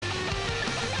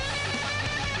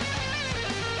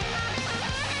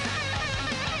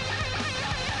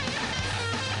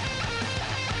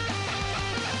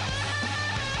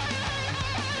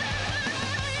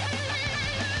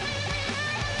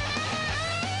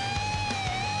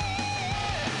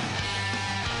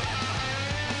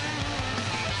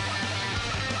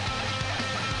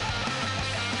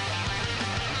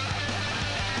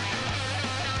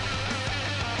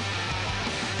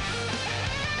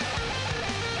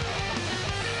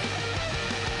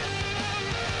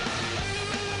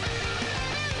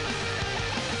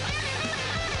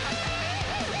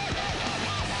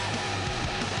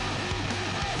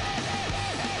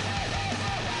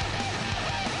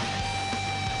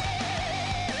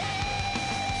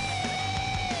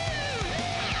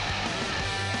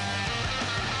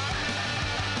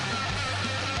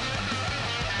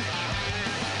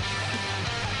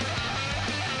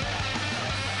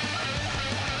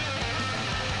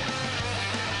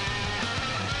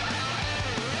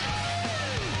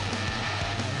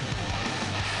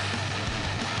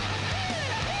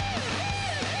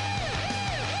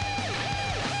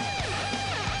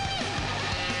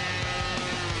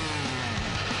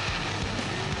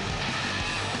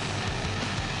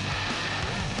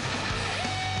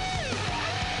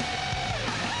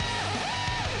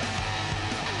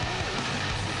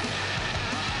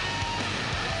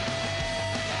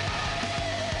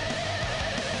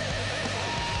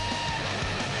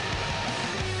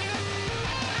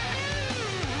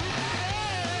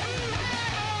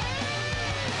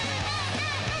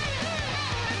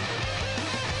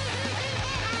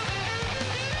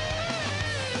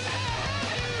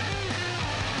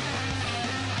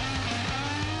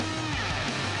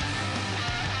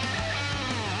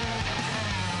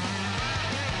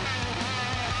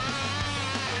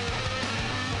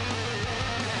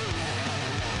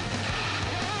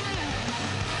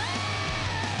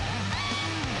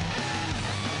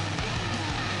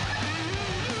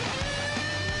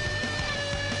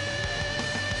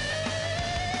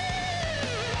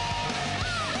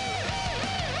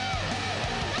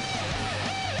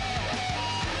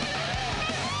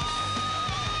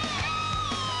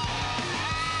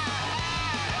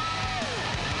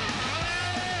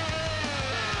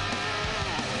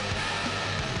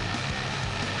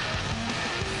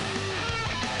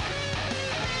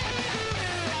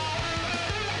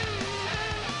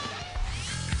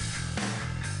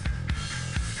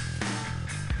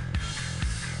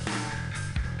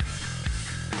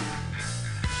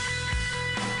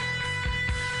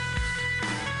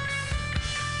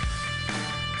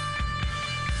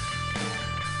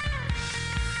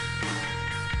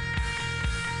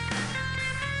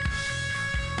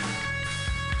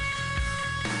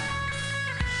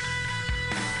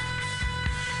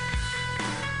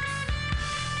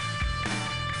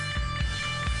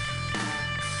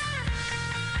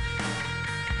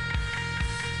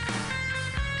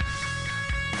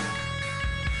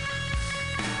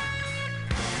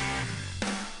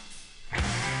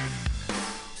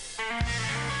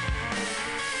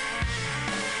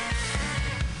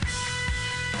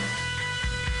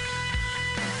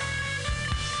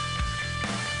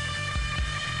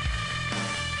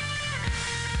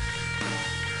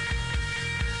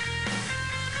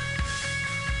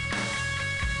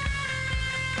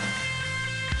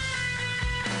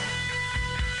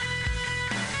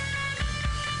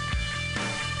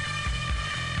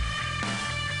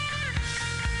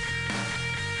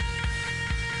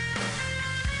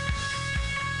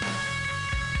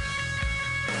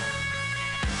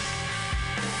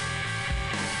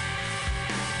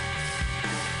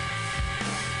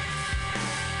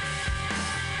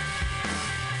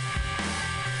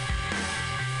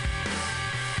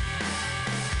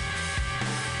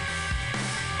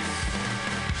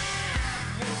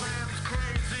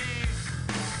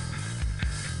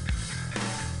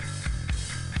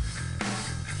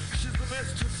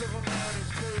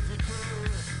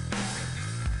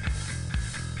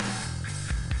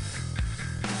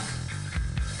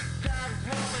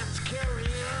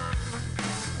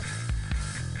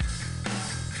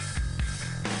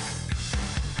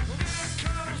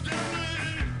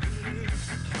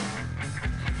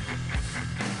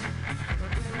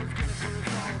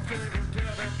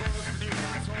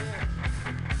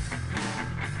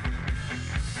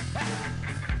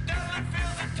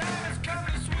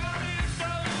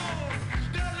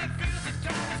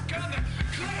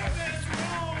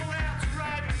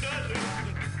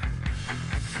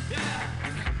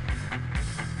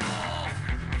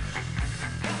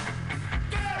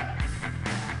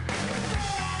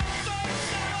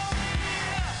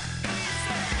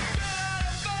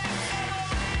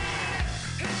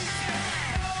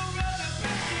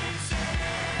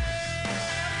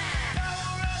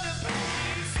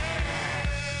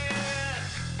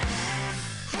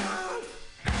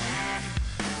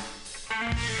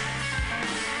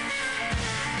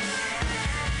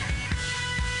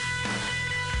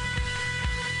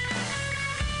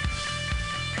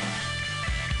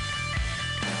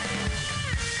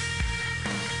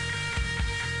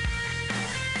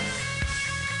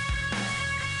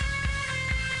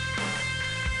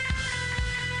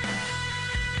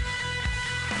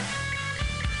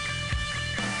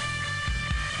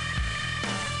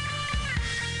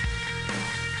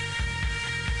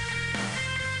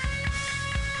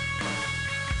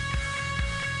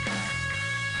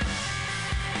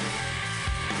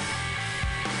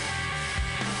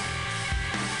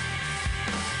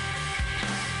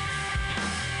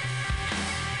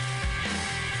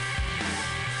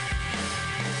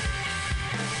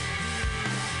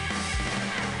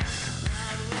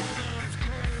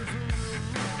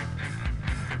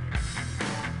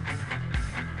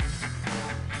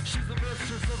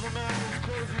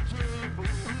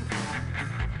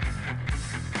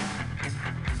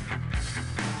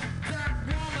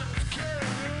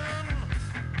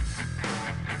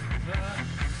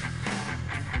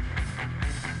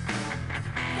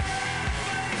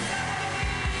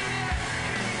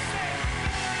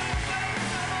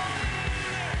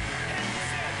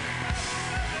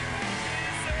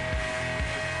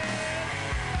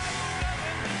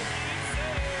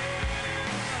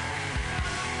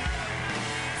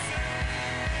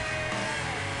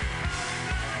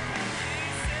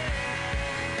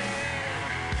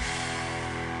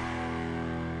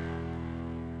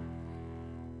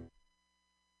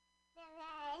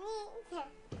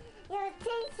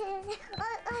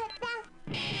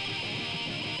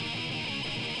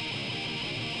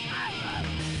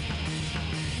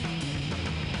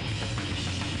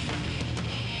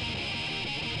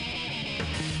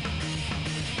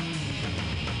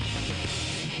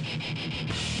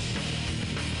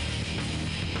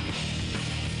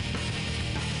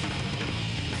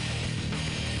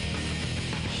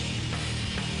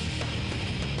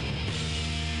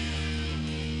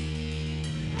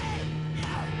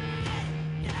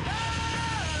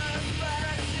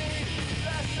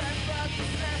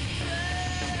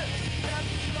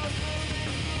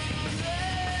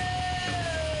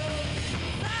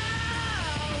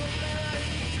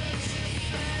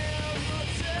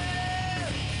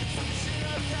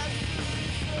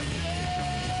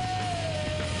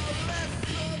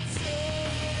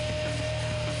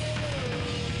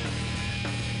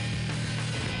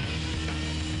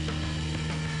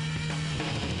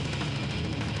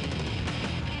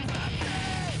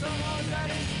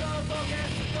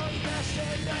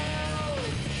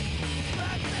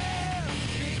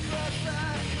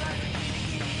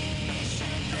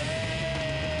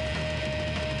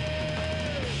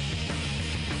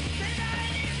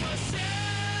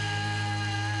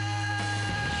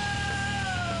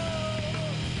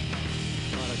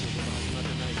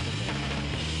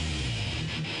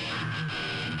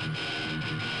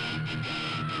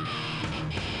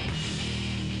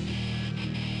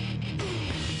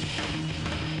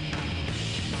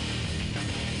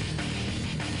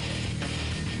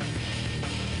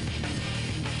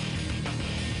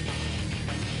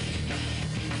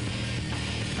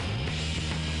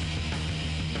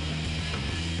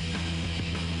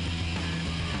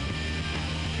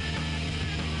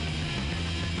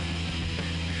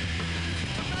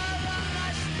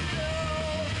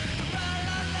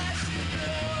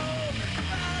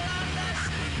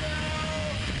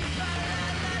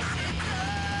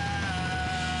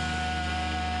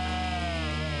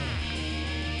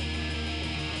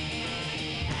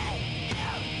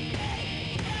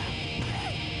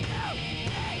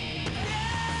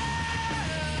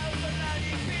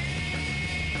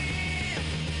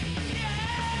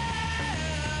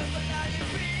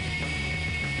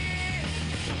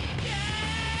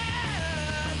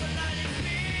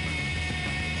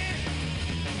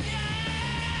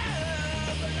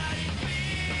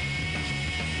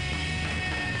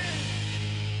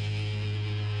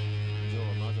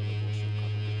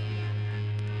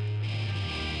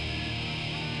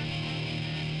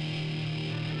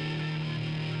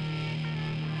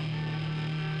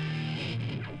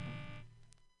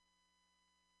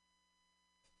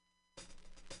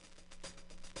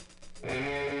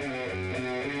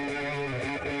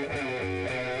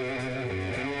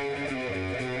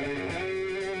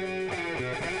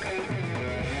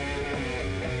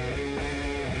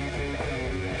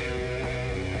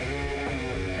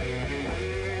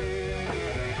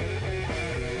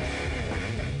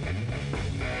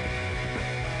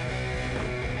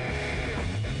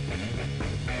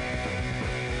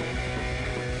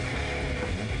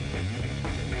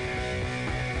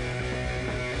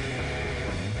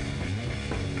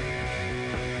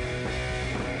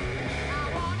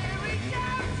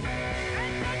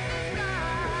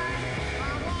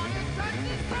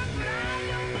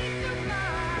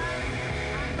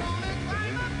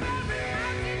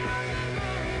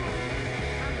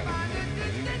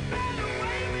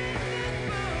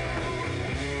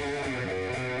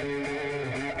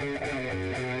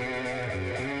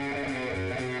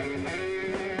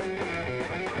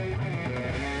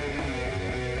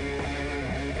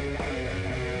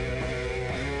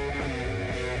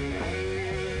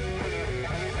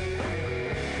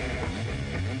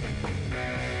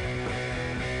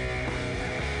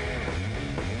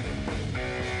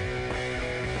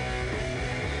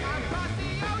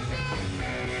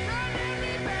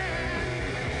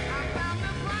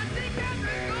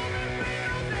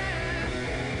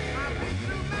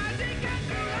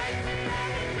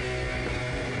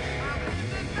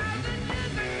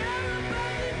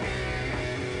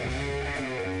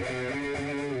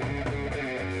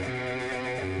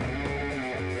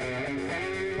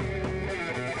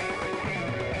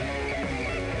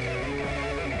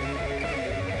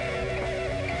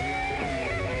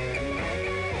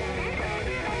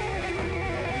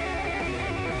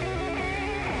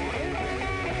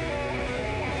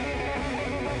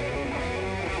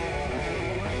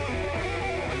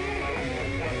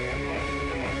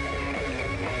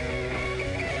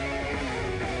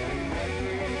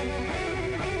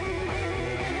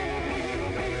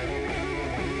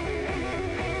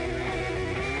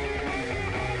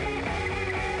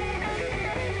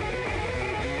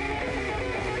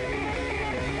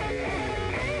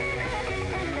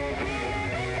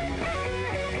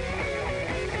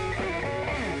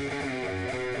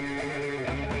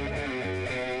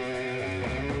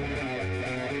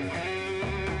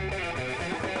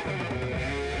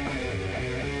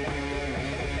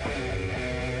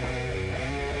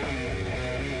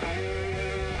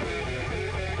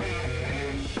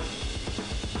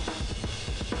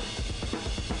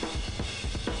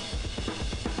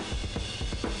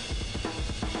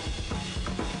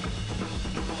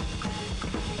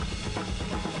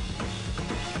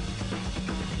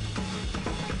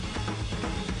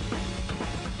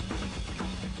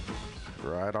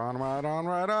Right on, right on,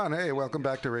 right on. Hey, welcome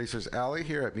back to Racers Alley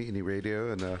here at Mutiny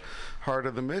Radio in the heart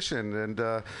of the mission. And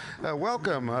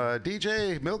welcome,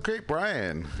 DJ Milk Crate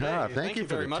Brian. Hey, thank you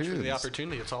very much tunes. for the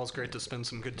opportunity. It's always great to spin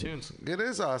some good tunes. It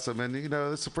is awesome. And, you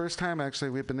know, it's the first time, actually,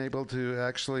 we've been able to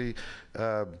actually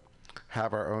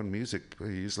have our own music.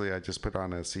 Usually I just put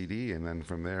on a CD, and then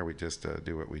from there we just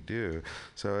do what we do.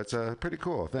 So it's pretty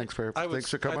cool. Thanks for coming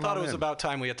on. I thought it was about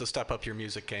time we had to step up your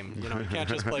music game. You can't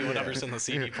just play whatever's in the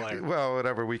CD player. Well,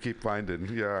 whatever we keep finding.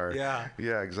 Yeah.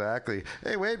 Yeah, exactly.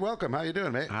 Hey, Wade, welcome. How you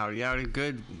doing, mate? Howdy,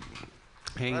 good.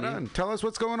 Right on. Tell us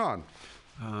what's going on.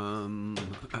 I'm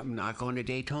not going to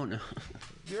Daytona.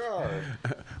 Yeah.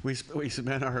 we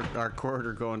spent our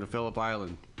quarter going to Phillip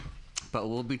Island. But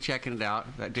we'll be checking it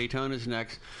out. That Daytona's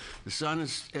next. The sun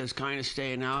is kind of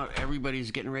staying out.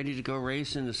 Everybody's getting ready to go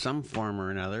racing in some form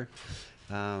or another.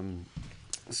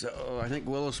 So I think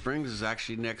Willow Springs is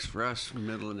actually next for us,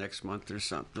 middle of next month or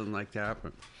something like that.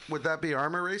 But would that be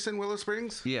Armor Racing, Willow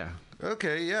Springs? Yeah.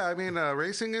 Okay, yeah. I mean,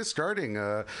 racing is starting.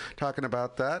 Talking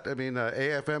about that, I mean,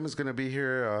 AFM is going to be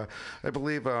here, I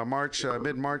believe,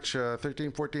 mid-March,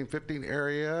 13, 14, 15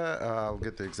 area. I'll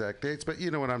get the exact dates, but you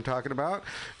know what I'm talking about.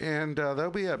 And they'll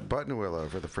be at Buttonwillow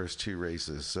for the first 2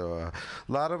 races. So a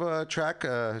lot of track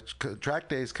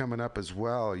days coming up as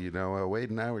well.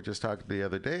 Wade and I were just talking the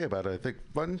other day about, I think,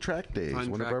 Fun Track Days,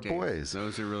 one of our boys.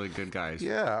 Those are really good guys.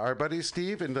 Yeah, our buddy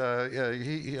Steve, and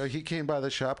he came by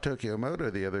the shop, Tokyo Moto,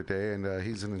 the other day. And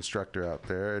he's an instructor out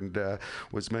there, and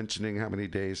was mentioning how many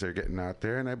days they're getting out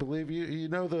there. And I believe you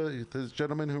know the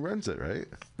gentleman who runs it, right?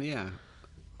 Yeah,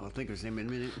 I'll think of his name in a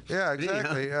minute. Yeah,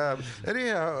 exactly.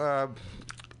 Anyhow,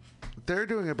 they're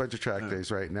doing a bunch of track days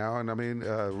right now, and I mean,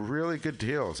 really good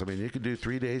deals. I mean, you could do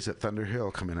 3 days at Thunder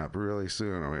Hill coming up really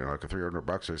soon. I mean, like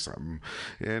 $300 or something.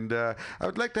 And I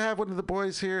would like to have one of the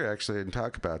boys here actually and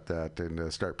talk about that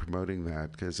and start promoting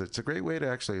that, because it's a great way to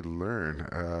actually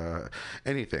learn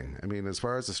anything. I mean, as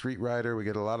far as the street rider, we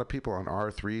get a lot of people on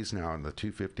R3s now, in the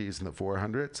 250s and the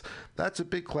 400s. That's a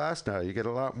big class now. You get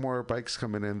a lot more bikes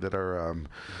coming in that are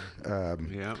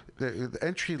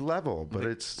entry level, but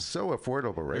it's so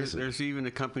affordable racing. There's even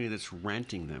a company that's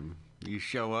renting them. You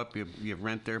show up, you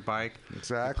rent their bike,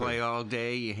 exactly. You play all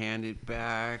day, you hand it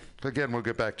back. Again, we'll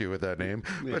get back to you with that name.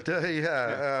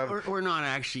 Yeah. But we're not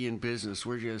actually in business.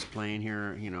 We're just playing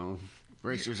here,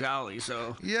 Racers Alley.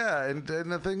 So yeah, and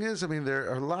the thing is, I mean,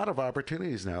 there are a lot of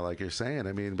opportunities now, like you're saying.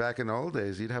 I mean, back in the old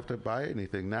days, you'd have to buy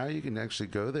anything. Now you can actually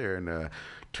go there and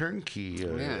turnkey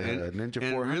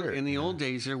Ninja 400. In the old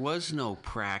days, there was no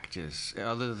practice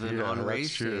other than on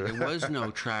race day. There was no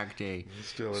track day.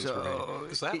 Still is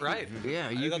Is that right? Yeah.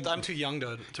 I'm too young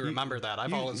to remember that.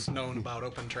 I've always known about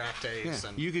open track days. Yeah.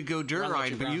 And you could go dirt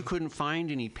riding, but you couldn't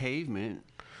find any pavement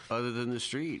other than the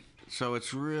street. So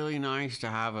it's really nice to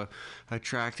have a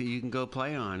track that you can go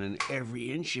play on, and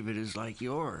every inch of it is like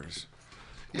yours.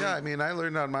 Yeah, I mean, I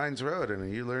learned on Mines Road,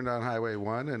 and you learned on Highway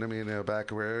 1, and I mean,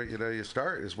 back where you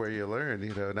start is where you learn.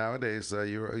 Nowadays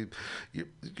you're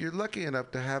lucky enough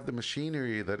to have the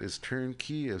machinery that is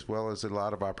turnkey, as well as a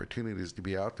lot of opportunities to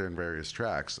be out there in various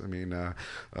tracks. I mean,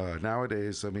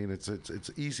 nowadays, I mean,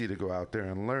 it's easy to go out there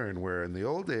and learn. Where in the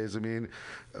old days, I mean,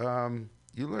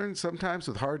 you learn sometimes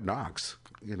with hard knocks.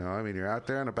 I mean, you're out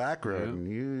there on a back road, and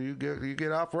you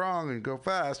get off wrong and go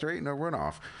fast. There ain't no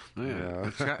runoff.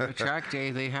 Yeah, track day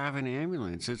they have an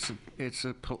ambulance. It's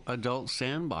a adult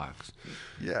sandbox.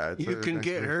 Yeah, you can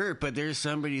get hurt, but there's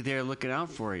somebody there looking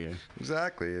out for you.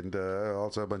 Exactly, and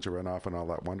also a bunch of runoff and all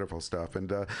that wonderful stuff,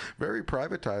 and very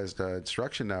privatized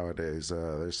instruction nowadays.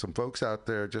 There's some folks out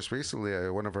there. Just recently,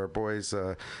 one of our boys,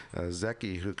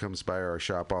 Zeki, who comes by our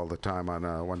shop all the time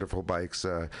on wonderful bikes.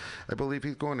 I believe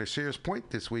he's going to Sears Point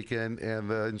this weekend, and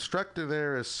the instructor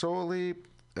there is solely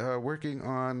working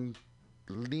on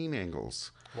lean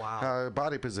angles. Wow.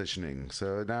 Body positioning.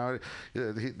 So now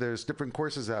there's different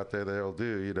courses out there that he'll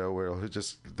do, where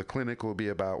the clinic will be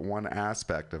about one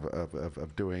aspect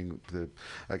of doing the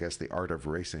art of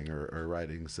racing or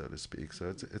riding, so to speak. So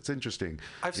it's interesting.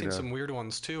 I've seen some weird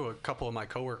ones too. A couple of my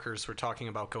coworkers were talking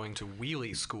about going to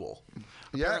wheelie school.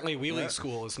 Apparently wheelie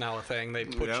school is now a thing. They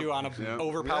put you on an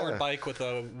overpowered bike with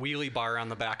a wheelie bar on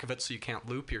the back of it so you can't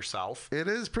loop yourself. It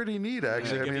is pretty neat,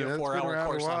 actually. They give you a 4-hour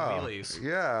course on wheelies.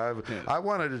 Yeah, I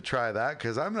wanted to try that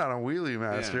because I'm not a wheelie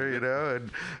master,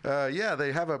 and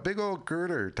they have a big old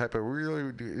girder type of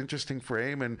really interesting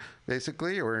frame, and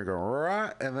basically we're gonna go rah,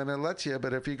 and then it lets you.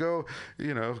 But if you go,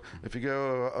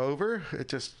 over, it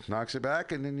just knocks you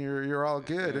back, and then you're all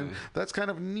good, and that's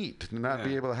kind of neat to not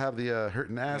be able to have the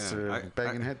hurting ass or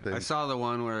banging head thing. I saw the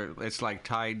one where it's like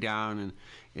tied down and.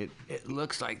 It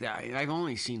looks like that. I've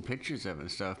only seen pictures of it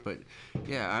and stuff, but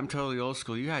yeah, I'm totally old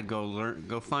school. You had to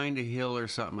go find a hill or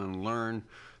something and learn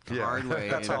the hard way.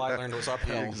 That's how I learned was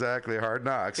uphill. Exactly, hard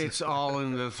knocks. It's all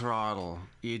in the throttle.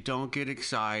 You don't get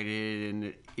excited,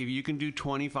 and if you can do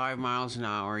 25 miles an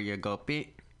hour, you go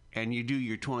beep, and you do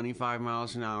your 25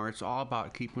 miles an hour, it's all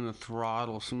about keeping the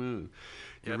throttle smooth.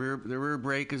 Yep. The rear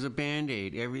brake is a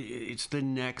Band-Aid. It's the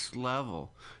next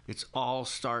level. It's all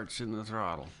starts in the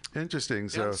throttle. Interesting.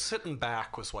 So yeah, sitting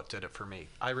back was what did it for me.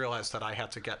 I realized that I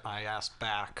had to get my ass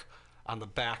back on the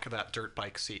back of that dirt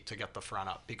bike seat to get the front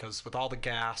up, because with all the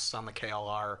gas on the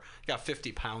KLR, you got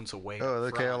 50 pounds of weight. Oh,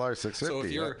 the KLR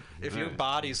 650. So if your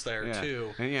body's there too,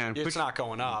 and it's not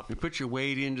going up. You put your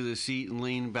weight into the seat and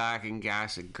lean back and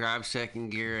gas it. Grab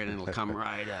second gear and it'll come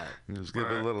right up. Just give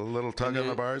it a little tug on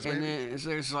the bars, maybe. And then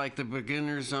there's like the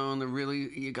beginner zone.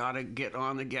 You gotta get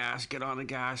on the gas,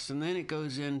 and then it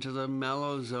goes into the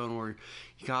mellow zone where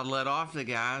you gotta let off the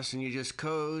gas and you just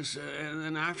coast. And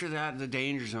then after that, the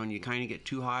danger zone, you kind of get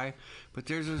too high. But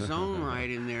there's a zone right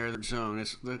in there. The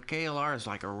KLR is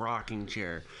like a rocking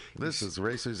chair. This is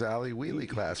Racer's Alley wheelie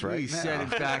class right now. You set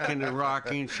it back in the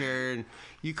rocking chair and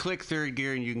you click third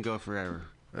gear and you can go forever.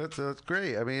 That's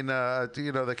great. I mean, the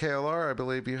KLR, I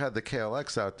believe you had the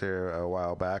KLX out there a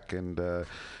while back. And,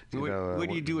 what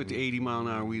do you do with the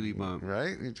 80-mile-an-hour wheelie bump?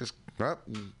 Right? You just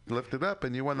lift it up,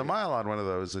 and you won the mile on one of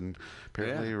those. And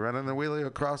apparently running the wheelie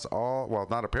across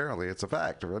not apparently, it's a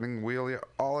fact, running wheelie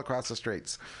all across the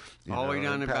straights. All the way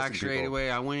down the back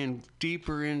straightaway. I went in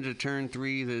deeper into turn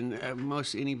 3 than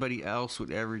most anybody else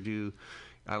would ever do.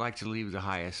 I like to leave the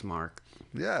highest mark.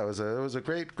 Yeah, it was a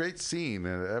great scene.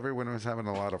 Everyone was having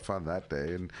a lot of fun that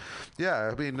day, and yeah,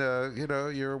 I mean,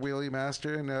 you're a wheelie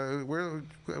master, and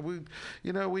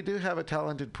we do have a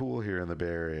talented pool here in the Bay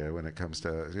Area when it comes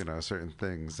to certain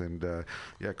things, and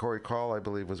Corey Call, I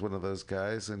believe, was one of those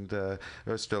guys, and or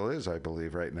still is, I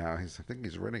believe, right now. I think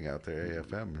he's running out there.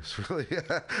 AFM is really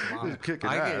kicking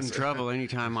ass. I get in trouble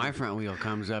anytime my front wheel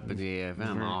comes up at the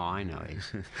AFM. Oh, I know.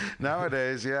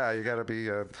 Nowadays, you got to be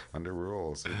under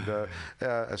rules, and.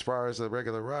 As far as the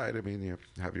regular ride, I mean, you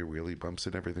have your wheelie bumps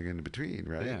and everything in between,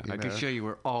 right? Yeah, I can show you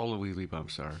where all the wheelie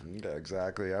bumps are. Yeah,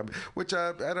 exactly. Which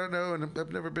I don't know, and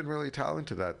I've never been really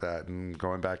talented at that. And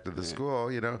going back to the school,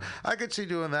 I could see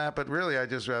doing that, but really, I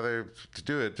just rather to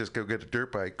do it, just go get a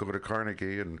dirt bike, go to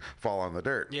Carnegie, and fall on the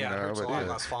dirt. Yeah, it hurts a lot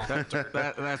less falling on the dirt.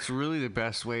 That's really the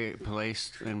best way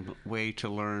to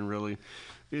learn, really,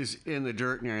 is in the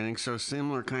dirt and everything. So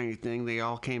similar kind of thing. They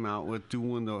all came out with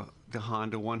doing the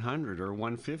Honda 100 or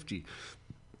 150.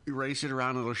 You race it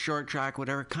around a little short track,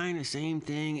 whatever, kind of same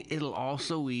thing. It'll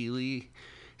also wheelie.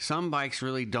 Some bikes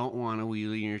really don't want to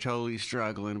wheelie and you're totally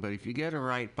struggling, but if you get a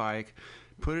right bike,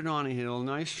 put it on a hill,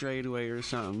 nice straightaway or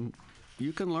something,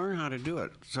 you can learn how to do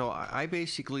it. So I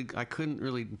couldn't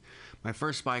really, my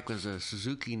first bike was a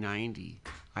Suzuki 90.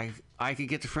 I could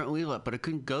get the front wheel up, but I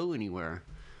couldn't go anywhere.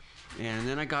 And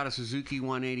then I got a Suzuki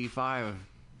 185,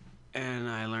 and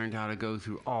I learned how to go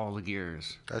through all the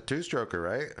gears. A two-stroker,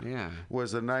 right? Yeah.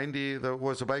 Was the 90,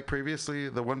 was the bike previously,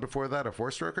 the one before that, a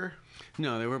four-stroker?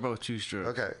 No, they were both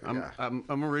two-strokes. Okay,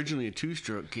 I'm originally a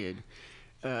two-stroke kid.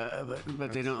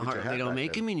 But they don't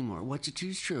make them anymore. What's a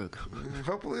two-stroke?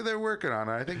 Hopefully they're working on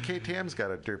it. I think KTM's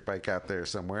got a dirt bike out there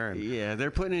somewhere. Yeah,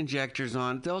 they're putting injectors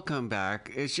on it. They'll come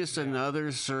back. It's just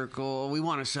another circle. We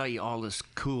want to sell you all this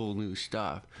cool new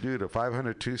stuff. Dude, a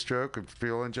 500 two-stroke and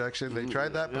fuel injection. They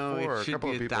tried that before. No, it a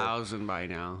couple of people. 1,000 by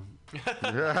now.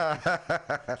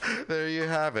 There you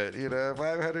have it.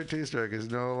 500 two-stroke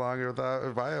is no longer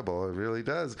viable. It really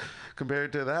does.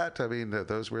 Compared to that, I mean,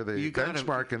 those were the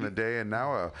benchmark in the day, and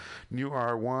now a new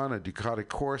R1, a Ducati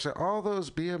Corsa, all those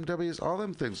BMWs, all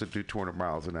them things that do 200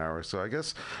 miles an hour. So I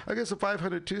guess a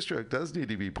 500 two-stroke does need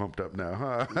to be pumped up now,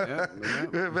 huh?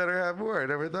 Yep. Better have more. I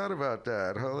never thought about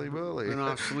that. Holy moly. Been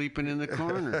off sleeping in the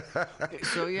corner.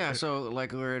 So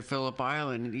like we're at Phillip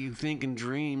Island, you think and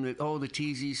dream that, the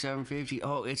TZ750,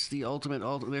 it's the ultimate.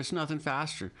 There's nothing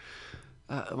faster.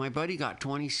 My buddy got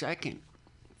 22nd.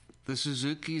 The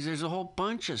Suzukis, there's a whole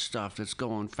bunch of stuff that's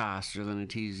going faster than a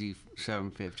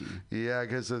TZ750. Yeah,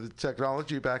 because the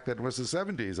technology back then was the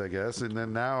 70s, I guess. And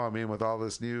then now, I mean, with all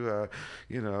this new,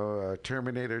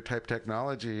 Terminator-type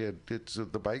technology, it's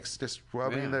the bikes just,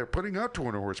 they're putting out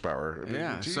 200 horsepower. I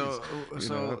mean,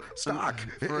 so stock.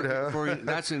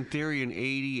 That's in theory an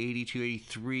 80, 82,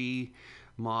 83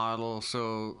 model.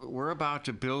 So we're about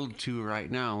to build two right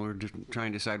now. We're just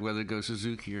trying to decide whether to go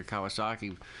Suzuki or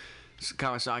Kawasaki.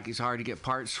 Kawasaki's hard to get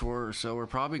parts for, so we're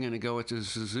probably going to go with the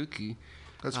Suzuki.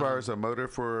 As far as a motor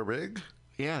for a rig?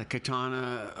 Yeah,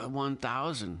 Katana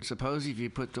 1000. Suppose if you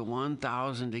put the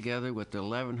 1000 together with the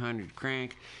 1100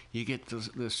 crank, you get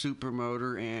the super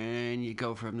motor, and you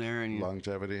go from there. And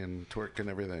longevity and torque and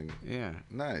everything. Yeah.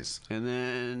 Nice. And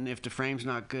then if the frame's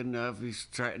not good enough, he's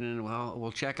threatening,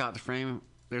 we'll check out the frame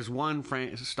there's one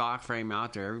stock frame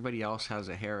out there. Everybody else has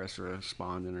a Harris or a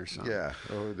Spondon or something. Yeah.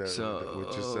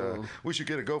 Which is we should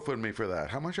get a GoFundMe for that.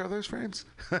 How much are those frames?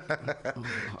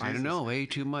 I don't know. Way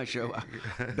too much.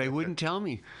 They wouldn't tell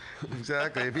me.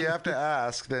 Exactly. If you have to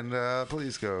ask, then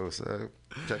please go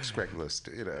check Craigslist.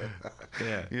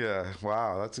 Yeah. Yeah.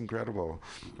 Wow, that's incredible.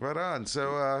 Right on.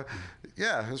 So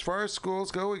as far as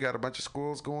schools go, we got a bunch of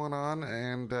schools going on,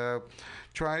 and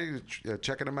try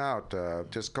checking them out.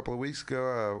 Just a couple of weeks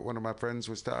ago, one of my friends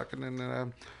was talking,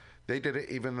 and they did it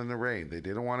even in the rain. They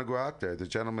didn't want to go out there. The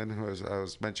gentleman who I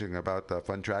was mentioning about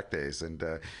Fun Track Days, and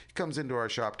he comes into our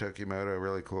shop, Tokimoto, a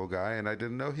really cool guy, and I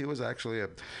didn't know he was actually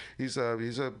he's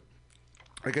a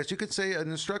I guess you could say an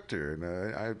instructor, and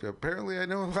apparently I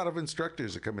know a lot of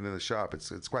instructors that come into the shop.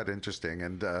 It's quite interesting,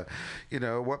 and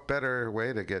what better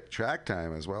way to get track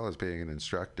time as well as being an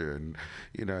instructor? And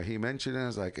he mentioned it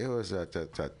was like it was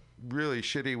that really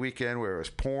shitty weekend where it was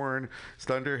pouring,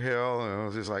 Thunder Hill, and it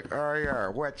was just like, oh yeah,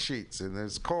 wet sheets, and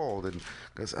it's cold, and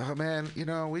goes, oh man,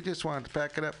 we just wanted to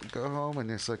pack it up and go home, and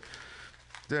it's like.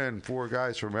 Then 4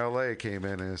 guys from LA came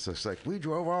in, and it's just like, we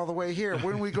drove all the way here.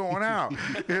 When are we going out?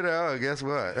 Guess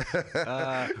what?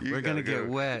 We're gonna get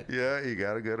wet. Yeah, you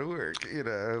gotta go to work.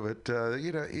 But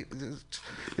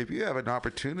if you have an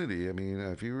opportunity, I mean,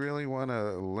 if you really want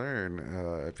to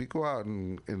learn, if you go out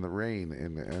in the rain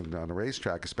and on a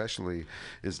racetrack, especially,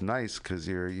 is nice because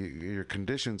your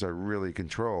conditions are really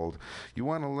controlled. You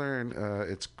want to learn.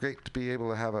 It's great to be able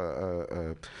to have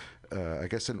I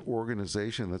guess an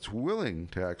organization that's willing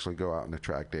to actually go out on a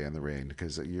track day in the rain,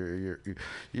 because your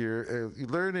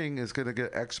learning is going to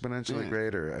get exponentially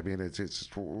greater. I mean, it's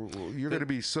you're going to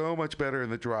be so much better in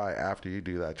the dry after you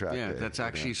do that track day. Yeah, that's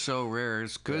actually so rare.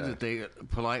 It's good that they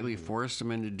politely force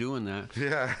them into doing that.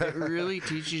 Yeah, it really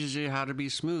teaches you how to be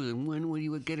smooth. And when would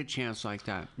you get a chance like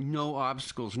that? No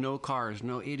obstacles, no cars,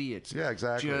 no idiots. Yeah,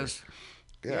 exactly. Just.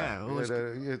 Yeah,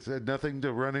 it's nothing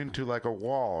to run into like a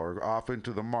wall or off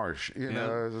into the marsh.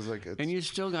 It's like and you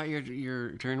still got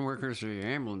your turn workers or your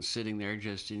ambulance sitting there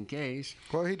just in case.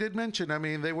 Well, he did mention. I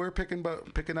mean, they were picking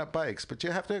up bikes, but you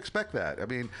have to expect that. I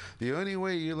mean, the only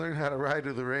way you learn how to ride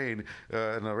in the rain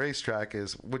in a racetrack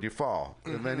is when you fall,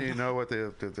 and then you know what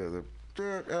the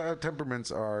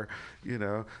temperaments are.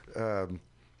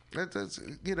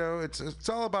 It's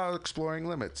all about exploring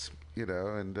limits.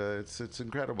 And it's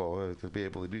incredible to be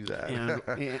able to do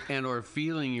that. and or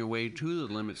feeling your way to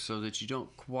the limits so that you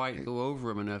don't quite go over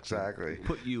them enough to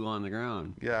put you on the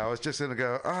ground. Yeah, I was just going to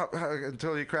go,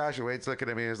 until you crash. And Wade's looking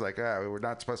at me, he's like, we're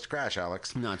not supposed to crash,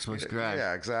 Alex. Not supposed to crash.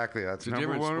 Yeah, exactly. That's the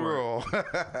number one rule.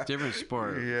 Different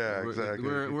sport. Yeah, exactly.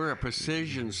 We're a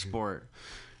precision sport.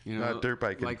 Not dirt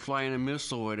biking. Like flying a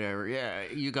missile or whatever. Yeah,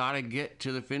 you got to get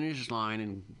to the finish line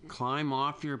and climb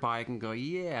off your bike and go,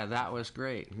 yeah, that was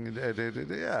great.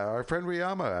 Yeah, our friend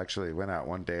Riyama actually went out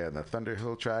one day on the Thunder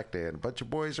Hill track day, and a bunch of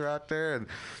boys are out there, and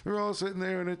they're all sitting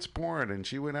there, and it's pouring, and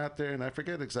she went out there, and I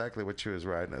forget exactly what she was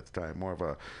riding at the time, more of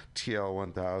a TL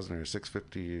 1000 or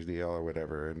 650 DL or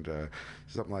whatever, and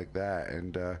something like that,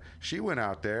 and she went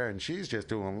out there, and she's just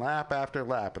doing lap after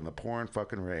lap in the pouring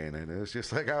fucking rain, and it was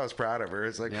just like, I was proud of her.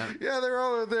 It's like, yeah, they're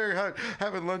all there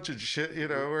having lunch and shit,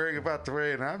 worrying about the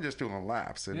rain. I'm just doing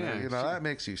laps, and that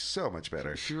makes you so much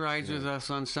better. She rides with us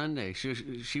on Sunday.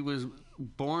 She was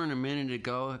born a minute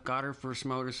ago. Got her first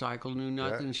motorcycle. Knew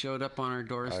nothing. Showed up on her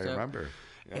doorstep. I remember.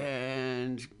 Yeah.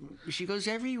 And she goes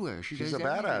everywhere. She's a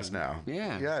badass now.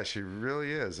 Yeah, she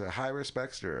really is. A high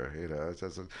respect to her.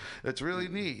 It's really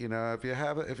neat. If you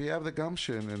have the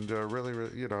gumption and really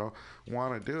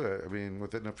want to do it. I mean,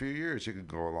 within a few years, you could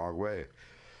go a long way.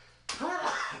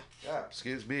 Yeah,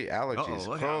 excuse me,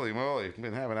 allergies. Holy moly,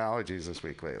 been having allergies this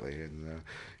week lately, and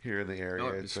here in the area.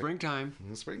 It's springtime.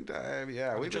 Springtime,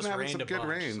 yeah. We've been having some good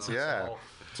rains, yeah.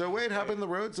 So Wade, how been the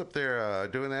roads up there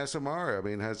doing the SMR? I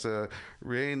mean, has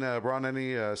rain brought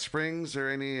any springs or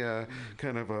any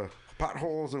kind of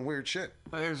potholes and weird shit?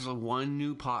 There's one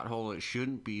new pothole that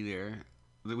shouldn't be there.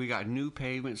 We got new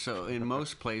pavement, so in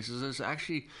most places it's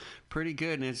actually pretty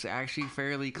good, and it's actually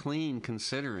fairly clean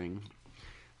considering.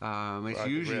 It's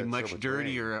usually much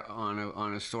dirtier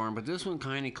on a storm, but this one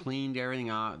kind of cleaned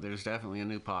everything out. There's definitely a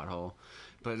new pothole,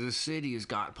 but the city has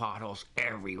got potholes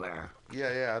everywhere.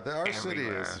 Yeah. Our city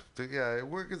is. Yeah,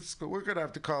 we're gonna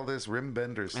have to call this Rim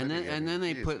Bender City. And then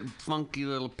they put funky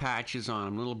little patches on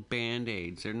them, little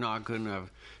Band-Aids. They're not good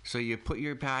enough. So you put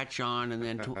your patch on, and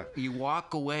then you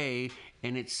walk away,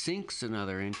 and it sinks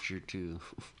another inch or two.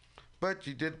 But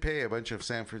you did pay a bunch of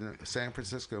San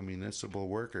Francisco municipal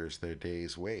workers their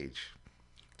day's wage.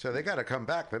 So they got to come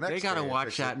back the next day. They got to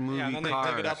watch that movie Cars. And then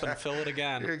they dig it up and fill it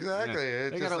again. Exactly. Yeah.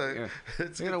 They got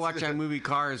to watch that movie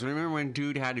Cars. Remember when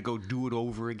dude had to go do it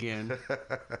over again?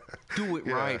 Do it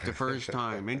right the first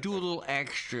time. And do a little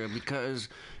extra because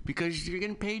you're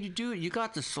getting paid to do it. You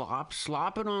got the slop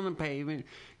it on the pavement.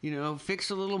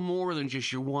 Fix a little more than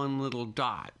just your one little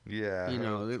dot.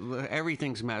 Yeah.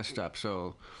 Everything's messed up.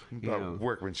 So,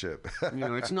 workmanship.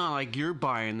 It's not like you're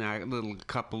buying that little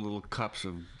cups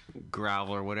of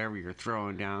gravel or whatever you're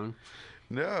throwing down.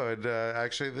 No, and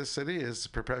actually, this city is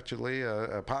perpetually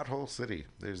a pothole city.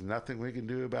 There's nothing we can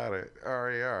do about it.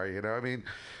 RER,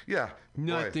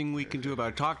 Nothing we can do about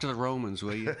it. Talk to the Romans,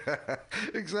 will you?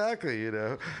 Exactly,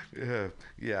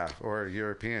 yeah, or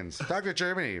Europeans. Talk to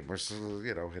Germany, or,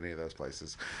 any of those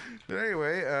places. But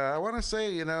anyway, I want to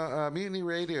say, Mutiny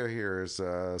Radio here is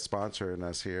sponsoring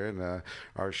us here, and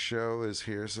our show is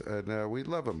here, and we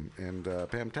love them. And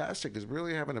Pamtastic is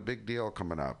really having a big deal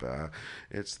coming up.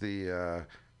 It's the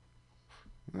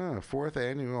 4th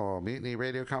annual Mutiny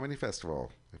Radio Comedy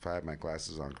Festival, if I have my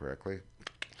glasses on correctly.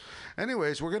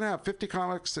 Anyways, we're going to have 50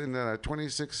 comics and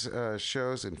 26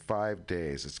 shows in 5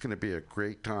 days. It's going to be a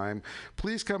great time.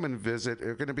 Please come and visit.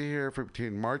 We're going to be here for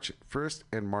between March 1st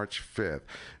and March 5th.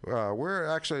 We're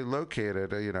actually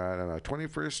located, on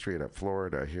 21st Street at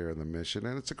Florida here in the Mission,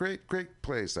 and it's a great, great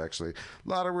place, actually. A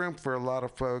lot of room for a lot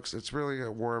of folks. It's really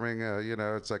warming.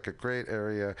 It's like a great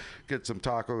area. Get some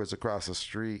tacos across the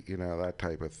street, that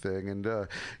type of thing. And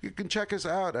you can check us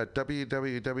out at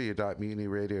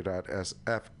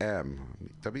www.mutinyradio.fm.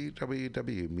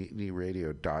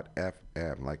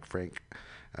 www.mutinyradio.fm, like Frank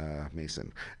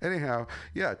Mason. Anyhow,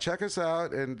 check us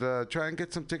out and try and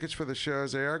get some tickets for the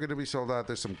shows. They are going to be sold out.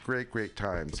 There's some great, great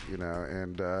times,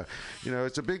 and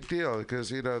it's a big deal because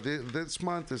this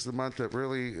month is the month that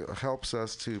really helps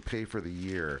us to pay for the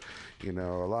year. A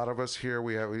lot of us here,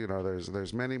 we have,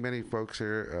 there's many, many folks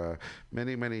here,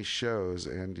 many shows,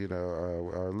 and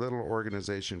our little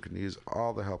organization can use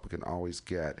all the help we can always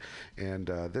get. And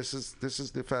this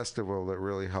is the festival that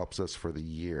really helps us for the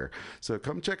year. So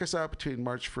come check us out between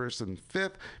March 1st and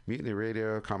 5th, Mutiny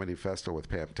Radio Comedy Festival with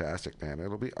Pamtastic, man.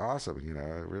 It'll be awesome, it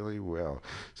really will.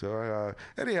 So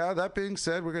anyhow, that being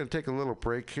said, we're going to take a little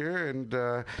break here and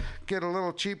get a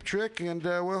little Cheap Trick, and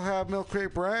we'll have Milk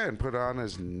Crate Brian put on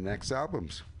his next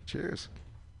albums. Cheers.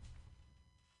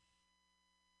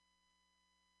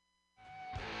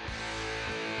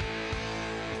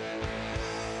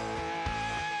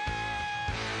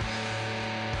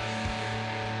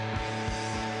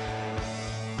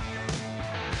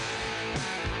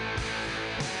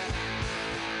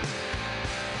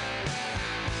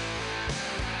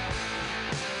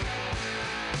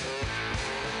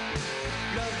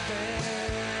 Love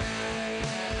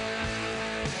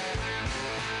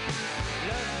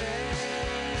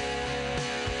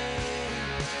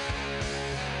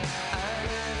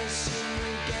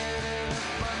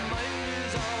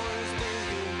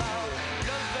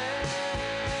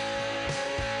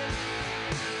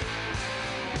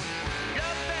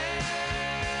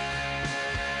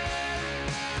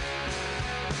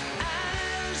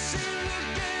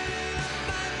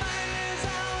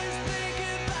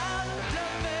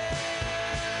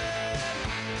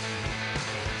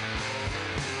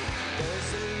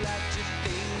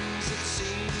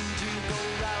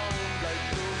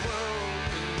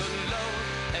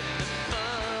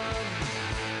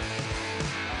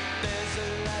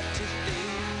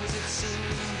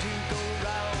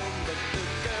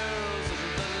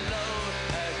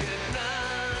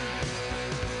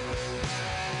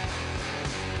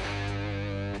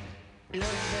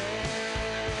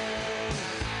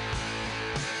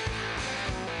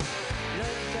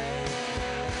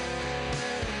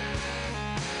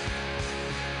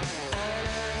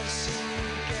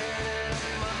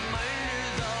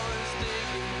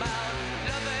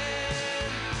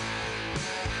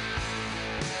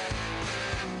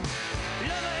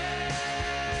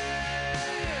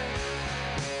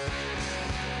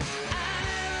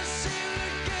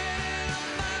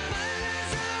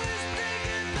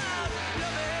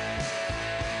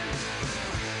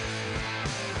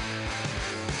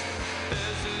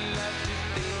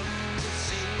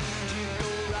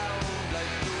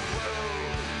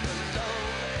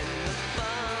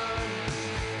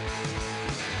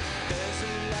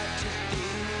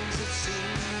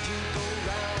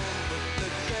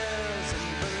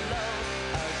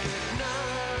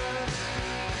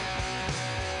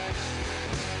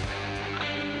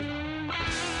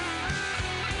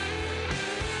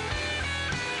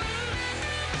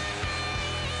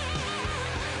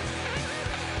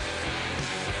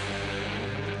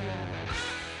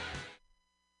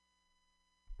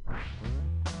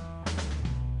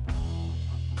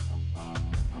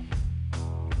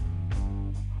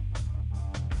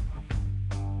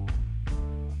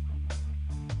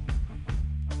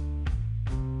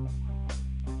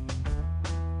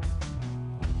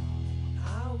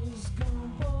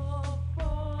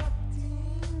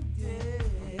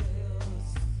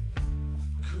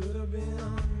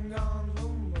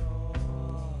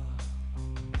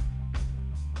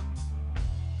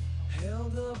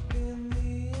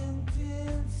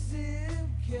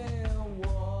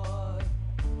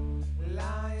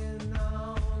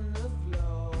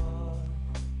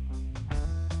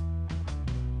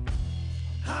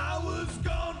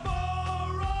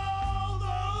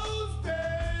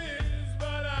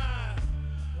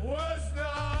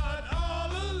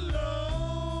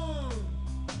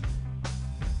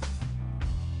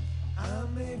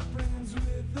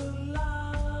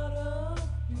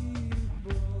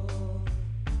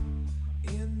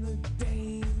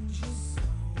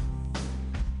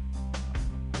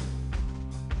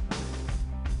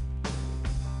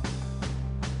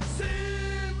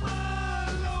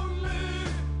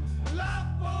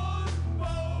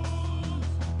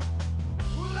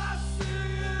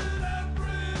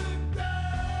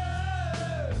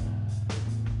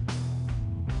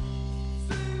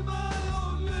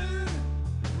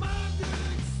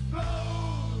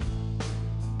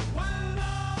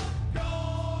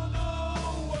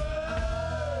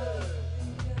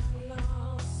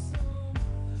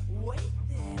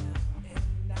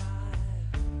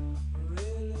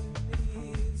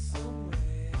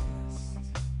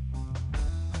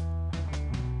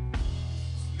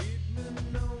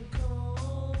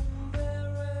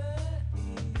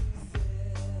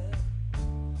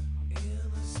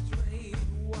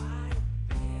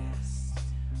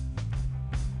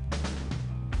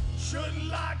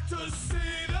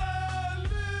Save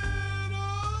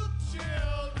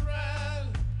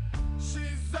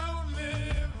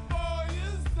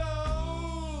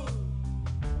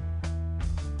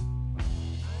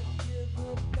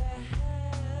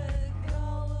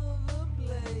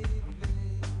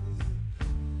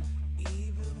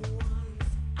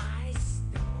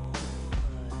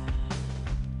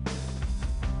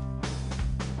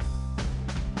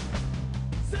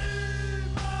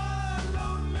my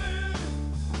lonely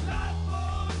life.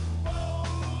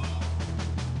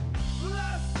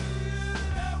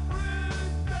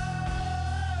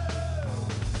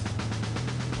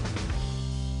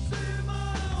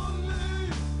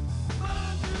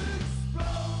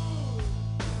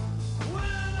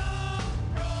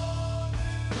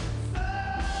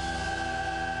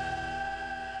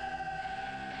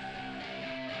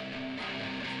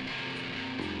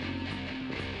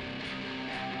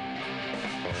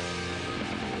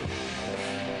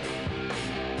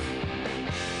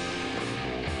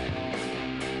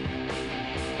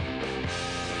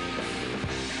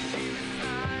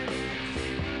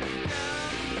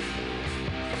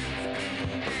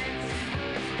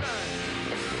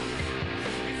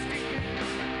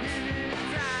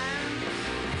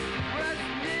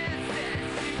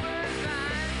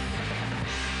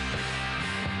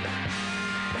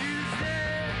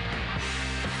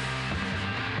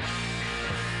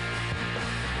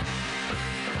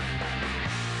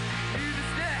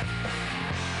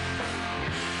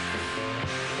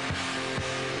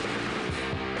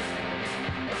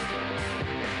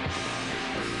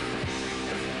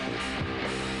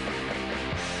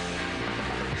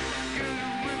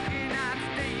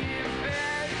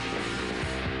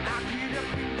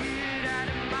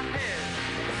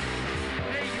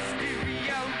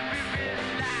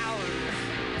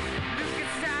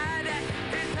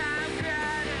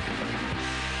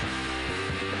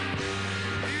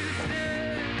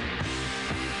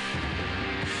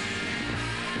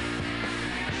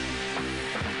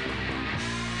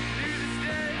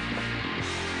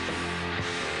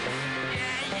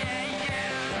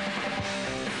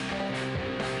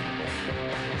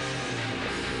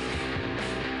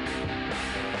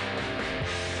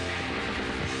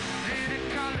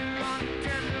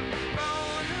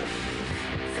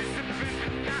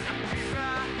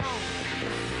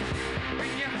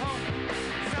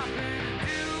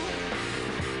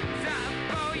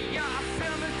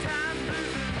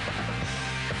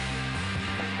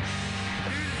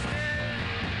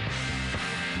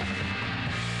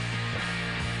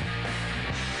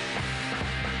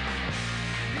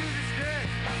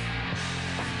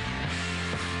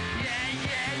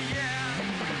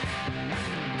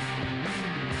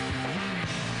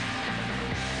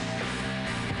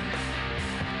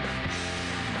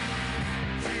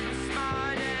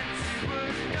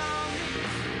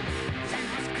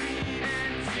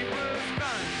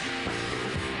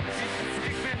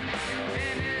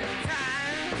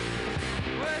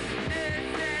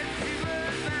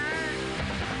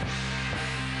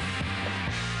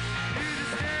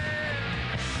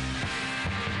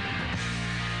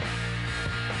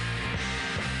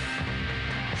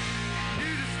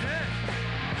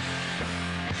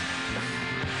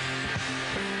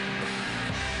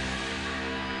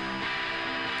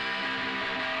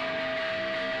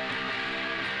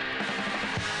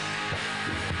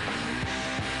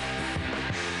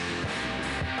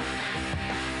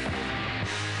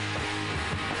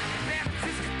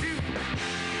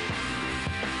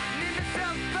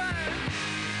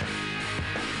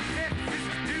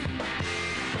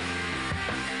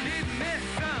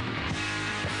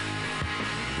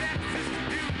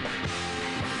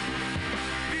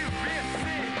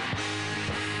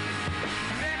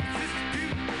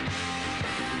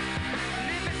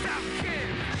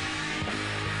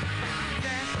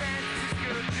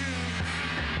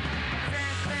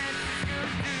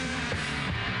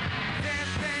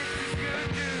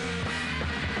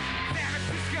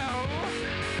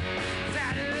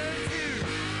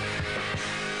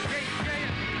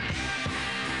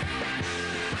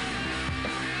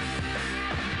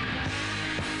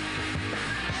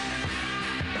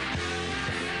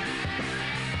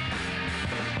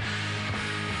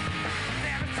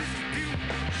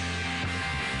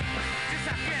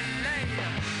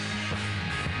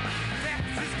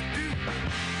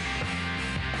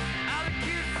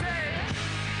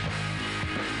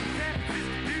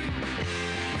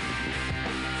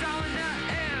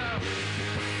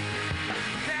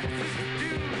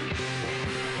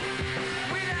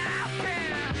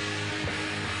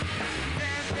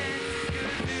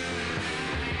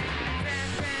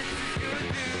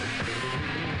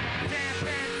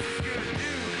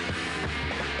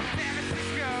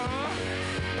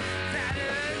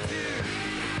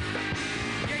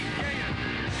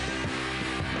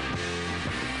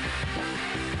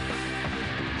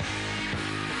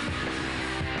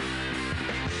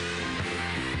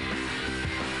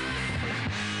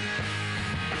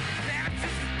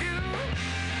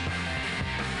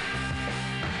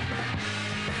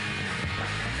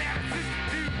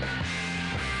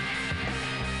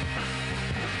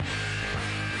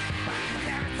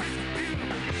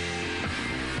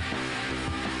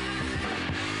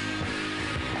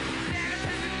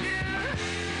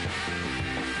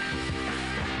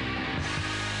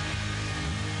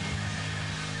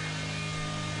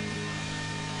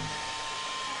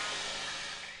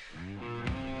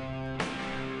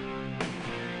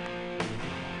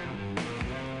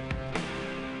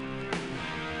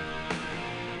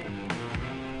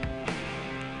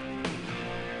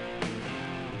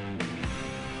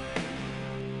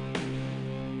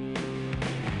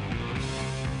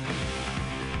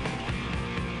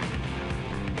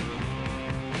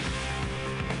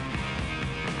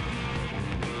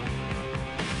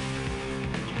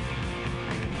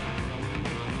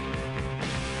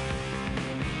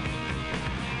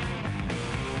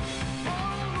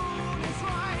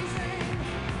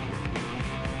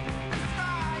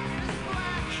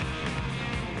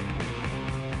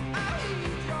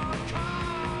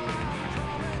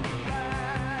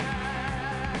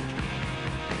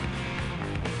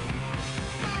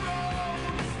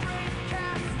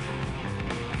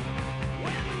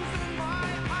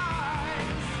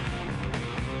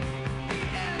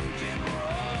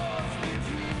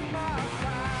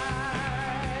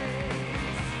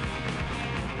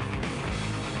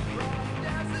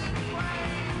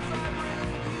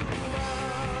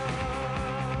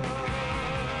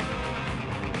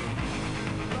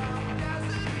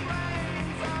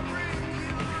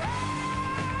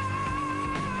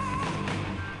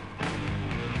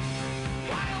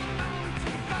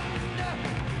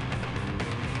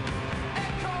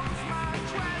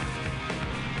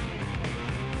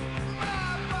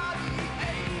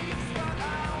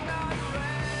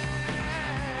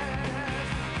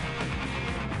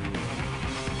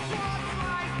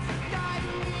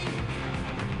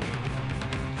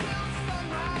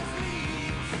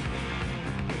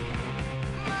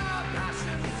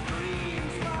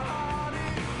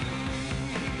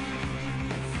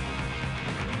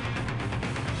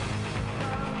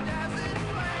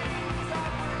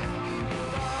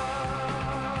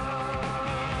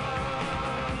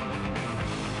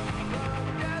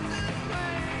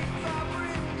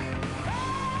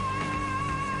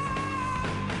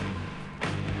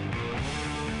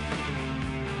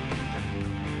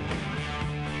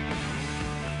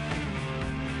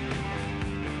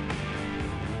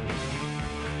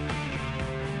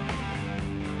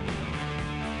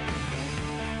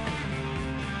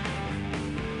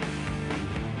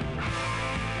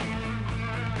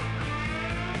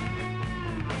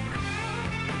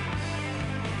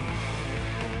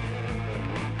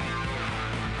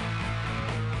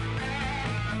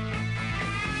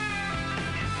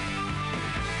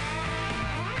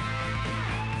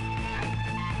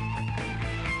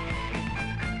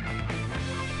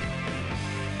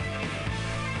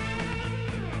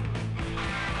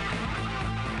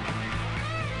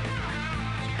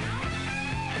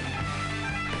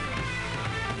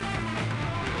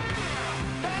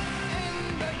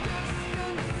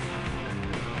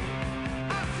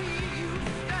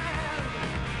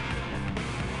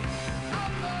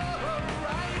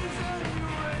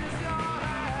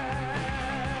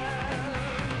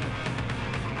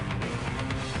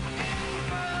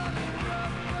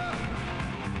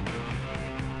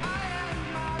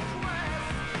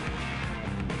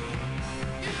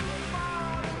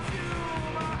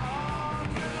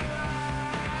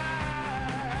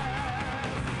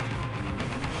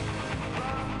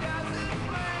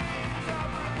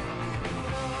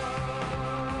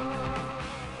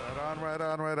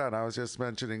 right on. I was just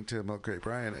mentioning to Milk Crate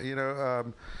Brian,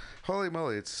 holy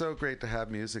moly, it's so great to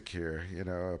have music here,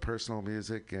 personal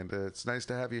music, and it's nice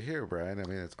to have you here, Brian. I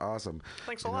mean, it's awesome.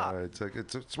 Thanks a lot.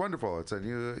 It's wonderful. It's a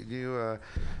new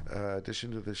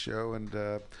addition to the show, and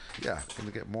going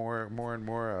to get more and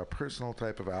more personal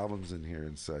type of albums in here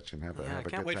and such, and have a I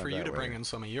can't wait for you to bring in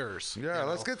some of yours. Yeah,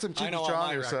 let's get some Ching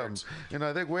Chong or something.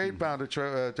 I think Wade found a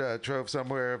trove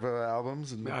somewhere of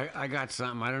albums. And I got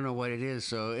something. I don't know what it is,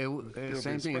 so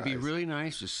same thing. It'd be really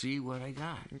nice to see what I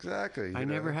got. Exactly. I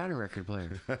never had a record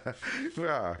player.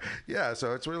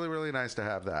 So it's really, really nice to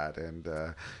have that, and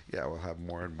we'll have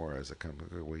more and more as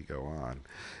we go on.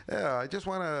 Yeah, I just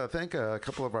want to thank a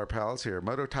couple of our pals here.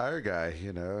 Moto Tire Guy,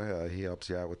 he helps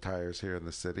you out with tires here in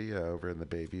the city, over in the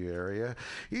Bayview area.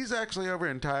 He's actually over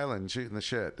in Thailand shooting the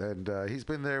shit, and he's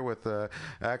been there with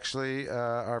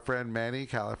our friend Manny,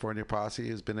 California Posse,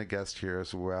 has been a guest here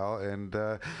as well, and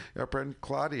our friend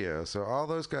Claudio. So all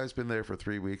those guys been there for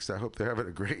 3 weeks. I hope they're having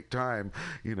a great time,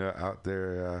 out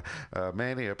there.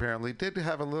 Manny apparently did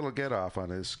have a little get off on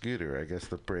his scooter. I guess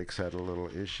the brakes had a little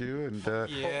issue, and a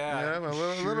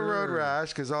little road rash,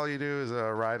 because all you do is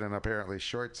ride in apparently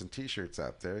shorts and t-shirts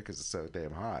out there because it's so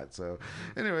damn hot. So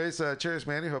anyways, cheers,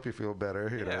 Manny. Hope you feel better.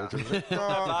 That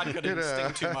vodka didn't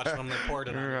sting too much when they poured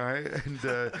it on. Right,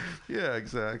 and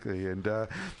exactly. And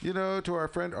to our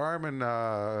friend Armand,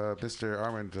 Mr.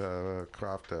 Armand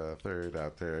Croft III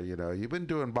out there, you've been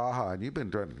doing Baja and you've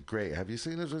been doing great. Have you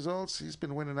seen his results? He's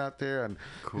been winning out there on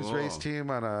his race team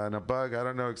on a bug. I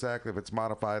don't know exactly if it's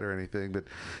modified or anything, but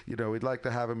we'd like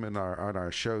to have him on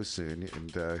our show soon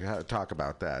and talk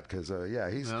about that, because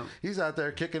he's out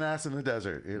there kicking ass in the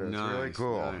desert. It's really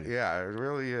cool. Nice. Yeah, it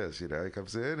really is. He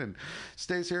comes in and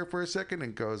stays here for a second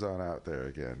and goes on out there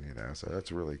again. So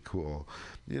that's really cool.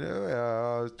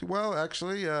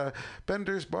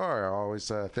 Bender's Bar. I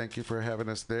always thank you for having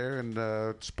us there and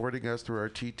supporting us through our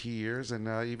TT years and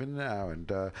even now. And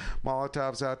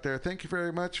Molotov's out there. Thank you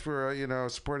very much for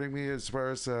supporting me as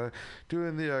far as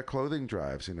doing the clothing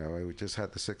drives. We just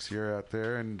had the 6th year out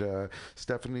there, and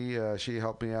Stephanie, she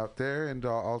helped me out there, and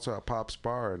also at Pop's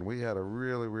Bar, and we had a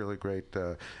really, really great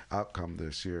outcome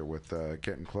this year with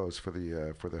getting clothes for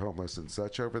the homeless and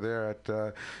such over there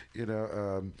at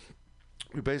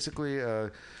we basically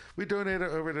we donated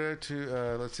over there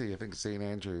to let's see, I think St.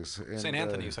 Andrews. St.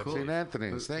 Anthony's. Cool. St.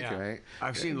 Anthony's. Thank you, mate.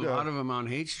 I've seen a lot of them on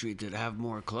Haight Street that have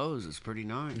more clothes. It's pretty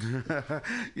nice.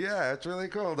 Yeah, it's really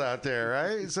cold out there,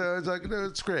 right? So it's like,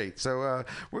 it's great. So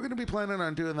we're going to be planning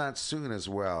on doing that soon as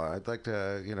well. I'd like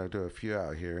to, do a few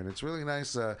out here, and it's really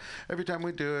nice. Every time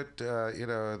we do it,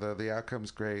 the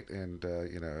outcome's great, and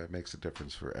it makes a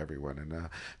difference for everyone. And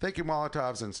thank you,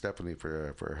 Molotovs and Stephanie,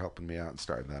 for helping me out and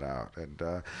starting that out. And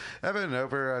Evan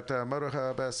over at Moto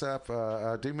Hub SF,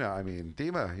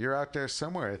 Dima, you're out there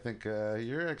somewhere. I think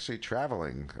you're actually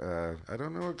traveling. I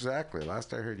don't know exactly.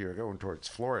 Last I heard you were going towards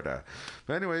Florida.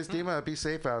 But anyways, Dima, be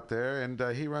safe out there. And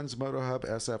he runs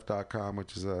MotoHubSF.com,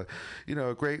 which is a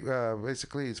great.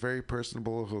 Basically, he's very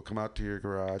personable. He'll come out to your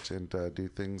garage and do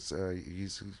things.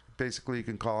 He's basically, you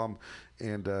can call him,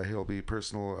 and he'll be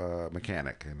personal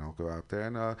mechanic, and he'll go out there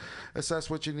and assess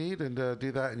what you need and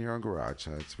do that in your own garage.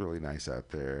 It's really nice out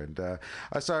there. And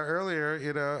I saw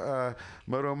earlier,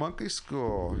 Moto Monkey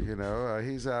School.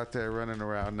 He's out there running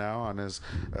around now on his,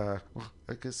 I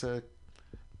guess.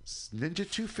 Ninja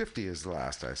 250 is the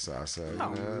last I saw. So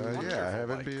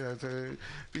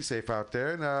be safe out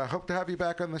there, and hope to have you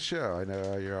back on the show. I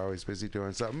know you're always busy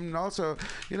doing something. And also,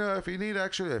 if you need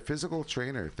actually a physical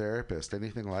trainer, therapist,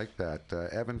 anything like that,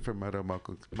 Evan from Moto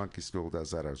Monkey School does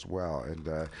that as well,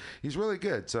 and he's really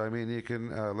good. So you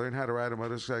can learn how to ride a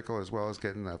motorcycle as well as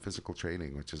getting physical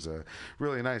training, which is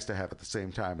really nice to have at the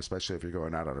same time, especially if you're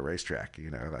going out on a racetrack,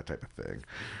 that type of thing.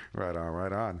 Right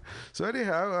on. So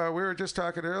anyhow, we were just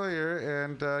talking earlier,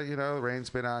 and the rain's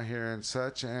been out here and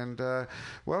such, and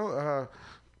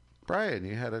Brian,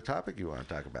 you had a topic you want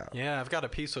to talk about. Yeah, I've got a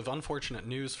piece of unfortunate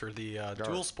news for the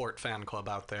Dual Sport fan club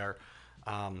out there.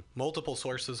 Multiple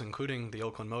sources, including the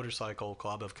Oakland Motorcycle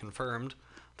Club, have confirmed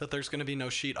that there's going to be no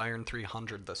Sheet Iron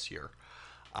 300 this year.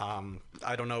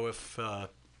 I don't know if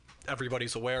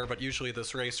everybody's aware, but usually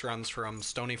this race runs from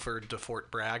Stonyford to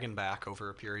Fort Bragg and back over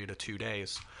a period of 2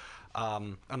 days.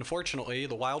 Unfortunately,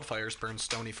 the wildfires burned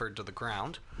Stonyford to the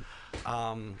ground,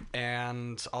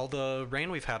 and all the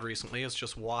rain we've had recently has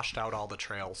just washed out all the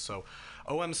trails. So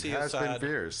OMC has been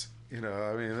fierce.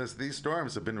 These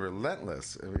storms have been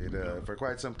relentless. For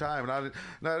quite some time,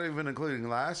 not even including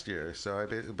last year. So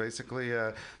basically,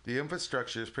 the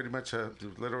infrastructure is pretty much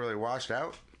literally washed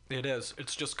out. It is.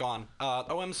 It's just gone.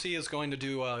 OMC is going to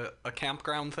do a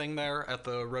campground thing there at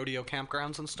the rodeo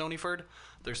campgrounds in Stonyford.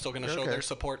 They're still going to show their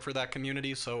support for that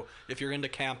community. So if you're into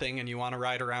camping and you want to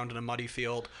ride around in a muddy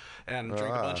field and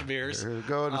drink a bunch of beers,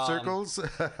 go in circles.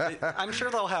 I'm sure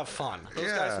they'll have fun.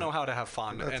 Those guys know how to have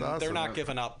fun, That's and awesome. they're not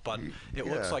giving up. But it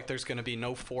looks like there's going to be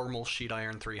no formal sheet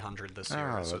iron 300 this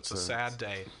year, so it's a sad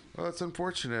day. Well, it's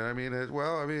unfortunate. I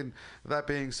mean, that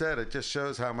being said, it just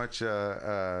shows how much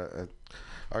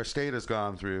our state has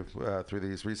gone through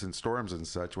these recent storms and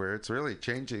such, where it's really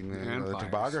changing the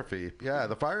topography. Yeah,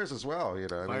 the fires as well.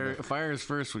 Fires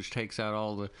first, which takes out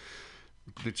all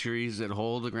the trees that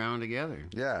hold the ground together.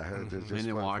 Yeah, and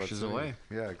it washes away.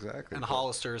 Yeah, exactly. And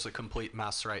Hollister is a complete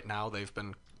mess right now. They've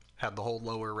had the whole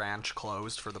lower ranch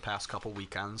closed for the past couple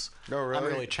weekends. Oh, really? I'm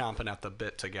really chomping at the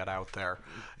bit to get out there.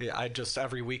 Yeah,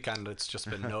 every weekend it's just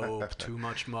been nope, too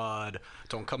much mud.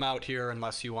 Don't come out here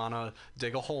unless you want to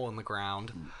dig a hole in the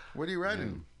ground. What are you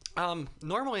riding?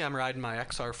 Normally I'm riding my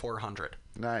XR 400.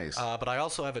 Nice. But I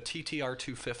also have a TTR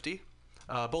 250.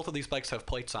 Both of these bikes have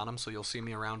plates on them, so you'll see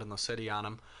me around in the city on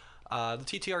them. The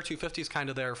TTR 250 is kind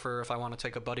of there for if I want to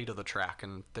take a buddy to the track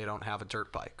and they don't have a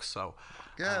dirt bike. So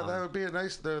yeah, that would be a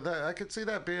nice. I could see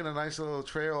that being a nice little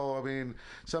trail. I mean,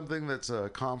 something that's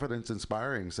confidence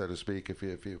inspiring, so to speak. If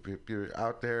you're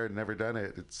out there and never done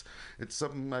it, it's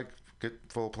something like get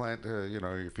full plant,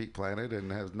 your feet planted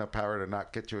and has enough power to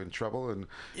not get you in trouble. And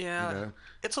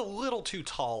it's a little too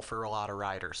tall for a lot of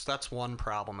riders. That's one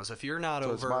problem. Is if you're not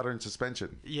over. So it's modern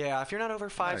suspension. Yeah, if you're not over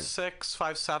 5'6",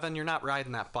 5'7", you're not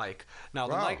riding that bike.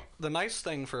 Now the nice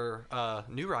thing for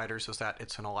new riders is that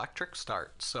it's an electric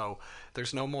start, so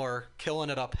there's no more killing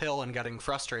it uphill and getting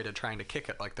frustrated trying to kick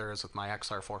it like there is with my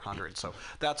XR 400. So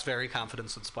that's very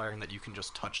confidence inspiring that you can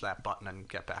just touch that button and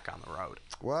get back on the road.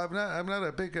 Well, I'm not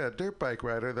a big dirt bike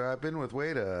rider, though. I've been with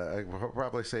Wade, I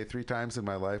probably say 3 times in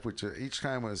my life, which each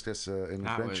time was just an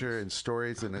adventure and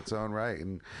stories in its own right,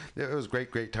 and it was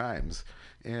great times.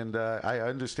 And I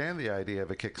understand the idea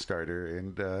of a Kickstarter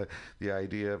and the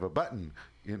idea of a button.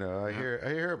 I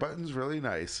hear a button's really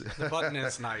nice. The button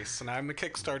is nice, and I'm a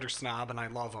Kickstarter snob, and I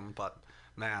love them. But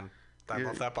man, I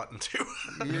love that button too.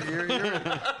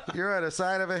 you're at a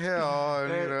side of a hill.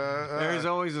 And, there's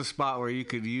always a spot where you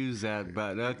could use that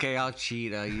button. Okay, I'll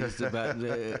cheat. I'll use the button.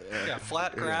 Yeah,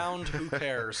 flat ground. Who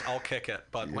cares? I'll kick it.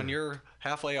 But when you're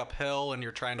halfway uphill and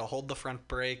you're trying to hold the front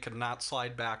brake and not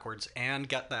slide backwards and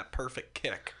get that perfect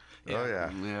kick.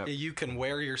 You can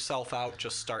wear yourself out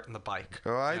just starting the bike.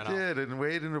 Oh, I did. And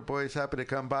Wade and the boys happened to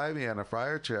come by me on a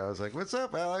fire trail. I was like, "What's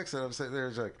up, Alex?" And I'm sitting there,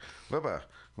 it's like,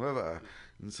 "Wubba."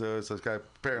 And so this guy,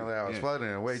 apparently I was flooding,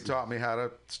 and Wade taught me how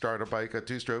to start a bike, a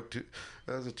two-stroke.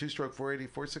 That was a two-stroke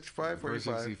 480, 465,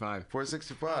 45?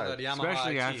 465.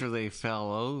 Especially after they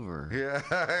fell over. Yeah.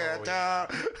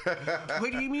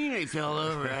 What do you mean they fell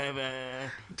over?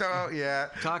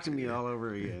 Talk to me all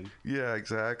over again. Yeah,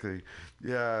 exactly.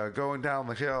 Yeah, going down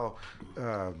the hill.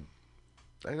 I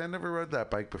never rode that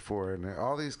bike before, and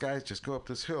all these guys just go up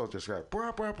this hill, just like,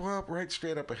 right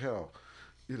straight up a hill.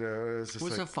 It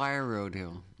was a fire road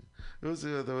hill. There was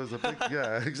a big,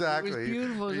 exactly. It was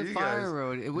beautiful. It was a fire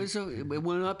road. It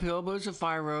went uphill, but it was a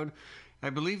fire road. I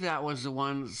believe that was the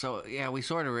one. So yeah, we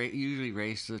sort of usually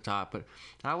race to the top, but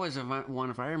that was the one.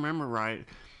 If I remember right,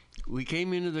 we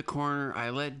came into the corner. I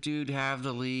let dude have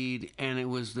the lead, and it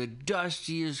was the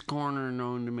dustiest corner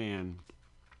known to man.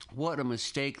 What a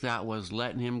mistake that was,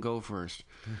 letting him go first.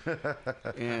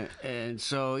 and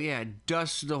so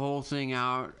dusted the whole thing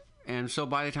out. And so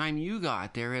by the time you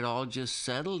got there, it all just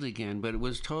settled again. But it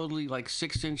was totally like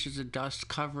 6 inches of dust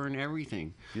covering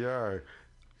everything. Yeah.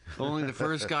 Only the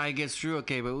first guy gets through.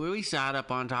 Okay, but we sat up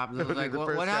on top of it. Like,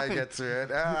 what happened? Gets through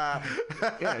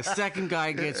it. Second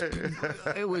guy gets.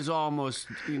 It was almost,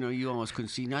 you almost couldn't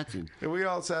see nothing. And we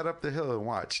all sat up the hill and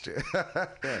watched.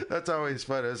 That's always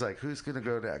fun. It was like, who's gonna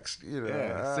go next?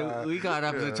 So we got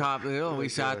up to the top of the hill. And we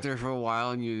sat there for a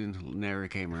while, and you never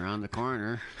came around the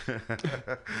corner.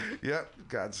 Yep,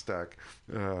 got stuck.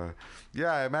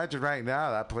 I imagine right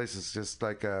now that place is just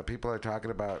like people are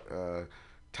talking about.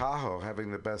 Tahoe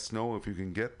having the best snow if you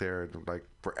can get there like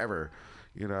forever.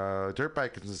 Dirt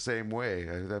bike is the same way.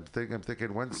 I'm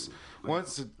thinking once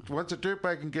a dirt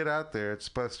bike can get out there, it's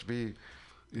supposed to be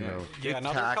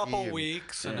another couple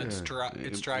weeks and it's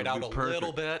dried out a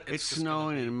little bit. It's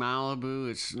snowing in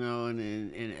Malibu. It's snowing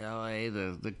in LA.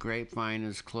 The grapevine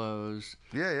is closed.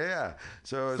 Yeah.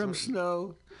 So from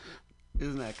snow.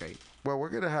 Isn't that great? Well, we're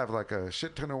going to have like a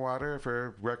shit ton of water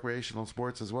for recreational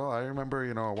sports as well. I remember,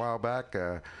 a while back,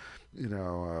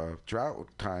 drought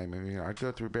time. I'd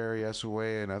go through Barry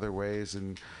Esselway and other ways,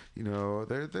 and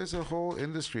there's a whole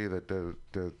industry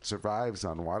that survives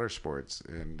on water sports,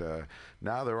 and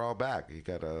now they're all back. You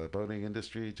got a boating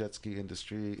industry, jet ski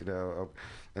industry,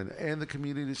 and the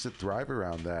communities that thrive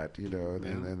around that,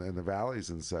 and the valleys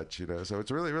and such, So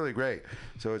it's really, really great.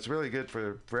 So it's really good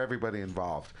for everybody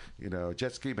involved.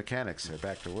 Jet ski mechanics are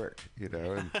back to work.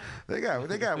 And they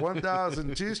got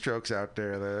 1,000 two-strokes out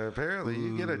there. That apparently,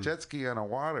 you get a jet ski on a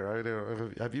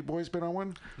water. Have you boys been on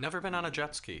one? Never been on a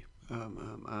jet ski.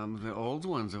 The old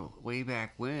ones, way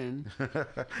back when.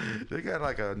 They got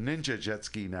like a ninja jet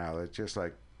ski now. It's just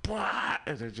like,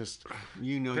 and they're just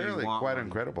apparently quite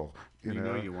incredible. You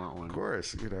know you want one. Of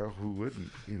course, who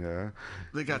wouldn't,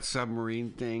 They got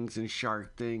submarine things and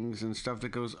shark things and stuff that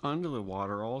goes under the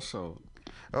water also.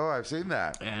 Oh, I've seen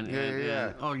that. And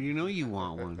oh, you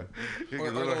want one.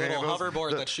 Or the little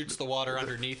hoverboard that shoots the water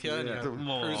underneath you and you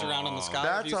cruise around in the sky.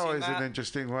 That's always an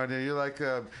interesting one. You're like,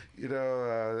 the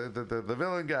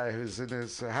villain guy who's in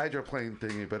his hydroplane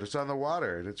thingy, but it's on the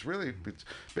water. And it's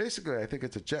basically, I think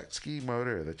it's a jet ski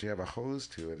motor that you have a hose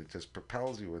to, and it just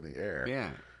propels you in the air. Yeah.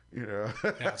 Yeah,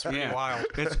 it's pretty wild.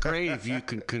 It's great if you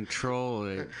can control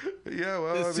it. Yeah,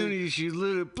 well, as soon as you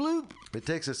let it bloop. It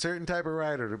takes a certain type of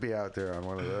rider to be out there on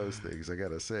one of those things, I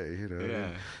gotta say. Yeah.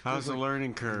 How's the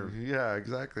learning curve? Yeah,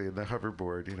 exactly. And the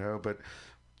hoverboard, but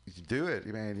you do it,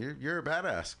 man. You're a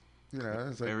badass.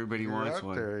 It's like everybody wants out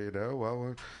one. There, well,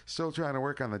 we're still trying to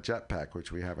work on the jetpack,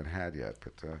 which we haven't had yet,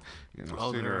 but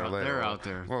sooner or later, they're out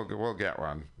there. We'll get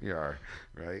one. Yeah,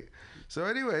 right. So,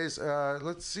 anyways,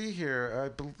 let's see here. I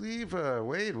believe,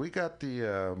 Wade, we got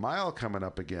the mile coming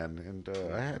up again,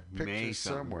 and I had pictures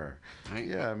somewhere. Right?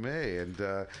 Yeah, May,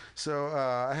 and so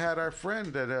I had our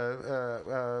friend at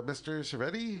Mr.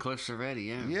 Cervetti. Cliff Cervetti,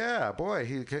 yeah. Yeah, boy,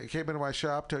 he came into my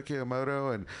shop, Tokyo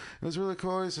Moto, and it was really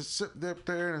cool. He's just sitting up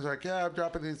there, and he's like, "Yeah, I'm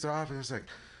dropping these off." And I was like,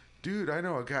 "Dude, I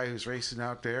know a guy who's racing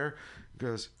out there." He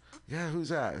goes, "Yeah, who's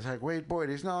that?" It's like, Wade Boyd.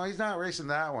 He's not racing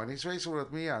that one. He's racing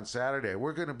with me on Saturday.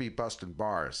 We're going to be busting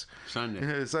bars.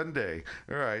 Sunday.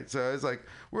 All right. So it's like,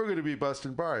 we're going to be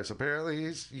busting bars.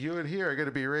 Apparently, you and he are going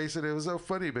to be racing. It was so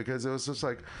funny because it was just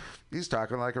like, he's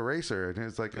talking like a racer. And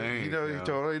it's like, he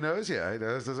totally knows you. He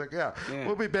knows. It's like, yeah,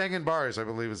 we'll be banging bars, I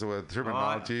believe is the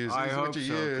terminology used. I hope what you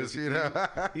so, use,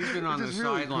 He's been on the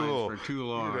sidelines for too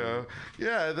long.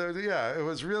 It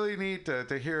was really neat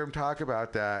to hear him talk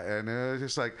about that. And it was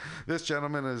just like, this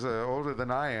gentleman is older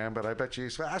than I am, but I bet you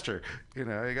he's faster. You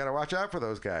got to watch out for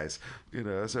those guys. So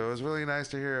it was really nice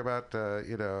to hear about, a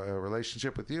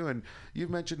relationship with you. And you've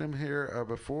mentioned him here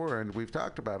before, and we've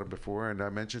talked about him before. And I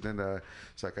mentioned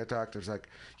it's like, it's like,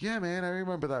 yeah, man, I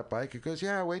remember that bike. He goes,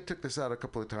 yeah, Wade took this out a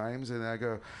couple of times. And I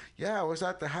go, yeah, I was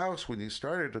at the house when you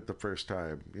started it the first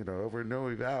time, over in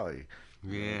Noe Valley.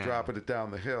 Yeah. Dropping it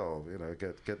down the hill,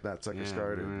 get that sucker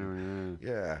started.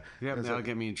 Yeah. That'll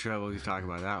get me in trouble if you talk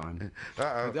about that one.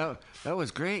 That was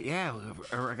great. Yeah,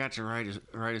 I got to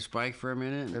ride his bike for a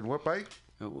minute. And what bike?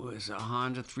 It was a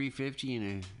Honda 350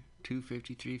 and a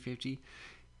 250, 350.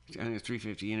 I think it's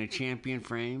 350 in a champion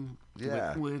frame.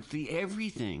 Yeah. With the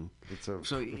everything. It's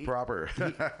proper.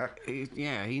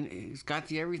 He's got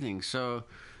the everything. So.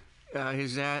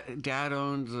 His dad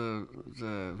owned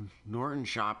the Norton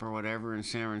shop or whatever in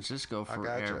San Francisco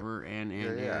forever,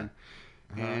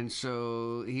 and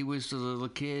so he was a little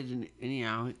kid, and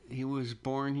anyhow, he was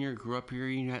born here, grew up here.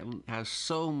 He has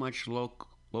so much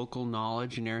local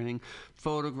knowledge and everything,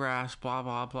 photographs, blah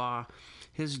blah blah.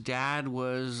 His dad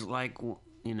was like,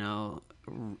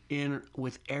 in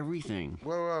with everything.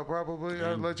 Well, probably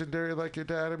legendary like your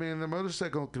dad. I mean, the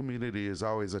motorcycle community is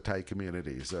always a tight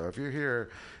community. So if you're here,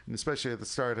 and especially at the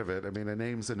start of it, I mean, a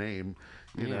name's a name,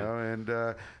 you know, and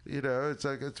it's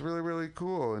like it's really really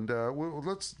cool. And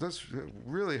let's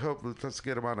really hope let's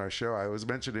get him on our show. I was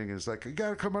mentioning it's like you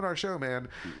got to come on our show, man.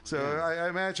 So I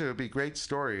imagine it'd be great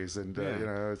stories, and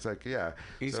it's like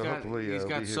he's so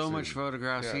got so much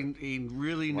photographs. Yeah. He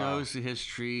really knows the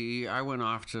history. I went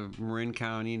off to Marin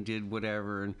County and did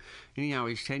whatever, and anyhow,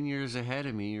 he's 10 years ahead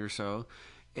of me or so,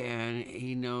 and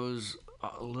he knows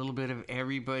a little bit of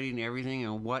everybody and everything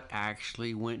and what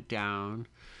actually went down.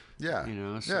 Yeah,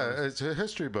 it's a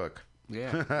history book.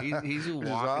 Yeah, he's a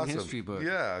walking history book.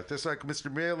 Yeah, just like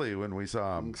Mr. Maley when we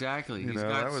saw him. Exactly.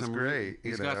 That was great.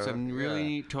 He's got some really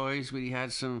neat toys, but he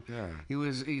had some. Yeah.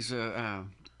 He's a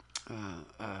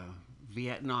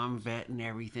Vietnam vet and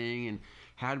everything, and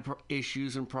had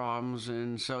issues and problems,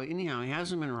 and so anyhow, he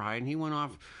hasn't been riding. He went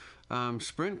off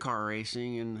sprint car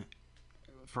racing and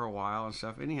for a while and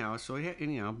stuff. Anyhow, so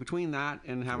between that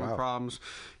and having problems,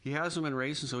 he hasn't been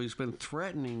racing. So he's been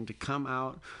threatening to come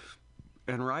out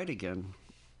and ride again.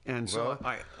 And so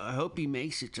I hope he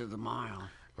makes it to the mile.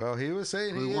 Well, he was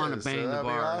saying we want to bang the that'd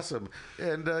bar. be awesome.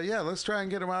 And let's try and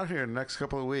get him out here in the next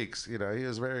couple of weeks. He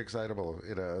was very excitable.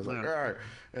 I was like, all right.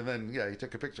 And then he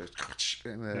took a picture,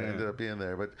 and then ended up being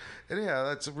there. But anyhow,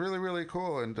 that's really, really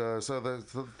cool. And so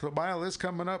the mile is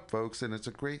coming up, folks, and it's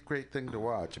a great, great thing to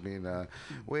watch. I mean,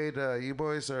 Wade, you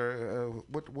boys are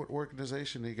what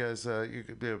organization? You guys,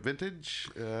 Vintage?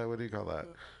 What do you call that?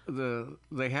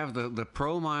 They have the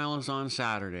Pro Mile is on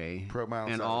Saturday. Pro Mile,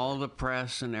 and Saturday. All the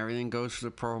press and everything goes to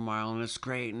the Pro Mile, and it's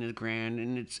great and it's grand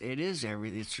and it is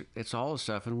everything. It's all the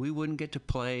stuff, and we wouldn't get to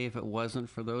play if it wasn't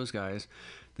for those guys.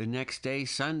 The next day,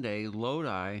 Sunday,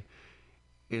 Lodi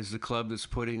is the club that's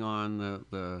putting on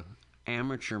the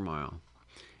amateur mile.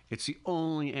 It's the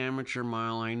only amateur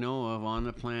mile I know of on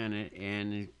the planet,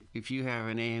 and if you have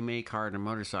an AMA card and a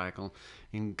motorcycle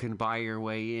and can buy your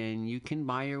way in, you can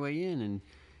buy your way in and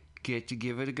get to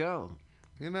give it a go.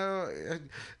 I've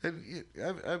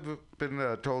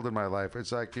been told in my life,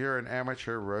 it's like you're an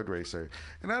amateur road racer.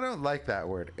 And I don't like that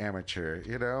word, amateur.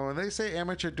 When they say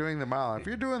amateur doing the mile, if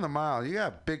you're doing the mile, you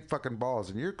got big fucking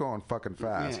balls and you're going fucking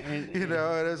fast. Yeah,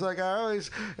 and it's like I always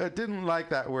didn't like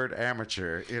that word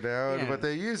amateur, but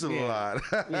they use it a lot.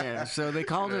 So they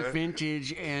called it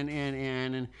vintage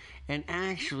and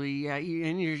actually,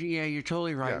 you're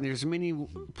totally right. Yeah. There's many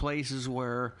places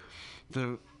where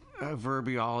the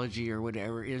verbiology or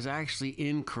whatever is actually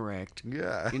incorrect.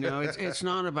 Yeah. It's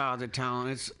not about the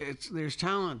talent. It's there's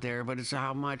talent there, but it's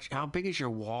how big is your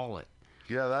wallet?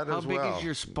 Yeah, that how is big is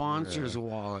your sponsor's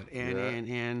wallet?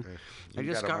 And I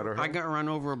got run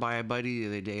over by a buddy the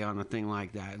other day on a thing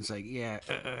like that. It's like,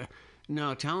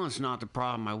 no, talent's not the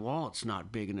problem. My wallet's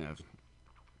not big enough.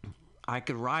 I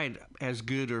could ride as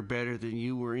good or better than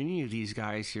you or any of these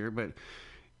guys here, but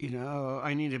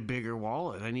I need a bigger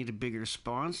wallet. I need a bigger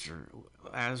sponsor,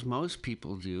 as most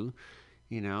people do,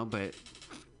 but...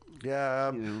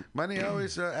 Yeah, money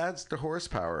always adds to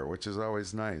horsepower, which is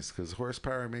always nice, because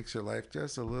horsepower makes your life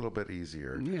just a little bit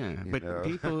easier. Yeah, but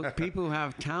people who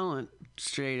have talent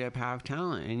straight up have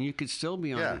talent, and you could still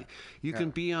be on you can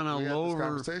be on a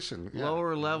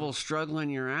lower level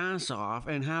struggling your ass off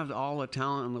and have all the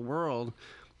talent in the world,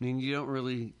 and you don't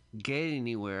really get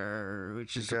anywhere,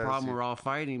 which is the problem we're all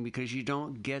fighting, because you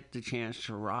don't get the chance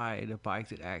to ride a bike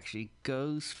that actually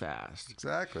goes fast.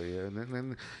 Exactly. And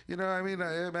I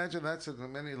imagine that's in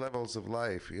many levels of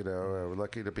life. We're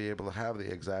lucky to be able to have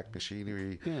the exact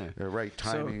machinery, the right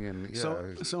timing,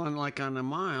 so on the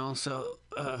mile,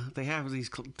 they have these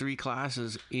 3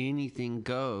 classes. Anything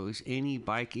goes, any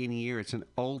bike, any year. It's an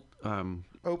open,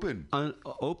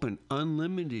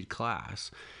 unlimited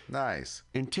class. Nice.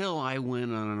 Until I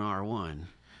went on an R1.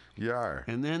 Yeah.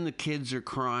 And then the kids are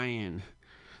crying.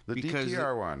 Because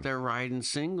DTR one. They're riding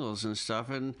singles and stuff.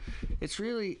 And it's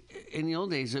really, in the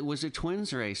old days, it was a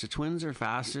twins race. The twins are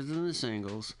faster than the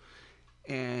singles.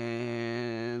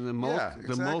 And the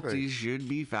multis should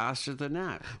be faster than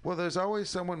that. Well, there's always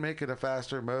someone making a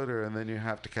faster motor, and then you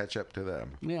have to catch up to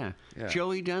them. Yeah.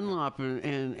 Joey Dunlop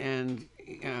and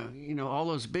all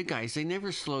those big guys, they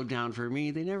never slowed down for me.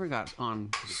 They never got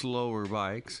on slower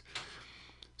bikes.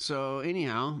 So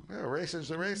anyhow, racing's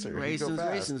a racer.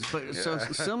 Racing's. But so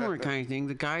similar kind of thing.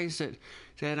 The guys that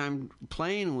I'm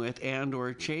playing with and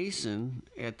or chasing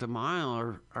at the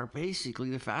mile are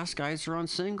basically the fast guys who are on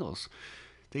singles.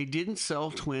 They didn't sell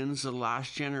twins the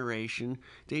last generation.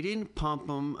 They didn't pump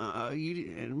them.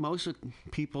 And most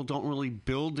people don't really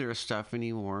build their stuff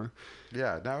anymore.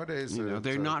 Yeah, nowadays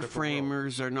they're not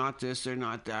framers. They're not this. They're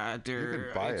not that.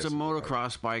 It's a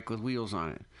motocross bike with wheels on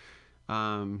it.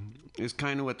 Is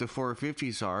kind of what the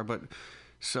 450s are, but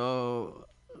so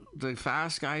the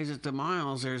fast guys at the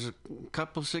miles, there's a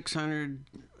couple 600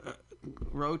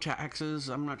 road taxes.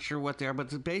 I'm not sure what they are,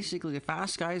 but basically the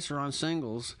fast guys are on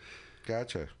singles.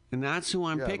 Gotcha. And that's who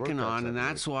I'm picking on, and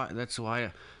that's why it's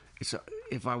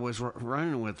if I was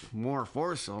running with more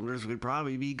 4-cylinders, we'd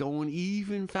probably be going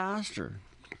even faster.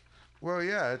 Well,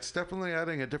 yeah, it's definitely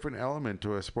adding a different element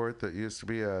to a sport that used to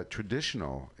be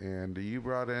traditional, and you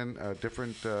brought in a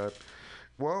different.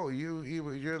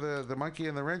 You're the monkey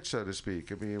in the wrench, so to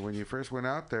speak. I mean, when you first went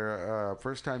out there,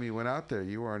 first time you went out there,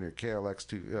 you were on your KLX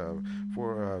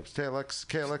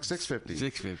KLX 650.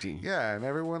 650. Yeah, and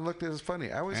everyone looked at it as funny.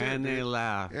 They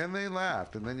laughed. And they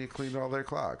laughed, and then you cleaned all their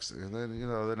clocks, and then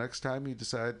the next time you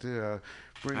decide to.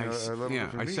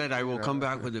 I said I will come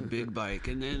back with a big bike,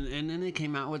 and then they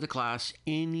came out with the class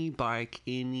any bike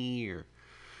any year.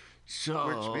 So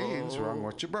which means run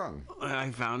what you brung.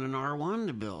 I found an R1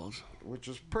 to build, which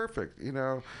was perfect.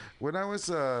 When I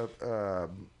was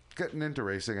getting into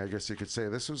racing, I guess you could say.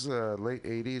 This was late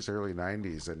 80s, early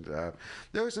 90s. And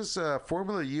there was this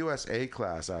Formula USA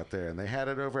class out there, and they had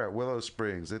it over at Willow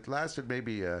Springs. It lasted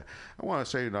maybe, I want to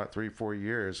say not 3-4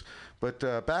 years. But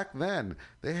back then,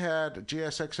 they had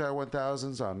GSXR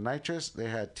 1000s on nitrous. They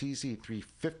had TZ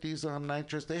 350s on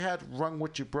nitrous. They had rung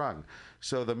what you brung.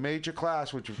 So the major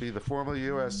class, which would be the Formula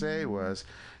USA, was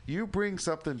you bring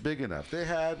something big enough. They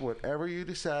had whatever you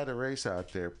decide to race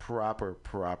out there,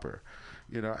 proper.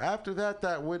 You know, after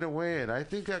that went away, and I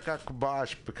think that got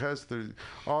kiboshed because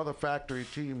all the factory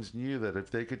teams knew that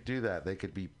if they could do that, they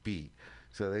could be beat.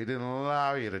 So they didn't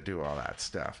allow you to do all that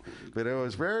stuff. But it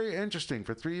was very interesting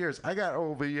for 3 years. I got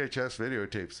old VHS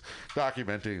videotapes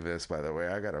documenting this, by the way.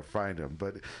 I got to find them.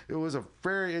 But it was a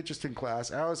very interesting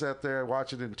class. I was out there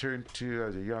watching in turn 2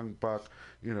 as a young buck,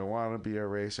 you know, wanting to be a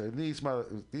racer. And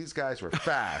these guys were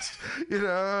fast. You know,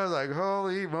 I was like,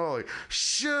 holy moly.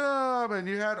 Shum! And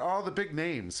you had all the big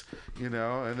names, you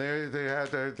know, and they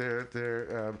had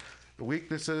their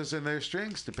weaknesses and their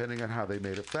strengths depending on how they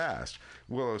made it fast.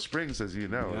 Willow Springs, as you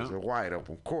know, is a wide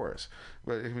open course.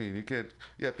 But I mean, you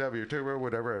have to have your turbo,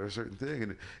 whatever, at a certain thing.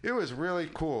 And it was really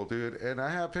cool, dude. And I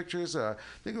have pictures. I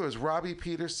think it was Robbie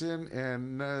Peterson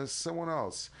and someone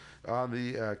else on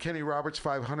the Kenny Roberts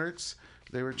 500s.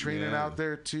 They were training out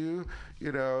there too,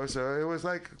 you know. So it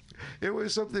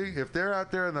was something. If they're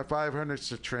out there in the 500s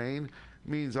to train,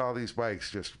 means all these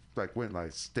bikes just went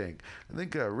like stink. I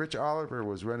think Rich Oliver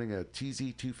was running a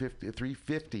TZ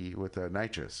 350 with a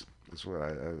nitrous. That's what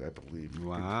I believe.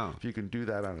 Wow. If you can do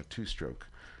that on a 2-stroke.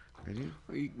 Can you?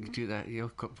 You can do that.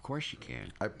 Of course you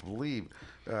can. I believe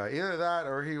either that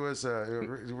or he was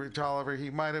Rich Oliver. He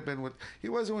might have been he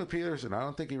wasn't with Peterson. I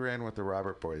don't think he ran with the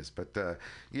Robert boys. But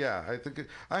yeah, I think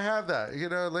I have that. You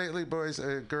know, lately, boys,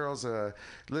 girls,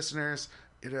 listeners,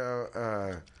 you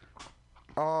know.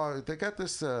 Oh, they got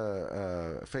this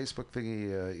Facebook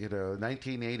thingy, you know,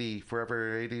 1980,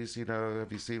 Forever 80s, you know,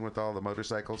 have you seen with all the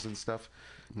motorcycles and stuff?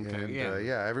 Okay, and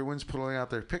yeah, everyone's pulling out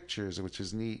their pictures, which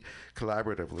is neat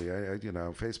collaboratively. You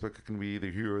know, Facebook can be either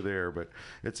here or there, but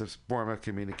it's a form of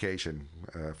communication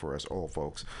for us old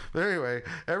folks. But anyway,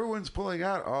 everyone's pulling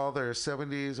out all their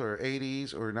 70s or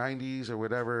 80s or 90s or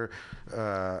whatever,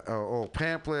 old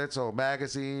pamphlets, old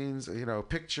magazines, you know,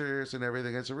 pictures and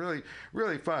everything. It's really,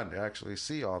 really fun to actually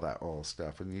see all that old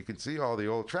stuff, and you can see all the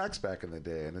old tracks back in the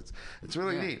day, and it's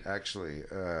really neat actually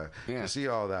to see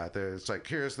all that. It's like,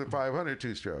 here's the 500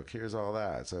 2-stroke, here's all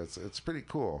that, so it's pretty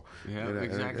cool. Yeah,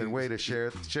 exactly. And way to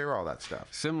share all that stuff.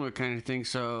 Similar kind of thing.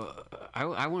 So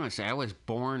I want to say I was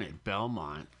born at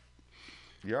Belmont.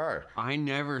 You are. I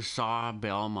never saw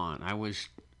Belmont. It was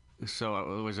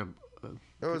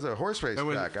a horse race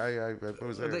track. I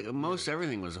was there. Most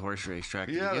everything was a horse race track.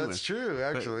 Yeah, that's true,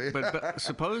 actually. But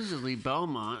supposedly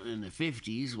Belmont in the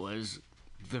 50s was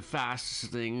the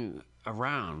fastest thing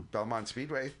around. Belmont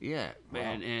Speedway. Yeah, wow.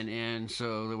 and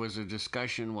so there was a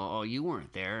discussion. Well, you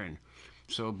weren't there, and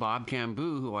so Bob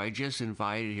Cambu, who I just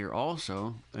invited here,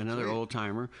 also another old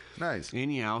timer. Nice.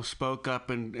 Anyhow, spoke up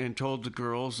and told the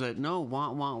girls that no,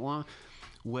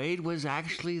 Wade was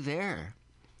actually there.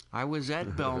 I was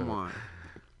at Belmont.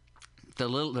 The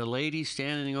lady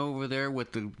standing over there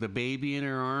with the baby in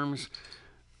her arms,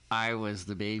 I was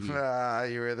the baby. You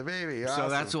were the baby. Awesome. So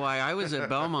that's why I was at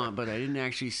Belmont, but I didn't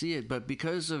actually see it. But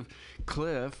because of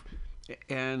Cliff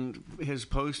and his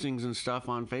postings and stuff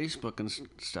on Facebook and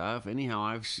stuff, anyhow,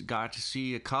 I've got to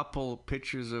see a couple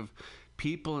pictures of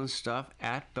people and stuff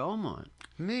at Belmont.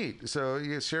 Neat. So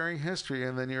you're sharing history,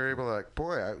 and then you're able to, like,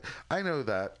 boy, I know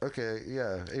that. Okay,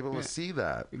 yeah, able to see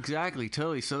that. Exactly,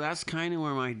 totally. So that's kind of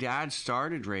where my dad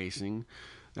started racing.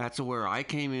 That's where I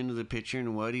came into the picture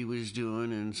and what he was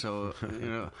doing. And so, you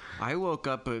know, I woke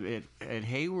up at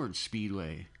Hayward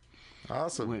Speedway.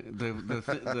 Awesome.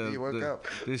 You woke up.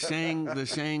 The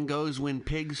saying goes, when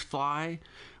pigs fly.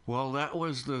 Well, that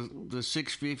was the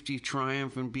 650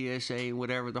 Triumph and BSA and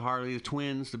whatever, the Harley,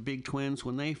 the big twins,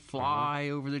 when they fly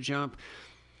over the jump.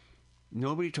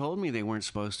 Nobody told me they weren't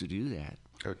supposed to do that.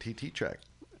 Oh, TT track.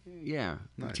 Yeah.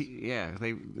 Nice.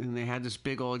 They had this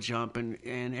big old jump,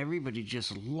 and everybody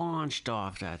just launched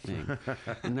off that thing.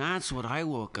 And that's what I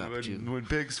woke up to. When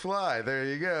pigs fly, there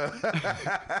you go.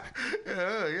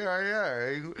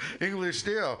 Yeah. English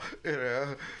steel, you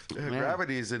know.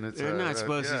 Gravity's in its... They're not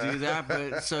supposed to do that,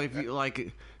 but so if you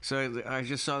like... So I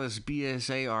just saw this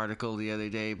BSA article the other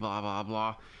day, blah, blah,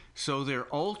 blah. So their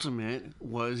ultimate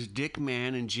was Dick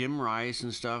Mann and Jim Rice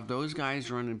and stuff. Those guys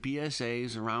running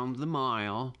BSAs around the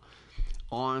mile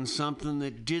on something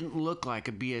that didn't look like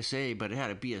a BSA, but it had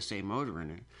a BSA motor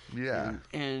in it. Yeah.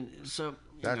 And so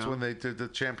That's when they did the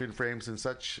champion frames and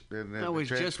such. And it was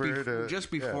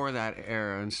just before that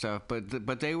era and stuff.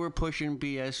 But they were pushing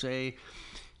BSA.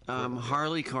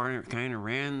 Harley kind of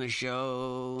ran the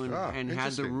show and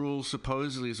had the rules,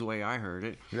 supposedly, is the way I heard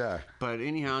it. Yeah. But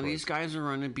anyhow, these guys are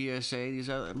running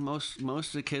BSA. Most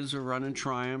of the kids are running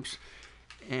Triumphs,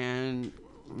 and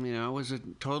it was a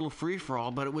total free for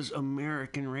all. But it was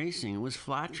American racing. It was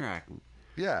flat track.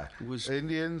 Yeah, it was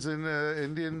Indians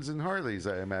and Harleys,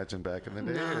 I imagine, back in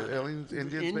the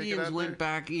day. Indians went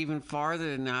back even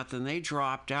farther than that. Then they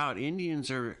dropped out. Indians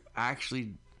are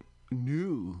actually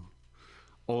new.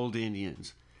 Old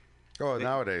Indians.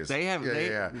 Nowadays they have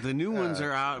the new ones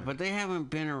are out, but they haven't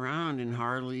been around in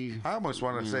hardly. I almost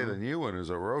want to say the new one is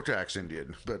a Rotax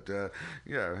Indian, but I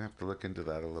have to look into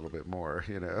that a little bit more.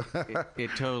 It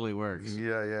totally works.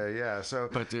 Yeah. So,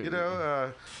 but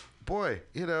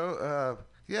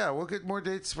we'll get more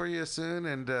dates for you soon,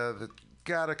 and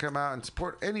gotta come out and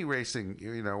support any racing.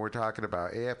 We're talking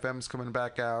about AFM's coming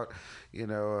back out, in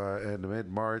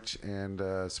mid-March, and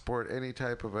support any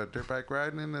type of a dirt bike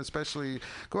riding, and especially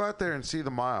go out there and see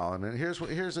the mile. And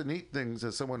here's a neat thing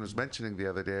that someone was mentioning the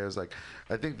other day. I was like,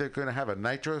 I think they're going to have a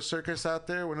nitro circus out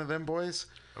there, one of them boys.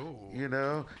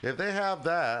 Ooh. If they have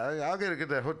that, I'll get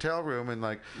a hotel room and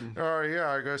I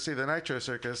go see the nitro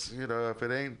circus. If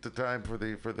it ain't the time for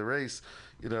the race,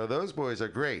 those boys are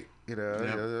great.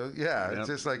 It's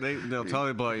just like they'll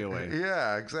totally blow you away.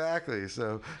 Yeah, exactly.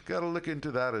 So got to look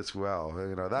into that as well.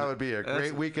 That would be a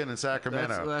great weekend in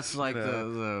Sacramento. That's like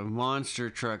the monster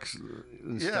trucks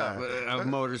and stuff of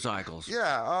motorcycles.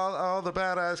 Yeah, all the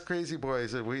badass crazy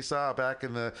boys that we saw back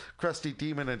in the Krusty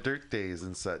Demon and Dirt days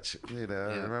and such.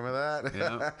 Remember that?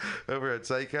 Yeah. Over at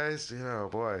Zeitgeist.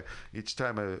 Boy, each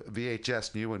time a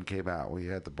VHS new one came out, we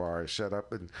had the bar shut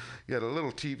up and you had a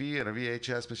little TV and a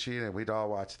VHS machine, and we'd all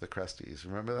watch the Krusties.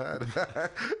 Remember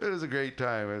that? It was a great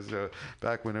time. It was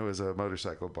back when it was a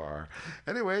motorcycle bar.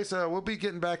 Anyway, so we'll be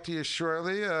getting back to you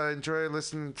shortly. Enjoy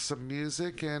listening to some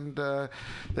music, and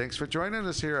thanks for joining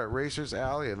us here at Racers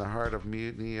Alley in the heart of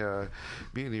Mutiny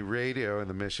Radio and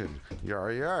the Mission.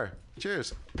 Yar yar.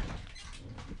 Cheers.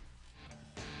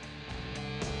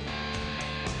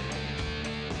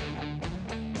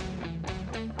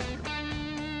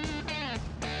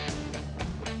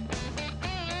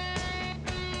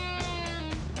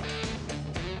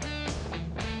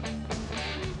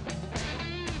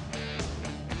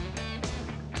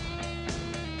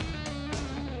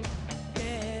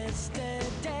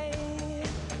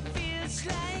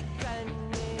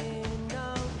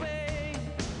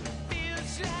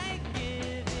 Feels like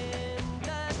giving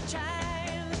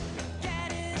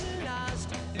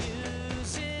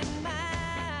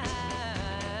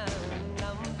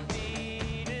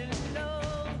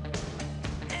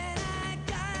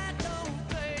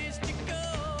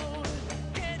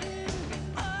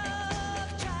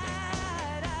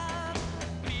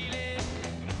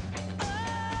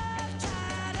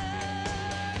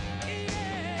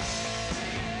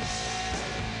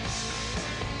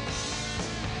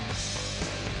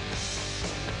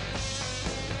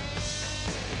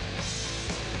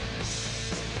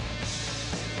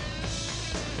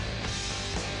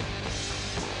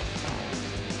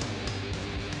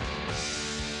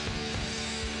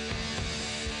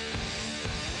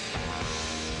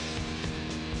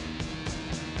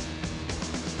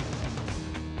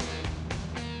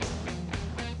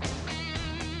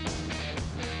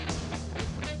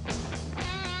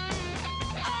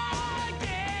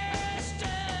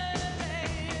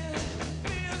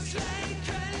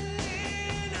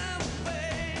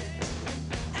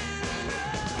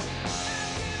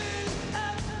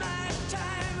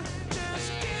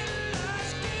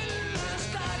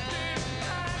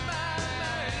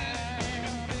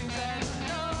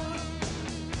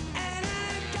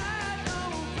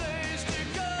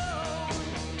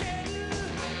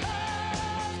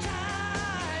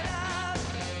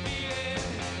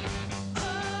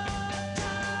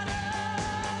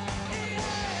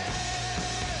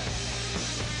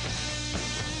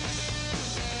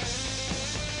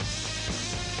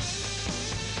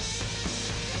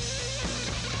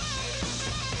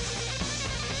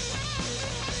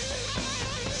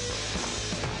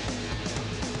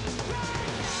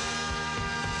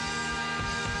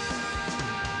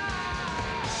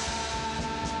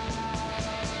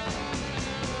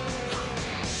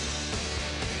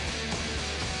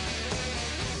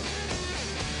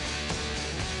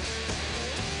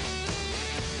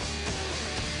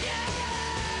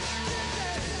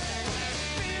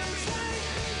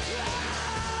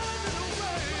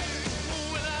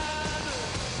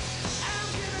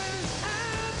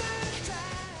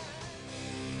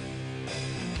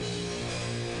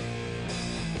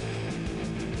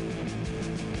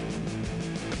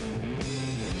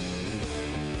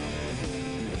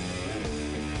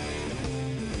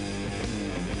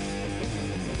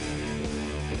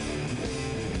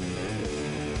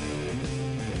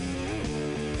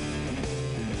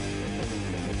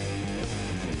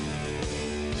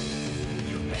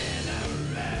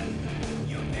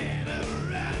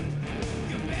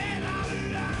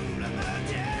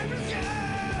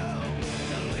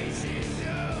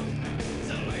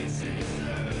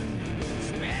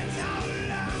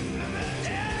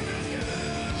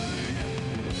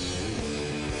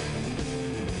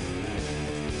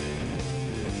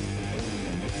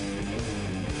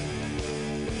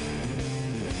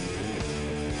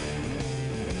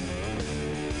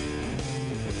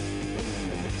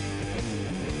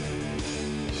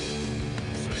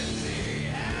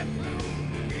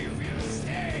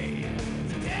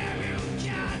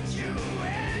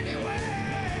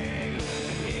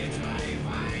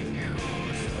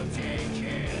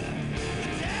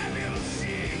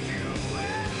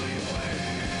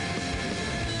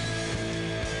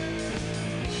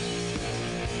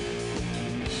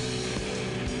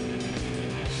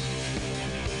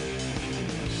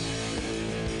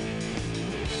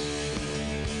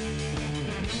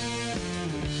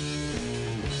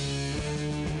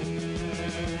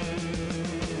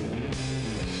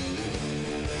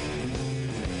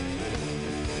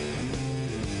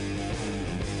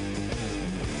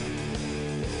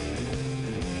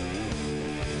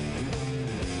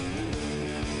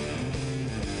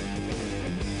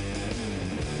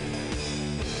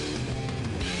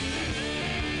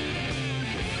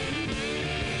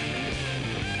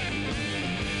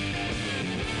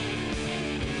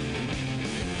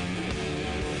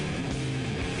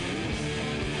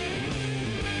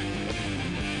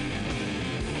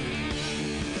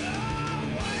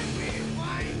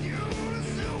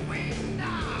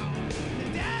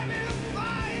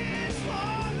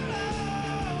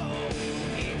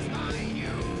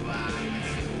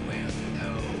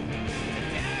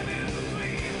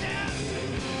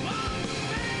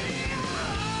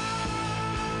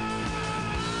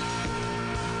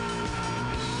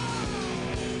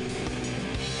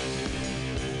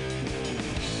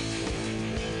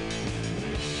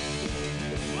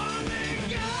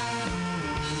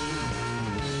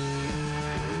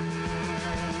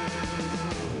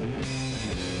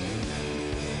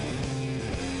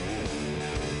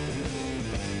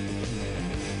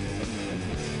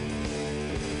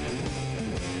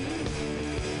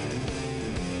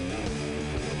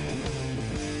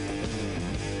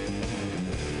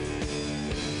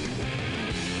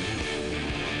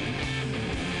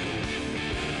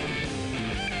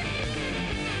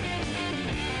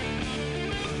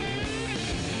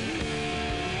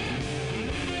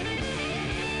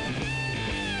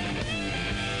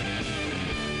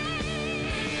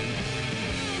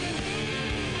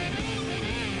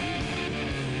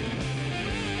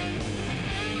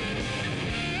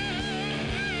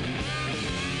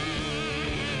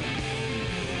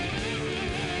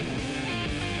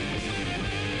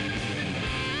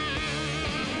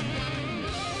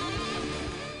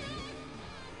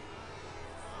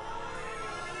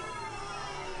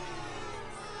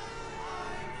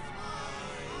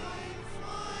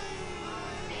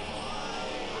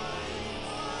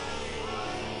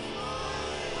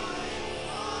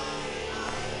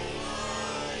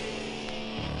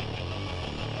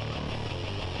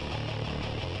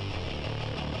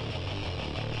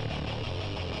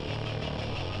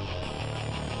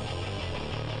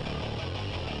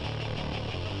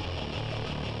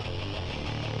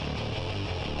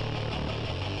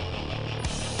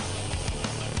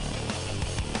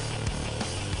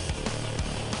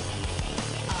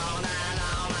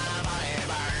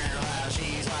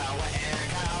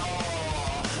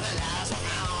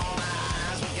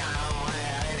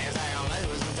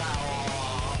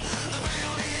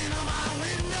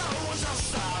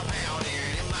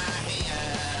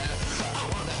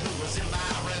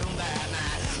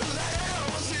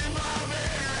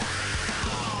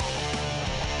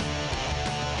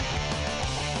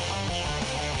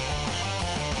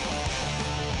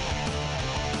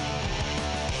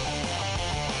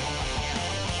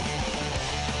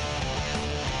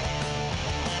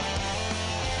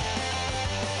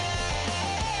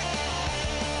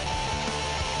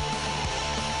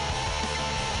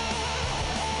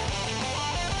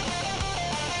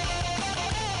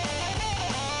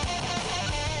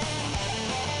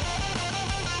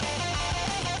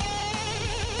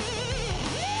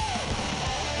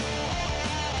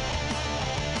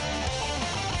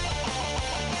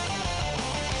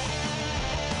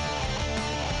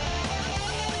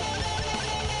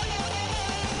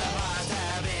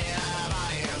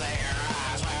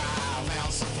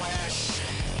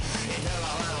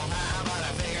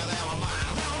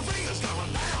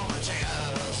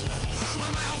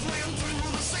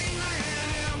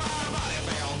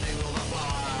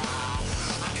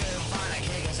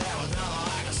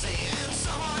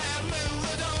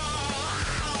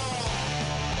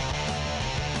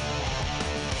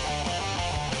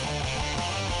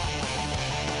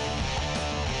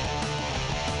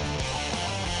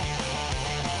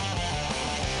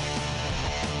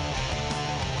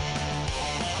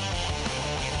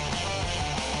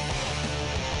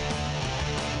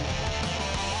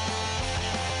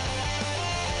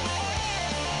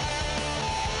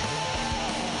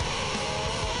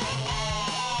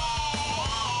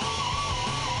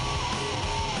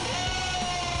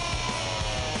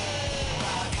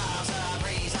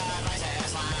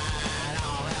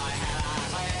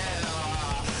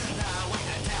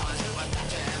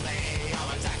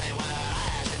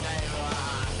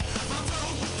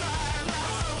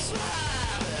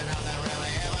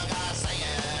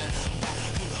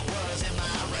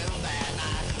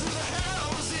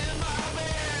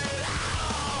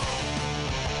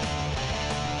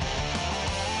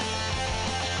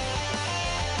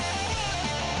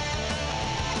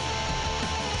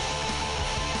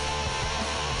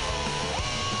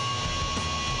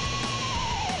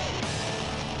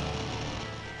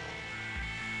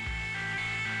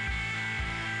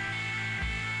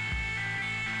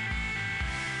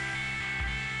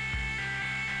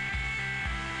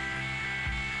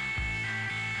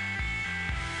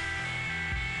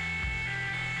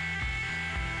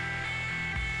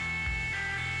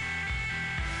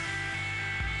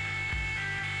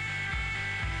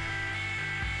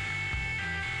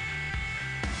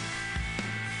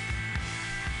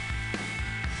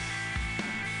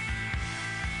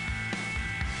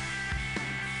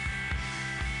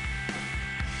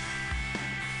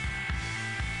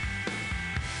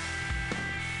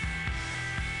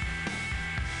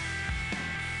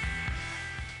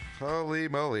Holy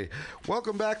moly.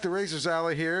 Welcome back to Racers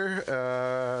Alley here,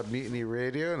 Mutiny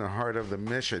Radio in the heart of the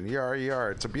mission. Yar, yar.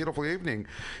 It's a beautiful evening.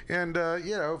 And,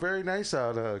 very nice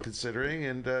out considering.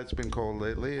 And it's been cold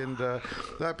lately. And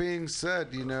that being said,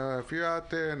 if you're out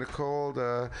there in the cold,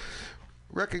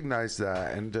 recognize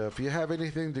that, and if you have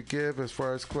anything to give as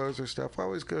far as clothes or stuff,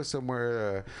 always go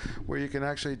somewhere where you can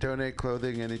actually donate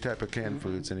clothing, any type of canned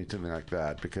foods, anything like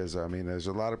that, because there's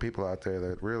a lot of people out there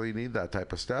that really need that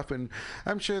type of stuff, and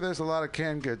I'm sure there's a lot of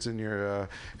canned goods in your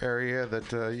area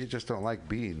that you just don't like.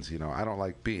 Beans, I don't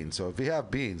like beans, so if you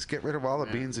have beans, get rid of all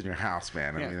the beans in your house,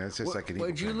 man. It's just like an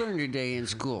What'd you learn today in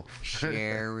school?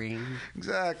 Sharing.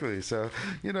 Exactly. So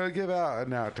give out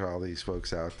now to all these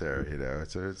folks out there.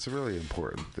 It's a really important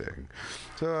thing.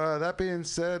 So that being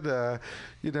said,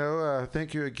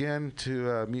 thank you again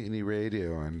to Mutiny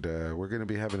Radio, and we're going to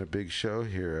be having a big show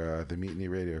here, the Mutiny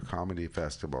Radio Comedy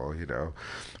Festival.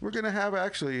 We're going to have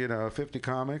actually 50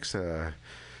 comics,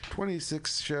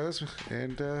 26 shows,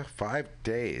 and 5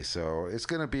 days. So it's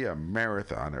going to be a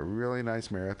marathon, a really nice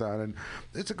marathon, and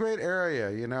it's a great area.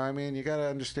 You got to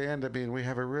understand. We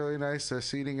have a really nice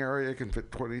seating area. It can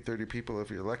fit 20, 30 people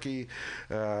if you're lucky.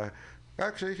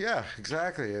 Actually, yeah,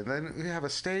 exactly. And then we have a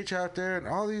stage out there, and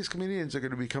all these comedians are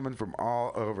going to be coming from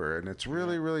all over, and it's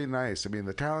really, really nice.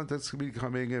 The talent that's going to be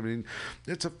coming,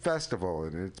 it's a festival,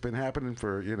 and it's been happening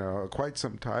for, quite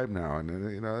some time now,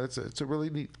 and, it's a really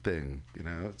neat thing,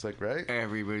 it's like, right?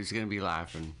 Everybody's going to be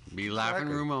laughing. Laughing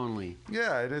room only.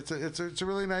 Yeah, and it's a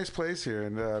really nice place here,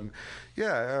 and,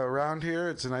 around here,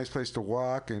 it's a nice place to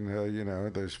walk, and,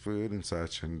 there's food and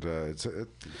such, and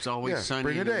it's always sunny.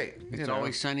 Bring a date. It's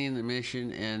always sunny in the Mission,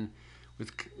 and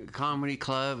with comedy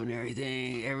club and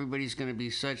everything, everybody's going to be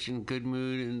such in good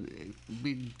mood and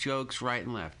big jokes right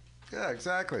and left. Yeah,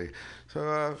 exactly.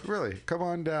 So really, come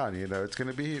on down. It's going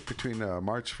to be between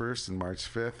March 1st and March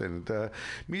 5th, and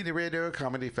Mutiny Radio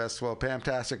Comedy Festival.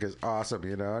 Pamtastic is awesome,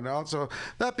 and also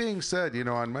that being said,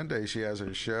 on Monday she has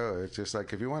her show. It's just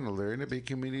like if you want to learn to be a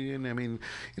comedian,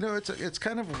 it's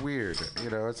kind of weird.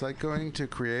 It's like going to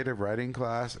creative writing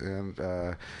class, and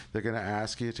they're going to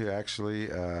ask you to actually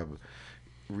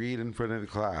read in front of the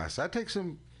class. That takes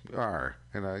some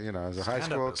as a high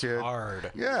school kid.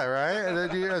 Hard. Yeah, right. And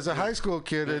then as a high school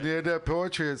kid, and you end up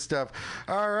poetry and stuff.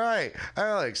 All right,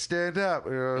 I stand up.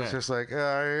 It's just like,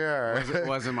 oh yeah.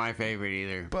 Wasn't my favorite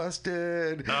either.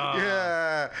 Busted. Oh.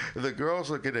 Yeah. The girls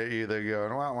looking at you, they're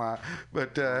going wah wah.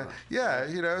 But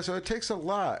so it takes a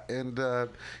lot, and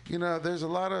there's a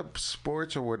lot of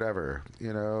sports or whatever,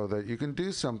 that you can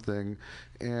do something.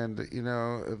 And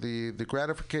the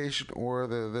gratification or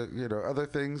the other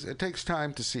things, it takes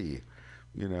time to see.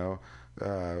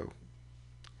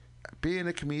 Being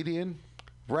a comedian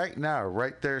right now,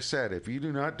 right there said, if you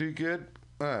do not do good,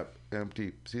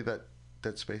 empty. See that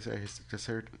space I just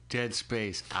heard? Dead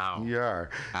space. Ow. Yeah.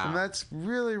 Ow. And that's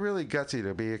really, really gutsy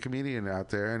to be a comedian out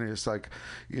there. And it's like,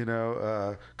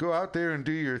 go out there and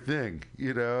do your thing.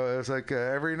 It's like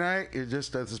every night you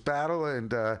just this battle.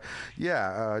 And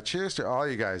cheers to all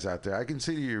you guys out there. I can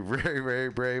see you're very, very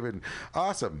brave and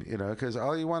awesome, because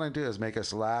all you want to do is make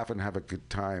us laugh and have a good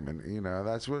time. And,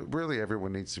 that's what really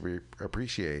everyone needs to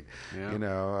appreciate. Yeah.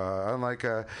 Unlike,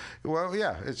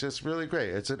 it's just really great.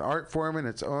 It's an art form in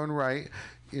its own right.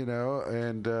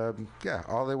 And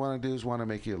all they want to do is want to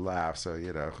make you laugh. So,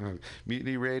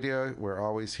 Mutiny Radio, we're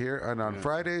always here. And on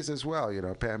Fridays as well,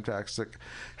 Pamtastic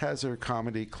has her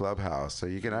comedy clubhouse. So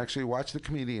you can actually watch the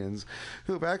comedians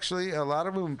who've actually, a lot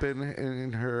of them have been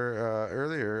in her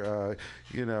earlier,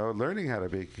 learning how to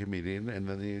be a comedian. And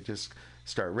then you just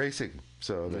start racing.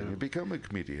 So then you become a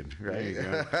comedian, right?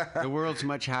 The world's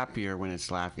much happier when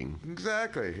it's laughing.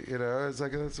 Exactly. It's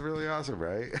like, that's really awesome,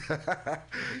 right?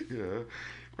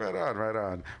 Right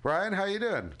on. Ryan, how you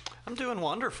doing? I'm doing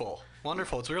wonderful.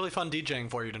 It's really fun DJing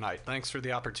for you tonight. Thanks for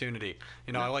the opportunity.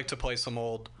 I like to play some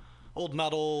old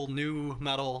metal, new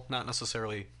metal, not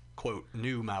necessarily, quote,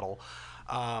 new metal.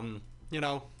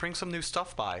 Bring some new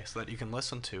stuff by so that you can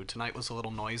listen to. Tonight was a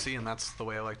little noisy, and that's the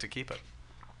way I like to keep it.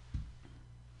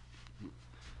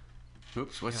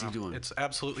 Oops, what's he doing? It's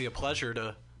absolutely a pleasure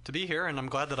to be here, and I'm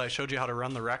glad that I showed you how to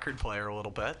run the record player a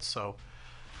little bit, so...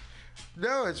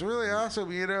 No, it's really awesome.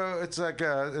 It's like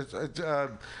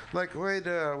like we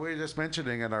were just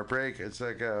mentioning in our break. It's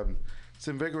like it's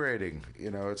invigorating.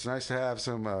 It's nice to have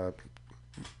some our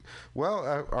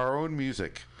own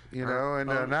music. you know.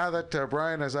 And now that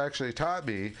Brian has actually taught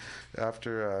me,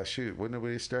 after when did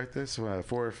we start this? 4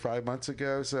 or 5 months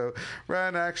ago. So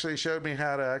Brian actually showed me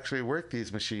how to actually work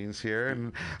these machines here,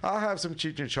 and I'll have some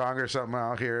Cheech and Chong or something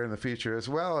out here in the future as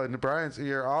well. And Brian,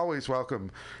 you're always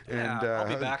welcome. Yeah, and I'll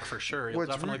be back for sure. You'll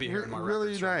definitely be hearing more really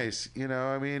records nice, you know.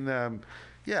 I mean.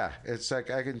 Yeah, it's like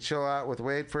I can chill out with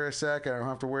Wade for a sec. I don't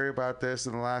have to worry about this.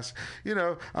 In the last, you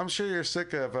know, I'm sure you're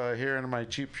sick of hearing my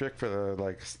Cheap Trick for the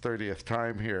 30th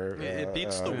time here. It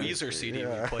beats the Weezer CD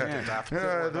we played in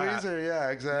after the Weezer, yeah,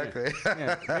 exactly.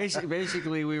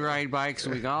 Basically, we ride bikes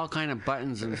and we got all kind of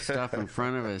buttons and stuff in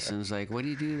front of us, and it's like, what do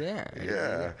you do there?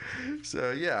 Yeah.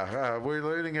 So we're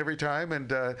learning every time,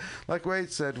 and like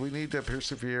Wade said, we need to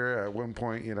persevere. At one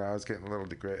point, you know, I was getting a little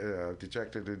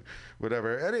dejected and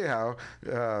whatever. Anyhow.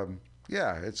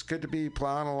 It's good to be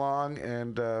plowing along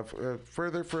and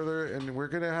further, and we're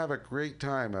going to have a great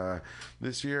time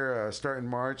this year. Starting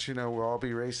March, you know, we'll all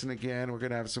be racing again. We're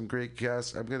going to have some great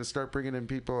guests. I'm going to start bringing in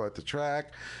people at the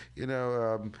track. You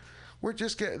know, we're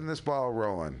just getting this ball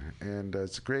rolling, and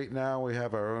it's great now. We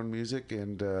have our own music,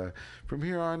 and from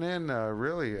here on in,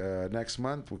 next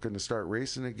month, we're going to start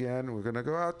racing again. We're going to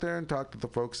go out there and talk to the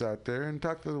folks out there and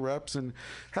talk to the reps and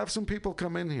have some people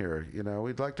come in here. You know,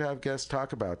 we'd like to have guests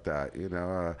talk about that. You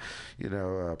know,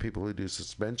 people who do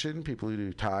suspension, people who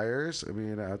do tires. I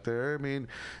mean, out there. I mean,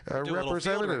 do representatives. A little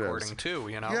field recording too.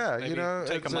 You know, yeah, maybe you know,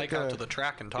 take a mic out to the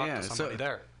track and talk to somebody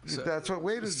there. So, that's what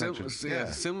Wade has mentioned. Yeah,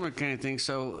 similar kind of thing.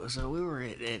 So we were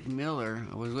at Miller.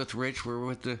 I was with Rich. We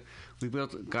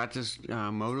got this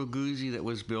Moto Guzzi that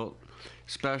was built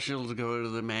special to go to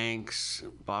the Manx.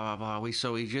 Blah blah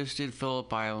blah. We just did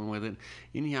Phillip Island with it.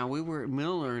 Anyhow, we were at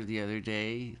Miller the other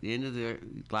day, the end of the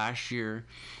last year,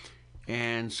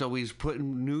 and so he's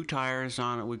putting new tires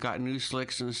on it. We got new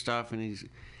slicks and stuff, and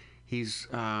he's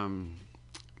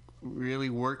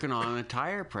really working on the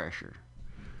tire pressure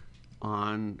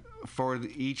for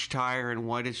each tire and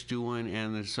what it's doing,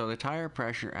 and so the tire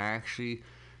pressure actually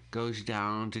goes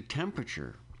down to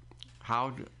temperature.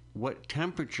 What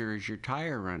temperature is your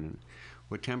tire running?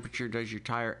 What temperature does your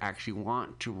tire actually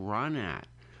want to run at?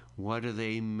 What are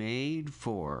they made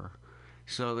for?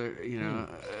 So you know,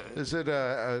 is it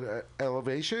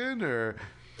elevation or?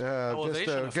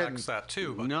 Elevation affects that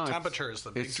too, but temperature is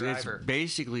the big driver. It's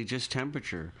basically just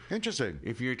temperature. Interesting.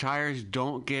 If your tires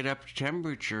don't get up to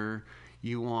temperature,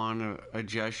 you want to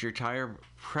adjust your tire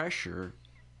pressure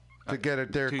to get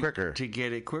it there quicker. To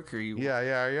get it quicker,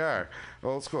 yeah.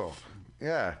 Old school.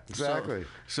 Yeah, exactly.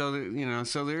 So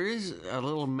there is a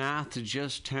little math to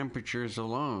just temperatures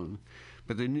alone,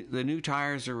 but the new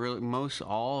tires are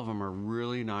all of them are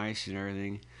really nice and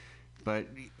everything, but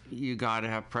you got to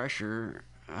have pressure.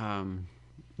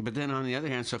 But then on the other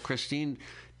hand, so Christine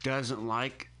doesn't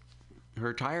like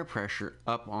her tire pressure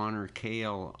up on her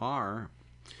KLR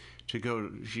she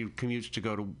commutes to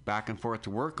go back and forth to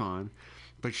work on,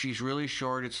 but she's really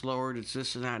short, it's lowered, it's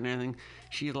this and that and everything.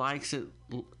 She likes it.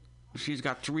 She's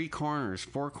got 4 corners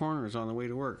on the way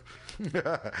to work.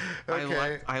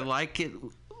 Okay. I like it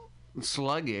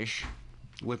sluggish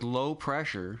with low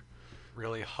pressure.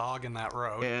 Really hogging that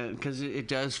road. And because it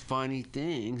does funny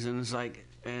things, and it's like.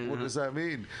 What does that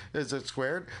mean? Is it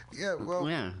squared? Yeah.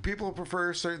 Well, people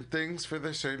prefer certain things for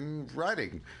their certain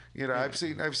riding. You know, I've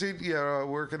seen. You know,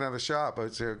 working at a shop,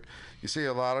 you see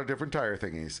a lot of different tire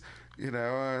thingies. You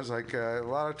know, it's like a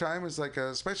lot of time is like,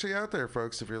 especially out there,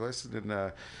 folks. If you're listening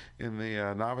in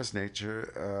the novice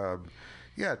nature.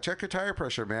 Check your tire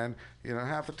pressure, man. You know,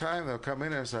 half the time they'll come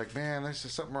in and it's like, man, there's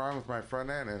just something wrong with my front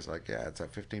end. And it's like, yeah, it's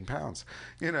at 15 pounds.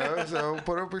 You know, so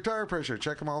put up your tire pressure.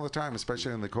 Check them all the time,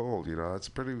 especially in the cold. You know, that's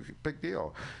a pretty big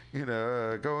deal. You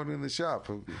know, going in the shop,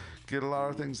 get a lot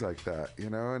of things like that.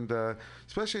 You know, and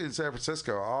especially in San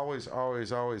Francisco, always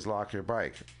lock your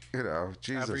bike. You know,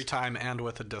 Jesus. Every time and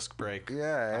with a disc brake.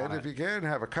 Yeah, and if you can,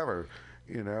 have a cover.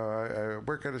 You know, I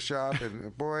work at a shop,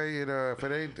 and boy, you know, if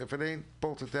it ain't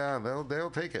bolted down, they'll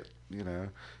take it. You know,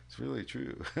 it's really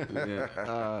true.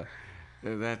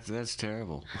 That's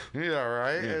terrible. Yeah,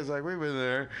 right. Yeah. It's like we've been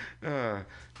there.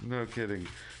 No kidding.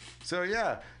 So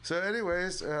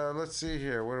anyways, let's see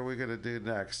here. What are we gonna do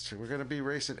next? We're gonna be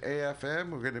racing AFM.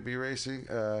 We're gonna be racing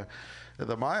the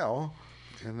mile.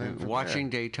 And then watching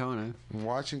Daytona.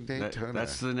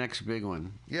 That's the next big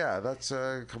one. Yeah, that's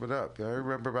coming up. I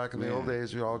remember back in the old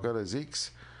days, we all go to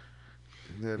Zeke's.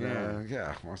 Then,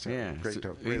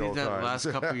 great old that times.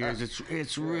 Last couple of years,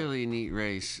 it's really a neat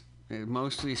race.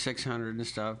 Mostly 600 and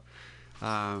stuff.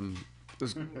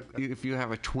 If you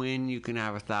have a twin, you can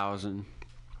have 1,000.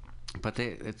 But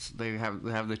they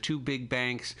have the 2 big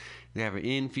banks. They have an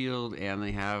infield, and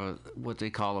they have what they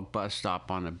call a bus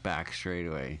stop on the back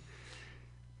straightaway.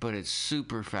 but it's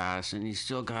super fast, and you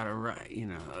still got to,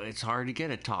 it's hard to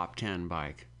get a top 10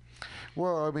 bike.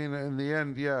 Well, I mean, in the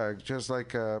end, yeah, just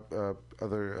like other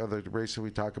races we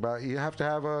talk about, you have to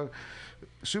have a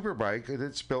super bike, and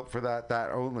it's built for that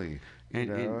only.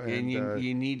 And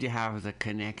you need to have the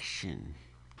connection,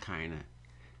 kind of,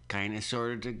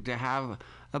 sort of, to have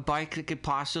a bike that could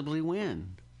possibly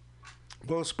win.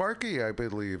 Well, Sparky, I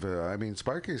believe.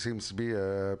 Sparky seems to be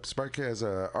Sparky has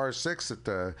a R6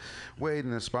 that Wade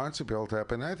and his sponsor built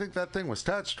up, and I think that thing was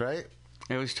touched, right?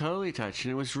 It was totally touched,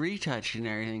 and it was retouched and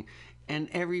everything. And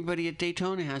everybody at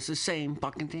Daytona has the same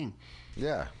fucking thing.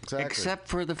 Yeah, exactly. Except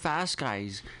for the fast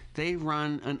guys. They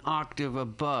run an octave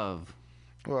above.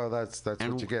 Well, that's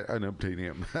what you get on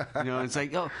Obtanium. It's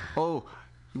like, well,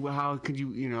 how could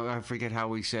you, I forget how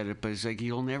we said it, but it's like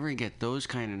you'll never get those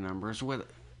kind of numbers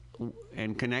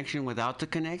and connection without the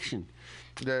connection.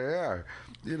 Yeah,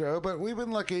 but we've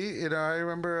been lucky. I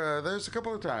remember there's a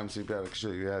couple of times we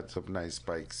had some nice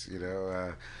bikes.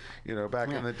 Back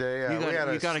in the day, we had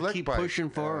a you got to keep bike. pushing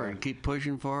forward, keep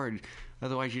pushing forward.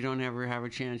 Otherwise, you don't ever have a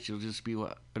chance. You'll just be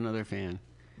another fan.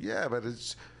 Yeah, but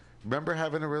remember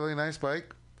having a really nice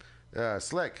bike,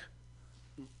 Slick.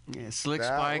 Yeah, Slick's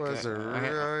bike. That was a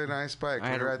really nice bike.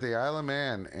 We were at the Isle of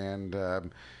Man, and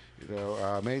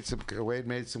Wade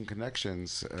made some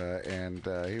connections, and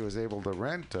he was able to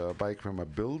rent a bike from a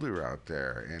builder out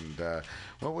there. And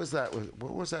what was that?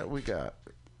 What was that we got?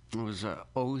 It was a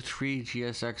 03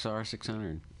 GSXR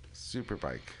 600. Super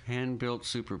bike. Hand-built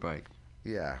super bike.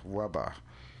 Yeah, Wubba.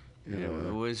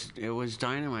 It was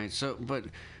dynamite. So, but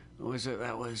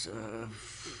that was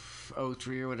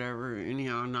 03 or whatever.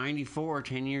 Anyhow, 94,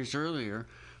 10 years earlier,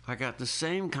 I got the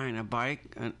same kind of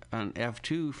bike, an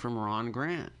F2 from Ron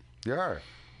Grant. Yeah,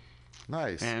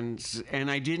 nice. And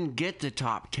I didn't get the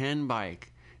top 10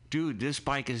 bike. Dude, this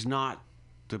bike is not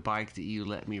the bike that you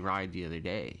let me ride the other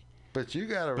day. But you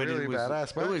got a really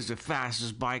badass bike. It was the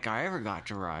fastest bike I ever got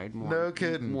to ride. No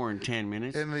kidding. More than 10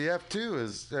 minutes. And the F2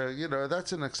 is,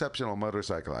 that's an exceptional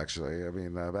motorcycle, actually.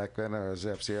 Back then I was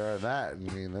FCR and that.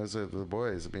 Those are the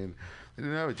boys.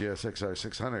 GSXR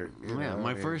 600.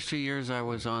 My first 2 years I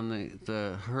was on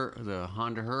the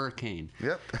Honda Hurricane.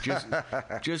 Yep.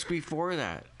 just before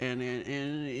that, and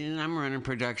I'm running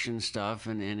production stuff,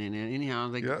 and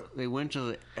anyhow they went to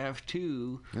the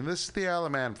F2. And this is the Isle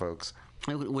of Man, folks.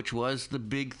 Which was the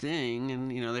big thing, and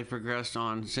they progressed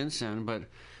on since then. But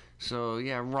so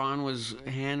yeah, Ron was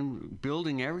hand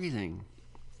building everything.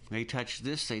 They touched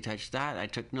this, they touched that. I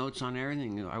took notes on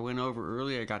everything. I went over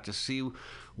early. I got to see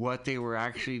what they were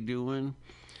actually doing.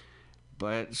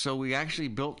 But so we actually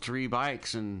built 3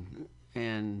 bikes, but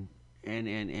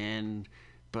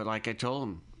like I told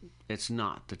them, it's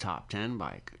not the top 10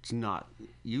 bike. It's not.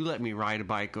 You let me ride a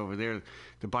bike over there.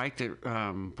 The bike that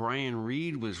Brian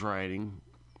Reed was riding,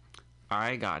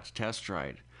 I got to test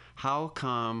ride. How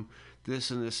come this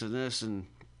and this and this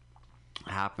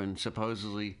happened?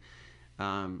 Supposedly,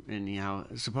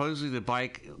 supposedly the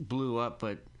bike blew up,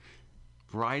 but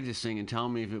ride this thing and tell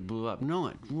me if it blew up. No,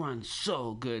 it runs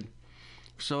so good.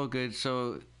 So good.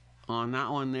 So on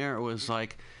that one there, it was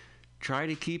like, try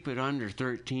to keep it under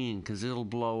 13 because it'll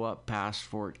blow up past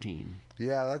 14.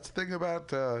 Yeah, that's the thing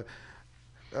about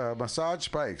massage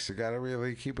bikes. You got to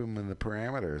really keep them in the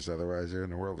parameters, otherwise you're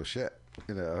in the world of shit.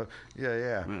 Yeah.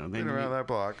 Well, been around that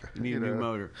block. You need a new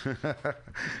motor.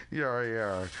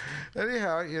 Yeah.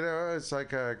 Anyhow, it's like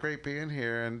great being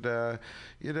here, and I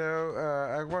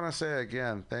want to say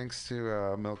again, thanks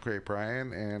to Milk Crate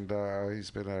Brian, and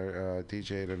he's been our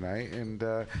DJ tonight, and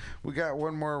we got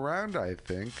one more round, I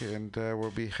think, and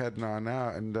we'll be heading on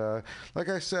out. And like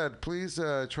I said, please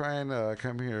try and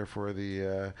come here for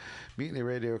the Mutiny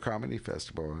Radio Comedy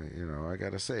Festival. I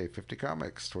gotta say, 50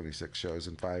 comics, 26 shows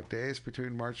in 5 days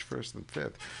between March 1st and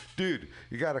 5th. Dude,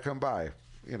 you got to come by.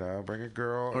 Bring a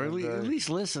girl. Or at least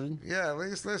listen. Yeah, at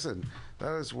least listen.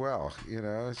 That as well.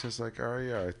 It's just like,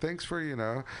 thanks for,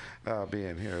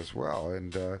 being here as well.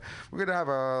 And we're going to have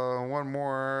one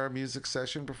more music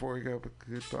session before we go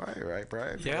goodbye, right,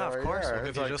 Brian? Yeah, of course. We'll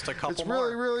give you just a couple more.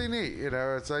 It's really, really neat.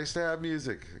 It's nice to have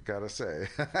music, got to say.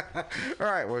 All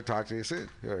right, we'll talk to you soon.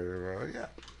 Yeah.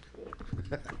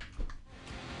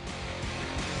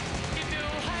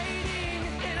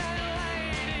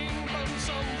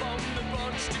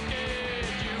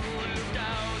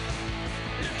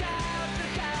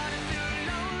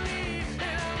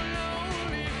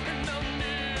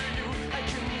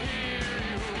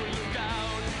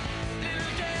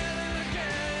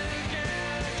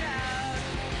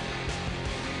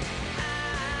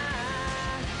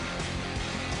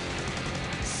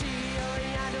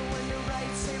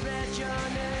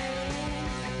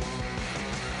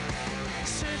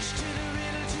 Search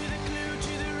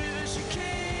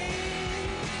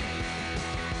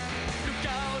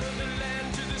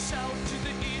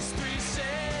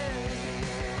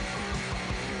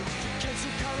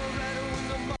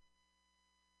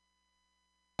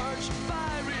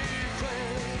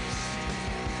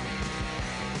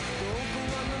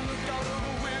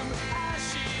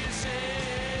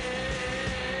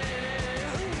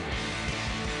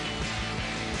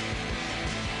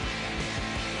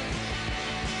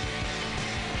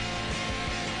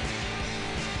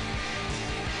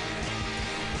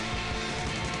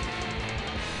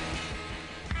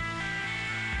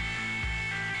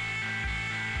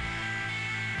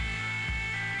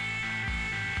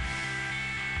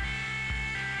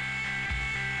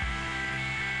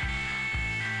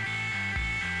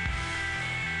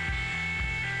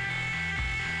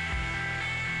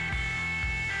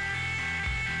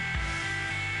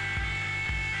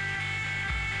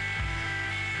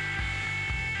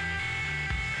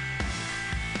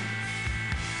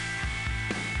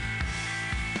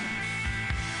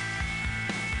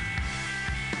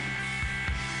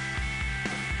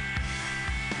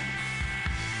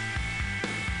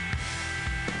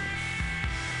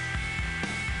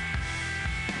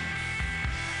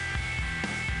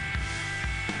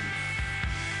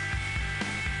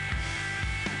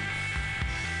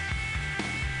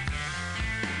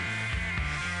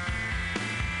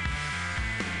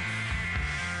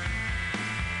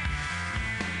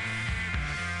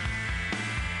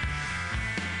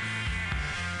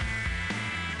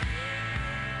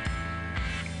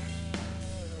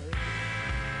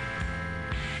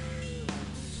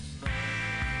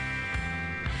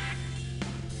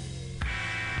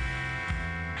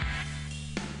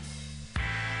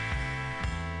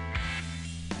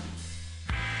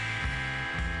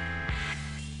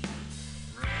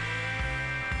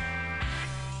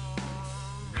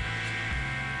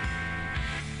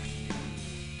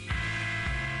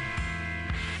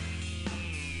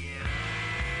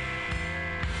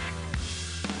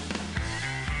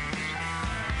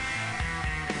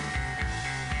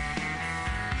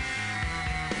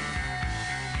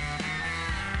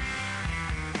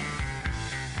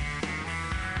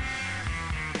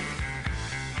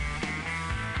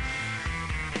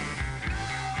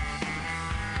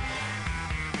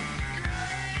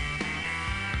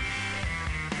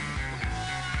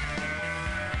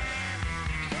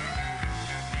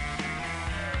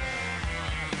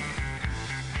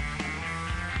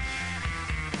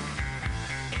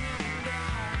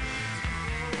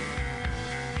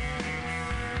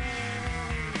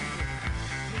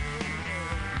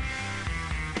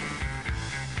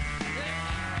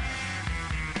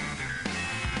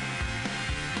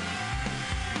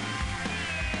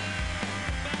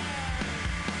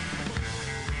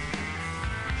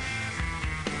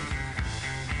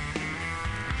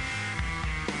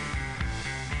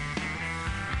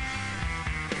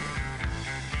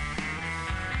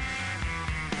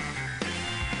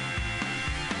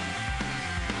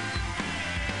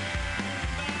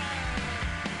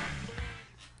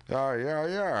Oh,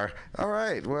 yeah. All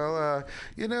right. Well,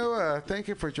 thank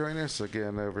you for joining us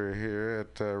again over here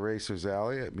at Racers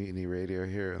Alley at Mutiny Radio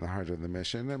here in the heart of the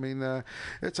Mission. I mean,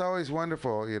 it's always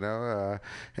wonderful,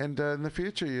 and in the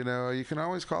future, you can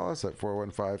always call us at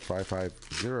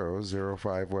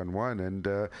 415-550-0511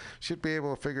 and should be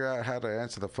able to figure out how to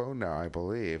answer the phone now, I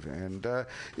believe. And,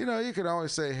 you can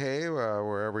always say, hey,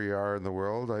 wherever you are in the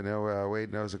world. I know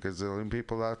Wade knows a gazillion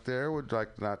people out there would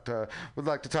like to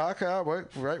talk.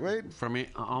 Right? From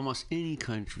almost any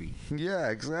country. Yeah,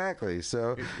 exactly.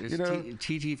 So,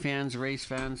 TT fans, race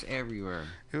fans everywhere.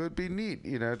 It would be neat,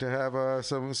 to have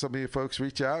some of you folks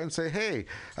reach out and say, hey,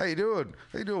 how you doing?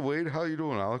 How you doing, Wade? How you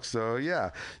doing, Alex? So, yeah,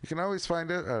 you can always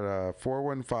find it at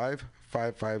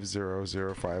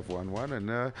 415-550-0511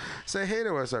 and say hey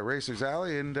to us at Racers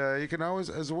Alley. And you can always,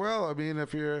 as well, I mean,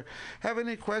 if you have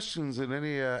any questions in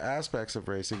any aspects of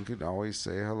racing, you can always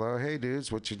say hello. Hey,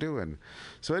 dudes, what you doing?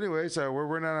 So anyways, we're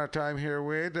running out of time here,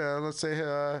 Wade. Let's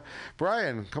say,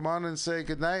 Brian, come on and say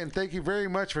goodnight. And thank you very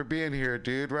much for being here,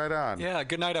 dude. Right on. Yeah,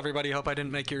 good night, everybody. Hope I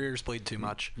didn't make your ears bleed too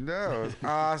much. No,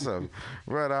 awesome.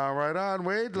 Right on,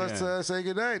 Wade. Let's say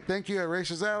goodnight. Thank you at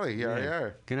Racers Alley.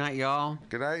 Yeah. Good night, y'all.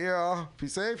 Good night, y'all. Be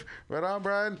safe. Right on,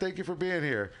 Brian. Thank you for being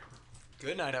here.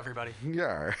 Good night, everybody.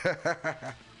 Yeah.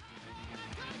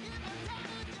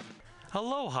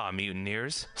 Aloha,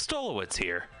 mutineers. Stolowitz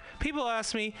here. People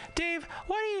ask me, Dave,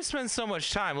 why do you spend so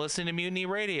much time listening to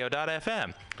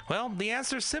MutinyRadio.fm? Well, the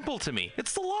answer's simple to me.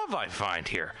 It's the love I find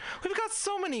here. We've got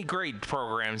so many great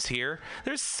programs here.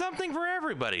 There's something for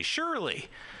everybody, surely.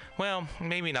 Well,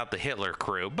 maybe not the Hitler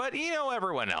crew, but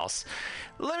everyone else.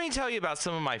 Let me tell you about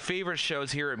some of my favorite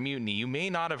shows here at Mutiny you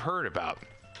may not have heard about.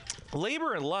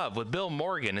 Labor and Love with Bill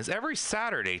Morgan is every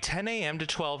Saturday, 10 a.m. to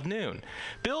 12 noon.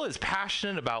 Bill is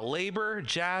passionate about labor,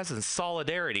 jazz, and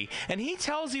solidarity, and he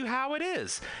tells you how it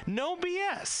is. No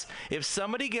BS. If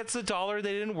somebody gets $1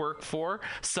 they didn't work for,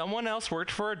 someone else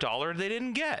worked for $1 they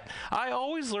didn't get. I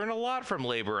always learn a lot from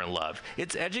Labor and Love.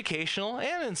 It's educational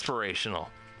and inspirational.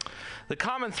 The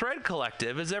Common Thread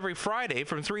Collective is every Friday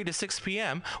from 3 to 6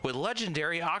 p.m. with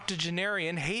legendary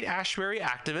octogenarian Haight-Ashbury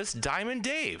activist Diamond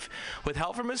Dave. With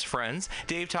help from his friends,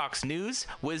 Dave talks news,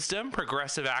 wisdom,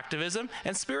 progressive activism,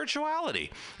 and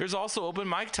spirituality. There's also open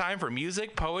mic time for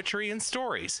music, poetry, and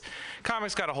stories.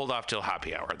 Comics got to hold off till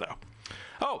happy hour, though.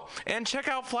 Oh, and check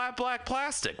out Flat Black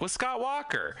Plastic with Scott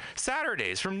Walker,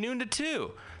 Saturdays from noon to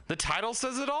 2. The title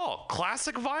says it all.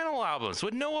 Classic vinyl albums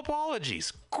with no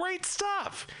apologies. Great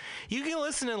stuff. You can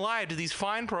listen in live to these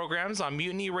fine programs on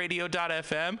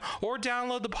MutinyRadio.fm or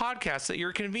download the podcast at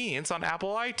your convenience on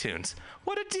Apple iTunes.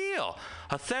 What a deal.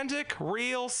 Authentic,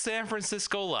 real San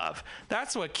Francisco love.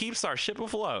 That's what keeps our ship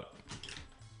afloat.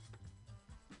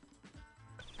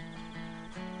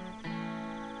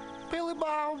 Billy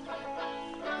Bob,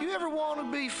 you ever want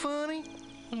to be funny?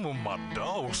 Well, my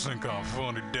dogs think I'm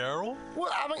funny, Daryl.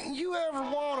 Well, I mean, you ever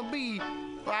want to be,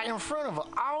 like, in front of an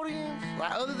audience?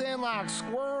 Like, other than, like,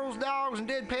 squirrels, dogs, and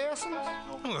dead peasants?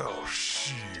 Oh,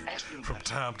 shit. From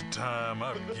time to time,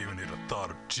 I've given it a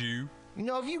thought or two.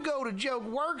 If you go to Joke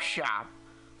Workshop,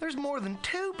 there's more than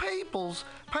 2 peoples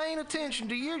paying attention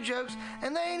to your jokes,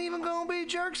 and they ain't even gonna be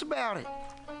jerks about it.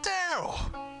 Daryl,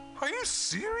 are you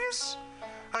serious?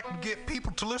 I can get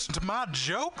people to listen to my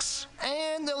jokes?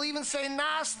 And they'll even say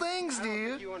nice things,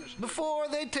 dude, before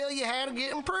they tell you how to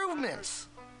get improvements.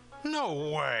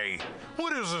 No way.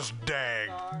 What is this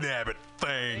dag-nabbit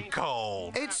thing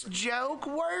called? It's Joke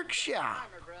Workshop.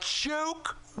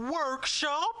 Joke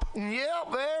Workshop?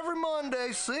 Yep, every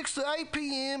Monday, 6 to 8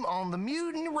 p.m. on the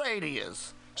Mutiny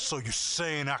Radios. So you're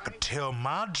saying I could tell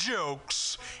my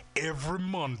jokes every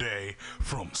Monday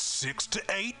from 6 to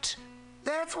 8?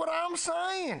 That's what I'm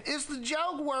saying. It's the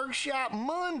Joke Workshop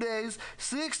Mondays,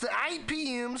 6 to 8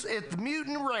 p.m. at the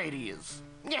Mutiny Radios.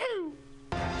 Yahoo!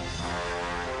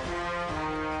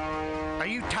 Are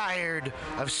you tired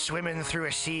of swimming through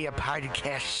a sea of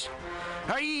podcasts?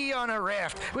 Are ye on a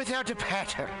raft without a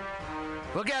paddle?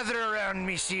 Well, gather around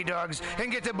me, sea dogs,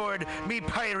 and get aboard me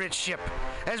pirate ship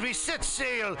as we set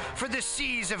sail for the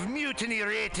seas of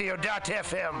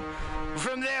MutinyRadio.fm.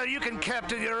 From there, you can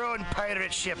captain your own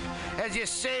pirate ship as you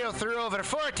sail through over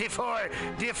 44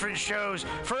 different shows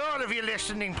for all of your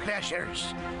listening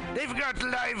pleasures. They've got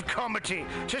live comedy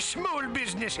to small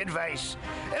business advice,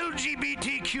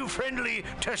 LGBTQ-friendly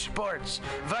to sports,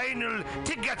 vinyl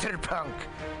to gutter punk.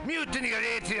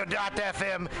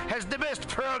 MutinyRadio.fm has the best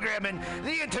programming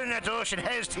the internet ocean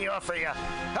has to offer you.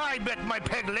 I bet my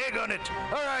peg leg on it,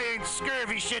 or I ain't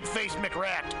scurvy shit-faced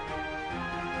McRat.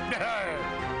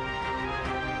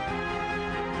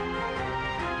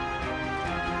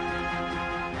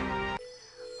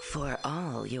 For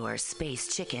all your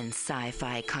space chicken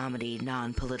sci-fi comedy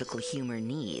non-political humor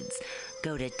needs,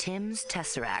 go to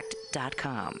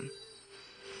timstesseract.com.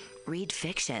 Read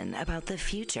fiction about the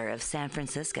future of San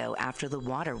Francisco after the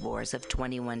water wars of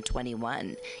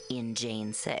 2121 in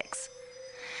Jane 6.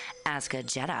 Ask a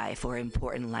Jedi for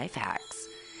important life hacks.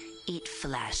 Eat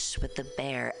flesh with the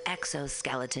bare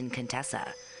exoskeleton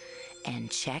Contessa. And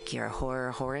check your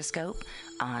horror horoscope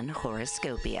on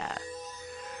Horoscopia.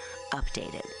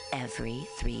 Updated every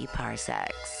 3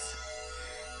 parsecs.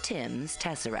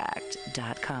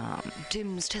 TimsTesseract.com.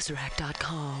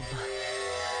 TimsTesseract.com.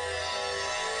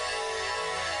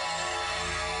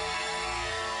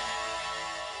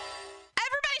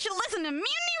 Everybody should listen to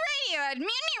Mutiny Radio at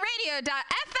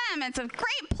MutinyRadio.fm. It's a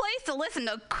great place to listen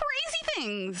to crazy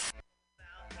things.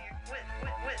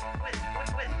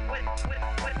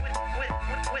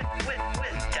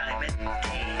 Diamond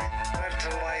Dave. Let the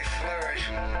life flourish.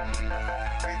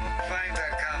 We find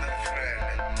that common thread.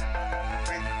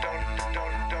 We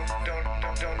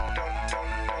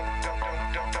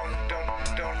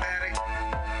don't panic.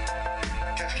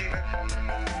 Just keep it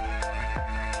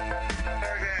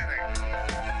organic.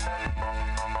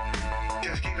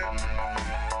 Just keep it organic.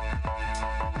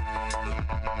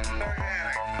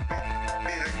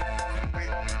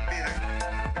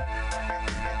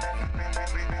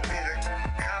 Be the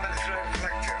common thread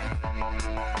collective.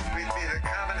 We'd be the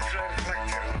common thread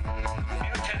collective.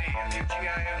 Mutiny,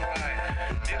 M-U-T-I-N-Y.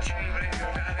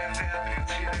 MutinyRadio.fm. You'll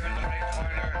see there in the right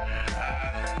corner.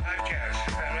 Podcast.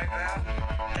 Is that right, Val?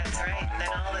 That's right. Then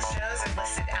all the shows are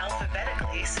listed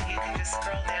alphabetically, so you can just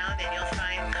scroll down and you'll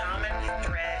find Common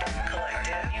Thread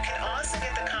Collective. You can also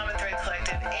get the Common Thread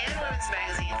Collective and Women's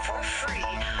Magazine for free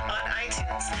on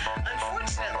iTunes.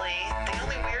 Unfortunately, the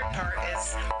only weird part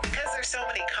is because there's so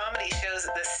many comedy shows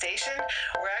at this station,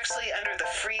 we're actually under the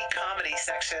free comedy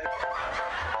section.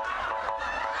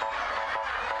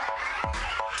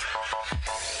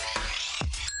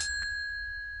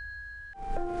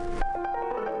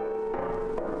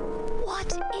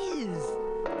 What is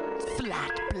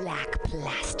flat black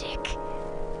plastic?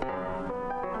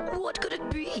 What could it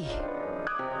be?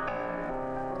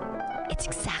 It's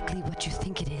exactly what you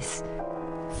think it is.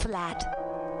 Flat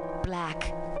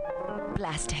black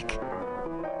plastic.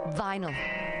 Vinyl.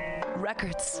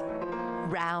 Records.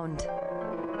 Round.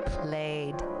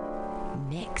 Played.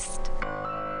 Mixed.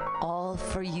 All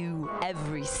for you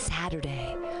every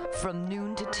Saturday from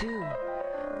noon to 2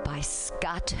 by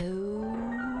Scotto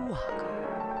Walker.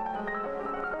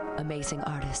 Amazing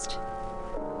artist.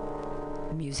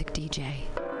 Music DJ.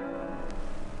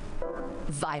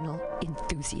 Vinyl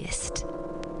enthusiast.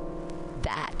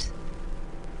 That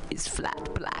is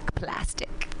flat black plastic.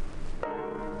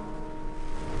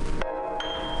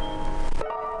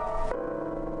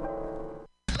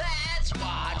 Let's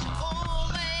watch a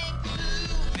full-length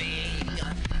movie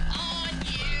on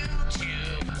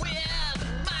YouTube with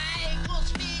Michael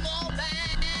Spiegelman.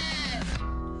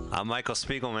 I'm Michael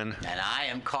Spiegelman. And I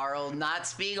am Carl Not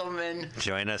Spiegelman.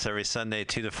 Join us every Sunday,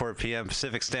 2 to 4 p.m.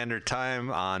 Pacific Standard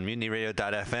Time on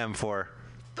MutinyRadio.fm for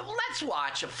Let's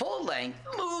watch a full-length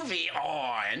movie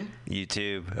on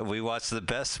YouTube. We watch the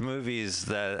best movies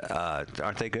that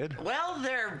aren't they good? Well,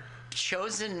 they're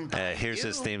chosen by Here's you.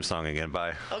 his theme song again.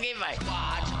 Bye. Okay, bye.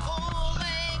 Watch a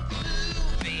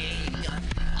full-length movie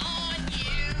on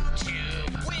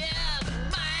YouTube with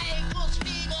Michael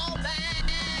Spiegelman.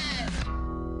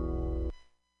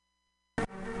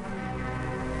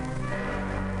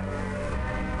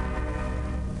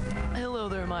 Hello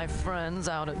there, my friends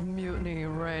out at Mutiny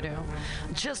Radio.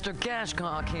 Chester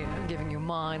Cashcock here, giving you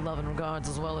my love and regards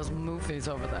as well as Moofy's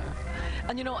over there.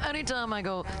 And you know, anytime I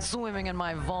go swimming in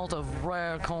my vault of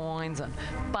rare coins and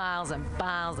piles of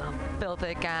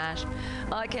filthy cash,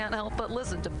 I can't help but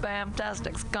listen to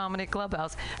Bamtastic's Comedy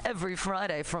Clubhouse every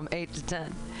Friday from 8 to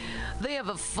 10. They have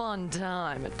a fun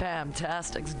time at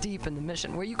Bamtastic's Deep in the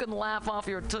Mission, where you can laugh off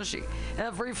your tushy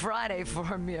every Friday for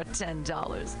a mere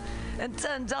 $10. And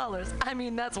 $10, I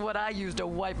mean, that's what I use to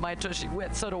wipe my tushy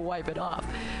with, so to wipe it off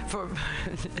for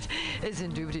it's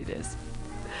indubitious.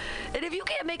 And if you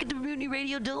can't make it to Mutiny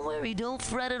Radio, don't worry, don't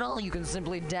fret at all. You can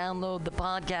simply download the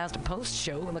podcast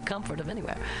post-show in the comfort of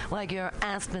anywhere, like your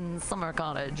Aspen summer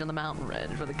cottage on the mountain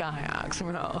ridge with the kayaks.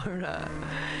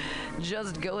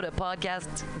 Just go to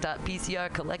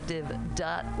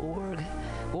podcast.pcrcollective.org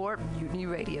or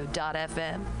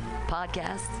mutinyradio.fm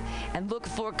podcasts and look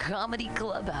for Comedy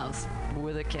Clubhouse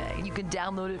with a K. You can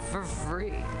download it for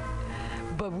free.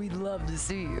 But we'd love to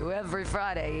see you every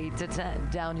Friday, 8 to 10,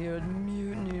 down here at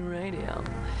Mutiny Radio.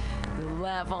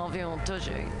 laugh off your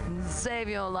tushy, save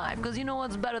your life. Because you know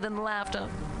what's better than laughter?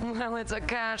 Well, it's a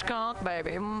cash cock,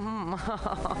 baby.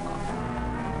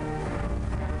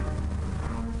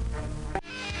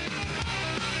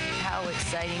 How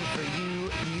exciting for you,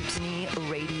 Mutiny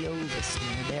Radio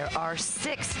listener. There are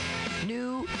 6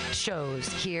 new shows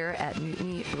here at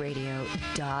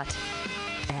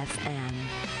MutinyRadio.fm.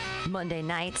 Monday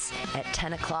nights at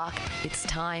 10 o'clock, it's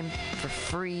time for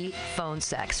free phone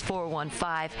sex.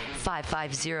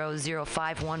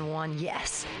 415-550-0511.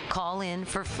 Yes, call in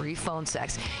for free phone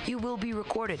sex. You will be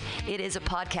recorded. It is a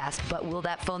podcast, but will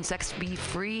that phone sex be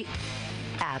free?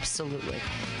 Absolutely.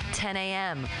 10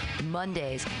 a.m.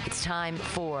 Mondays, it's time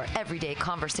for Everyday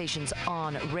Conversations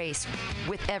on Race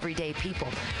with Everyday People.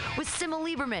 With Sima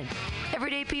Lieberman,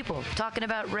 Everyday People, talking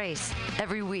about race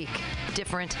every week.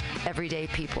 Different everyday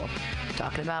people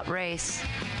talking about race.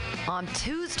 On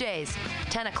Tuesdays,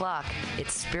 10 o'clock,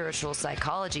 it's Spiritual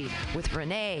Psychology with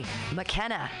Renee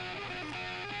McKenna.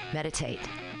 Meditate.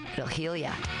 It'll heal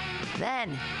ya.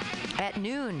 Then, at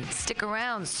noon, stick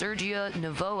around. Sergio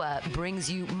Navoa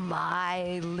brings you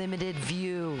My Limited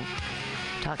View,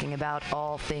 talking about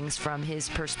all things from his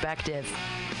perspective.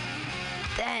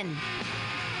 Then,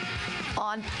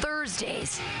 on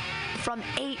Thursdays, from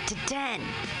 8 to 10,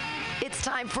 it's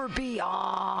time for Beyond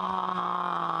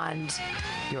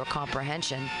Your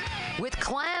Comprehension with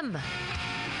Clem.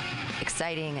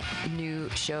 Exciting new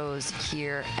shows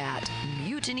here at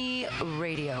Mutiny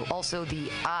Radio. Also, the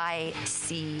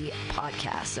IC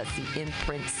podcast. That's the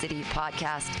Imprint City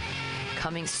podcast,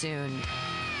 coming soon.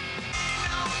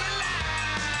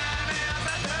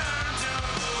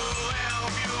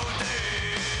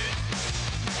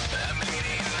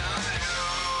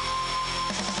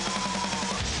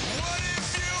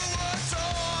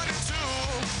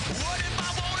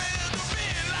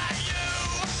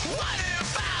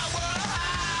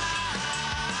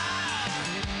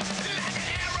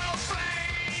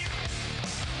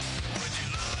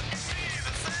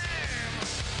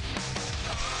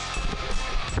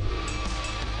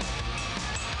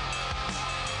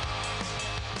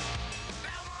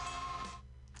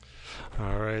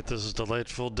 This is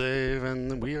Delightful Dave,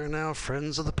 and we are now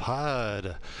friends of the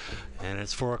pod. And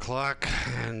it's 4 o'clock,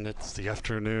 and it's the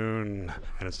afternoon,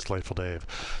 and it's Delightful Dave.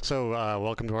 So,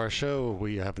 welcome to our show.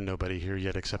 We have nobody here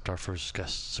yet except our first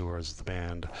guests, who are the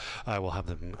band. I will have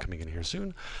them coming in here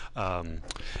soon.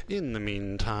 In the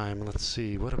meantime, let's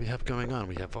see, what do we have going on?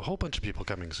 We have a whole bunch of people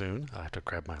coming soon. I have to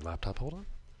grab my laptop. Hold on.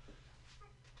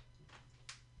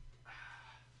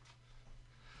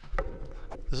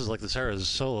 This is like the Sarah's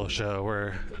solo show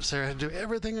where Sarah had to do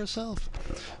everything herself,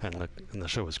 and the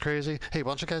show was crazy. Hey,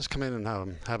 why don't you guys come in and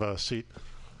have a seat?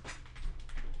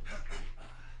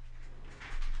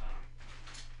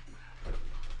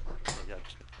 Yeah,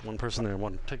 one person there.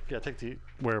 Take the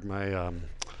where my yeah,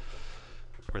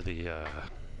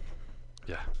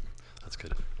 that's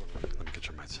good. Let me get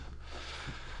your mics.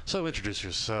 So introduce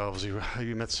yourselves. You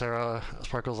met Sarah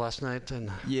Sparkles last night,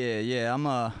 and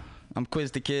yeah. I'm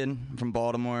Quiz the Kid from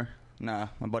Baltimore. My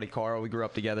buddy Carl, we grew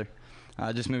up together.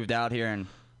 I just moved out here, and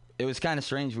it was kind of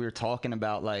strange. We were talking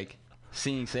about, like,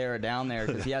 seeing Sarah down there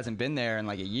because he hasn't been there in,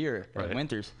 like, a year, like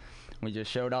winters. We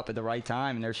just showed up at the right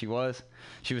time, and there she was.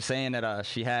 She was saying that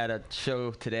she had a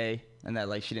show today and that,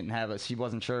 like, she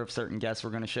wasn't sure if certain guests were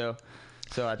going to show.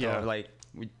 So I told her, like,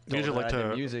 we usually like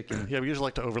to music. And we usually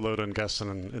like to overload on guests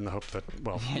in the hope that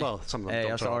some of them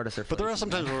don't show up. But there are some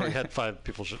times where we had 5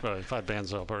 people, 5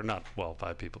 bands up, or not,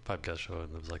 5 guests show,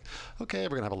 and it was like, okay,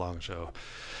 we're gonna have a long show.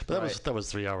 But that was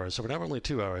 3 hours, so we're now only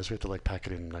 2 hours. We have to like pack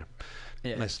it in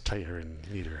nice, tighter and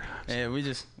neater. So. Yeah, we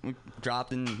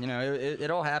dropped in.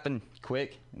 It all happened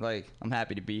quick. Like, I'm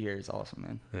happy to be here. It's awesome,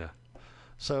 man. Yeah.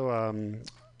 So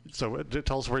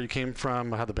tell us where you came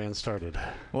from, how the band started.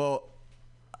 Well,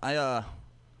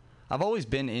 I've always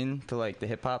been into, like, the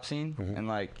hip-hop scene and,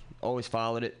 like, always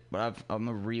followed it, but I'm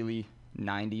a really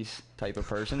 90s type of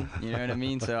person, you know what I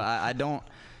mean? So I don't,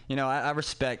 I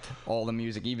respect all the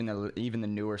music, even the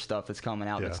newer stuff that's coming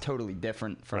out that's totally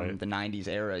different from the 90s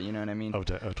era, you know what I mean?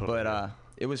 Totally. But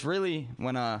it was really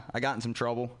when I got in some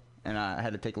trouble and I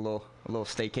had to take a little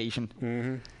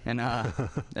staycation. And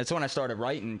that's when I started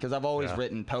writing, because I've always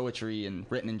written poetry and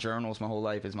written in journals my whole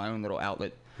life as my own little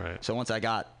outlet. Right. So once I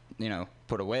got,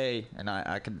 put away and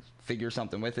I could figure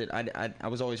something with it, I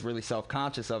was always really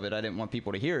self-conscious of it. I didn't want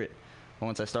people to hear it. But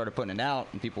once I started putting it out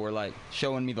and people were, like,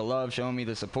 showing me the love, showing me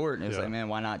the support, and it was like, man,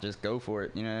 why not just go for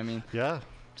it? You know what I mean? Yeah.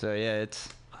 So, yeah,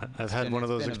 I've had one of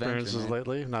those experiences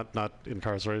lately, not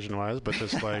incarceration-wise, but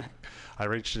just like I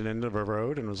reached an end of a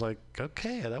road and was like,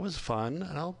 okay, that was fun,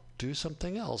 and I'll do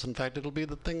something else. In fact, it'll be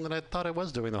the thing that I thought I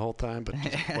was doing the whole time, but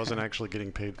just wasn't actually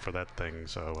getting paid for that thing.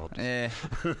 So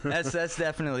that's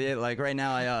definitely it. Like right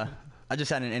now, I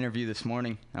just had an interview this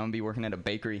morning. I'm gonna be working at a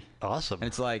bakery. Awesome. And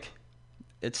it's like,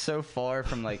 it's so far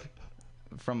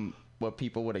from what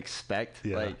people would expect.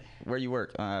 Yeah. Like, where you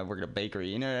work? I work at a bakery.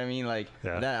 You know what I mean? Like,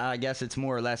 Yeah. that. I guess it's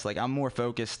more or less like I'm more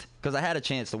focused because I had a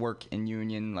chance to work in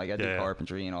union. Like I did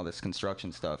carpentry and all this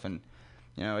construction stuff, and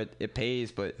you know it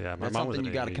pays, but my that's mom was something in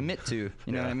you got to union. commit to.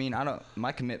 You know what I mean?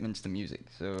 My commitment's to music,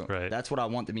 so that's what I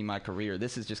want to be my career.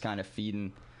 This is just kind of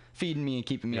feeding me and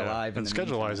keeping me alive. And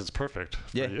schedule-wise, it's perfect.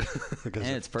 Yeah, and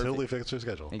it's perfect. Totally fits your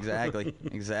schedule. Exactly.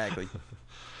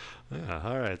 Yeah.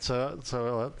 All right.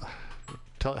 So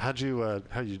how'd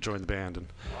you join the band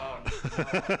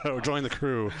or join the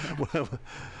crew?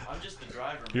 I'm just the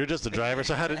driver. You're just the driver.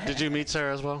 So did you meet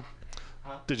Sarah as well?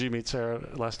 Huh? Did you meet Sarah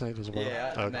last night as well?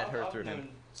 Yeah, I met her through I've him. known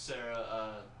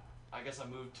Sarah. I guess I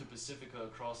moved to Pacifica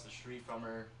across the street from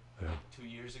her like 2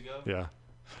 years ago. Yeah.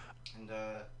 And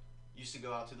used to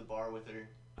go out to the bar with her.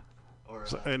 Or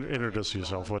So, and introduce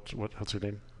yourself. What's your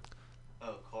name?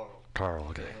 Oh, Carl. Carl.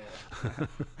 Okay.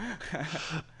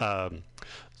 Yeah.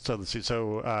 So let's see.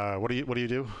 So what do you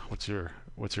do? What's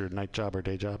your night job or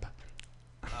day job?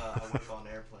 I work on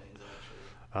airplanes actually.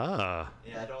 Ah.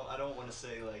 Yeah, I don't want to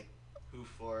say like who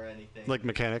for or anything. Like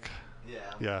mechanic. Yeah.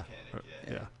 I'm a mechanic.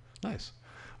 Yeah. Nice.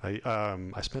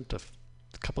 I spent a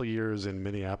couple years in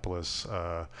Minneapolis,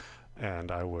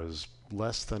 and I was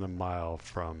less than a mile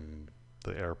from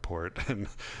the airport, and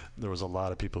there was a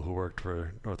lot of people who worked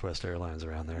for Northwest Airlines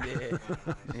around there.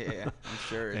 Yeah, I'm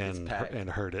sure. and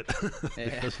heard it.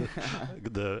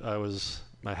 Because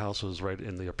my house was right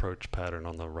in the approach pattern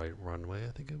on the right runway,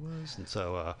 I think it was, and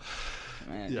so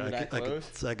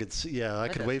I could see. Yeah, I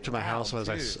could wave to my house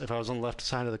if I was on the left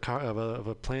side of the car of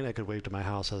a plane. I could wave to my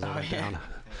house as I went down.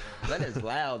 That is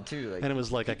loud too. Like, and it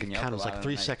was like I could count. It was like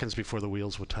 3 seconds before the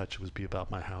wheels would touch. It would be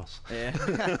about my house. Yeah,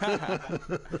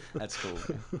 that's cool.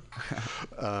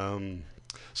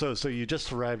 So you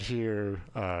just arrived here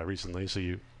recently. So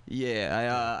you.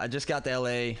 Yeah, I just got to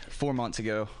LA 4 months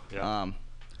ago. Yeah.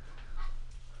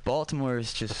 Baltimore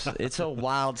is it's a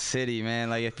wild city, man.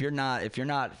 Like if you're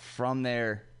not from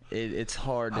there, it's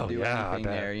hard to do anything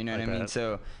there. You know what I mean?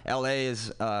 So LA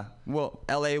is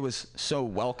LA was so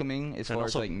welcoming as far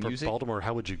as like music. For Baltimore,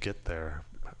 how would you get there?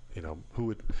 You know,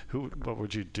 what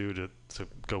would you do to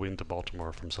go into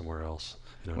Baltimore from somewhere else?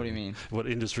 You know, what do you mean? What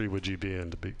industry would you be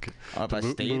in if I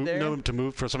stayed there?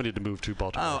 No, for somebody to move to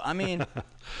Baltimore. Oh, I mean,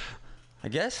 I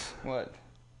guess what.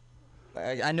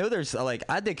 I know there's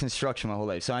I did construction my whole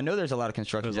life, so I know there's a lot of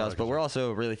construction jobs. But we're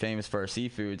also really famous for our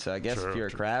seafood. So I guess if you're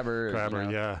a crabber,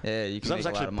 you can I was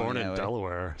actually born in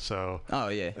Delaware, so. Oh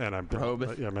yeah. And I'm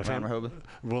Rehoboth. Yeah, my family. Rehoboth.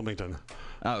 Wilmington.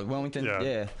 Oh, Wilmington.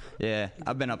 Yeah.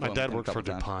 I've been up. My dad Wilmington worked for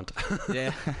DuPont.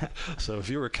 Yeah. So if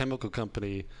you were a chemical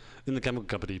company, in the chemical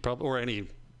company, probably or any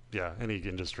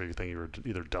industry thing, you were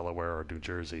either Delaware or New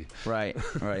Jersey. Right.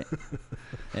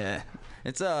 Yeah.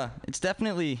 It's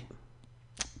definitely.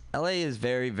 LA is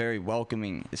very, very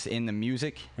welcoming. It's in the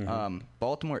music. Mm-hmm.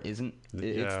 Baltimore isn't.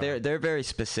 They're very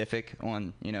specific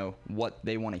on what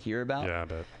they want to hear about. Yeah, I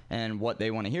bet. And what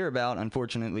they want to hear about,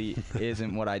 unfortunately,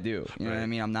 isn't what I do. You know what I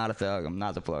mean? I'm not a thug. I'm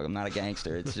not the plug. I'm not a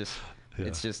gangster. It's just.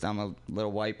 It's just I'm a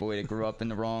little white boy that grew up in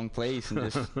the wrong place, and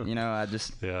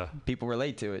just people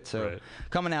relate to it. So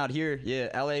coming out here,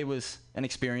 LA was an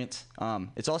experience.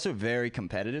 It's also very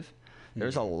competitive.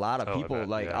 There's a lot of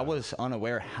people. I was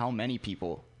unaware how many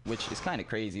people. Which is kind of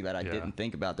crazy that I didn't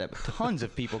think about that. But tons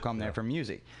of people come there for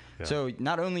music. Yeah. So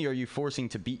not only are you forcing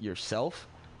to beat yourself,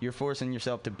 you're forcing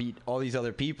yourself to beat all these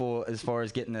other people as far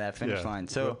as getting to that finish line.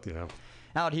 So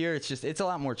out here, it's a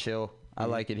lot more chill. I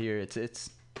like it here. It's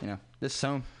this is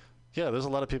home. Yeah, there's a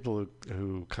lot of people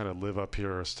who kind of live up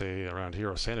here or stay around here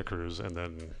or Santa Cruz and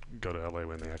then go to LA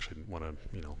when they actually want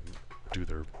to, do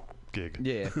their gig.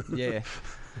 Yeah.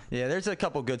 There's a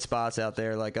couple good spots out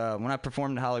there. Like when I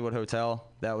performed at Hollywood Hotel,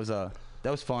 that was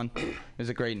fun. It was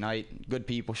a great night. Good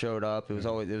people showed up. It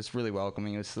was really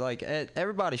welcoming. It was like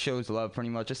everybody shows love pretty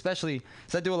much, especially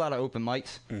because I do a lot of open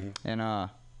mics, and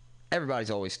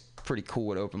everybody's always pretty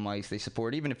cool at open mics. They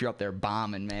support, even if you're up there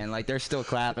bombing, man. Like they're still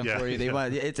clapping for you. They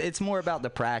want. It's more about the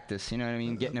practice. You know what I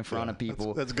mean? Getting in front of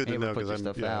people. That's good to know because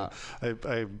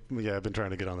I've been trying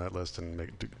to get on that list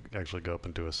and actually go up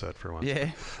and do a set for once.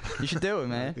 Yeah, you should do it,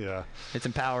 man. Yeah, it's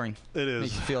empowering. It is.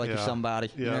 Makes you feel like you're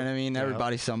somebody. You know what I mean?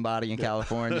 Everybody's somebody in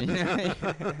California. You know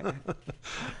what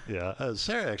I mean?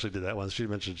 Sarah actually did that once. She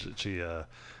mentioned she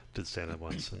did stand up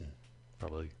once and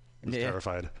probably was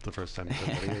terrified the first time.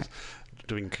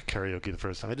 Doing karaoke the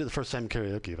first time. I did the first time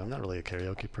karaoke. I'm not really a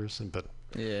karaoke person, but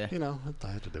Yeah. You know, I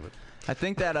had to do it. I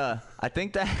think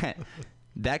that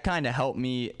that kind of helped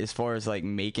me as far as like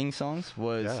making songs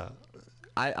was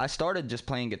I started just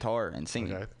playing guitar and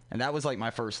singing. Okay. And that was like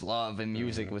my first love in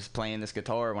music was playing this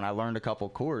guitar when I learned a couple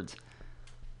chords.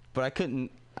 But I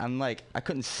couldn't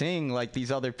sing like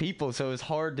these other people, so it was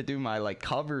hard to do my like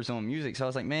covers on music. So I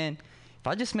was like, man, if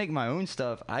I just make my own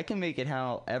stuff, I can make it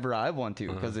however I want to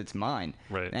because it's mine.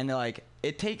 Right. And like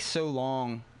it takes so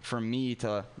long for me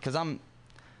to, because I'm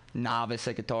novice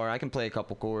at guitar. I can play a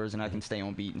couple chords and I can stay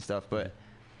on beat and stuff, but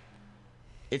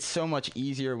it's so much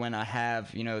easier when I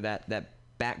have, you know, that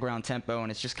background tempo and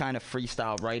it's just kind of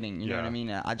freestyle writing, you know what I mean?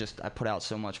 I put out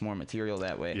so much more material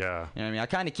that way. Yeah. You know what I mean? I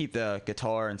kind of keep the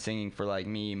guitar and singing for like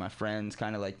me, my friends,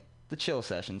 kind of like the chill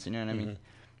sessions, you know what I mean?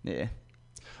 Yeah.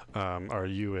 Are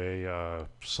you a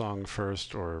song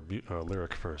first or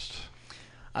lyric first?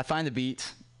 I find the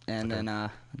beats and then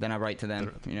I write to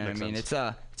them, you know what I mean?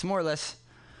 Sense. It's more or less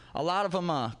a lot of them,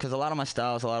 because a lot of my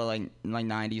style is a lot of like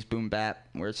 90s boom bap,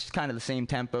 where it's kind of the same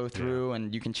tempo through,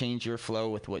 and you can change your flow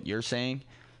with what you're saying.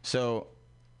 So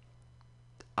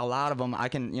a lot of them, I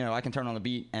can turn on the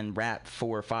beat and rap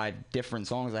 4 or 5 different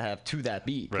songs I have to that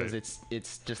beat, because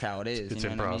it's just how it is. It's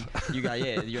you know improv. what I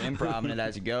mean? You're improvising it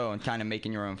as you go and kind of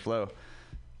making your own flow.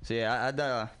 So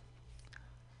yeah,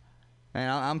 and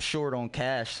I'm short on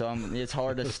cash, so it's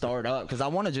hard to start up because I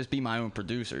want to just be my own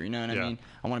producer. You know what I mean?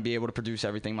 I want to be able to produce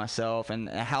everything myself. And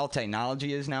how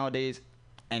technology is nowadays,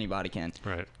 anybody can.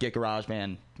 Right. Get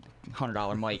GarageBand,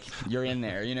 $100 mic, you're in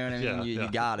there. You know what I mean? You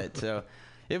got it. So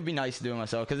it would be nice to do it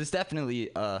myself because it's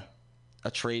definitely a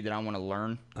trade that I want to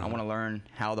learn. I want to learn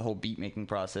how the whole beat making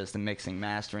process, the mixing,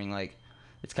 mastering, like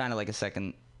it's kind of like a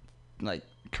second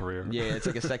career. Yeah, it's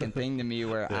like a second thing to me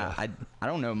where I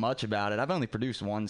don't know much about it. I've only produced one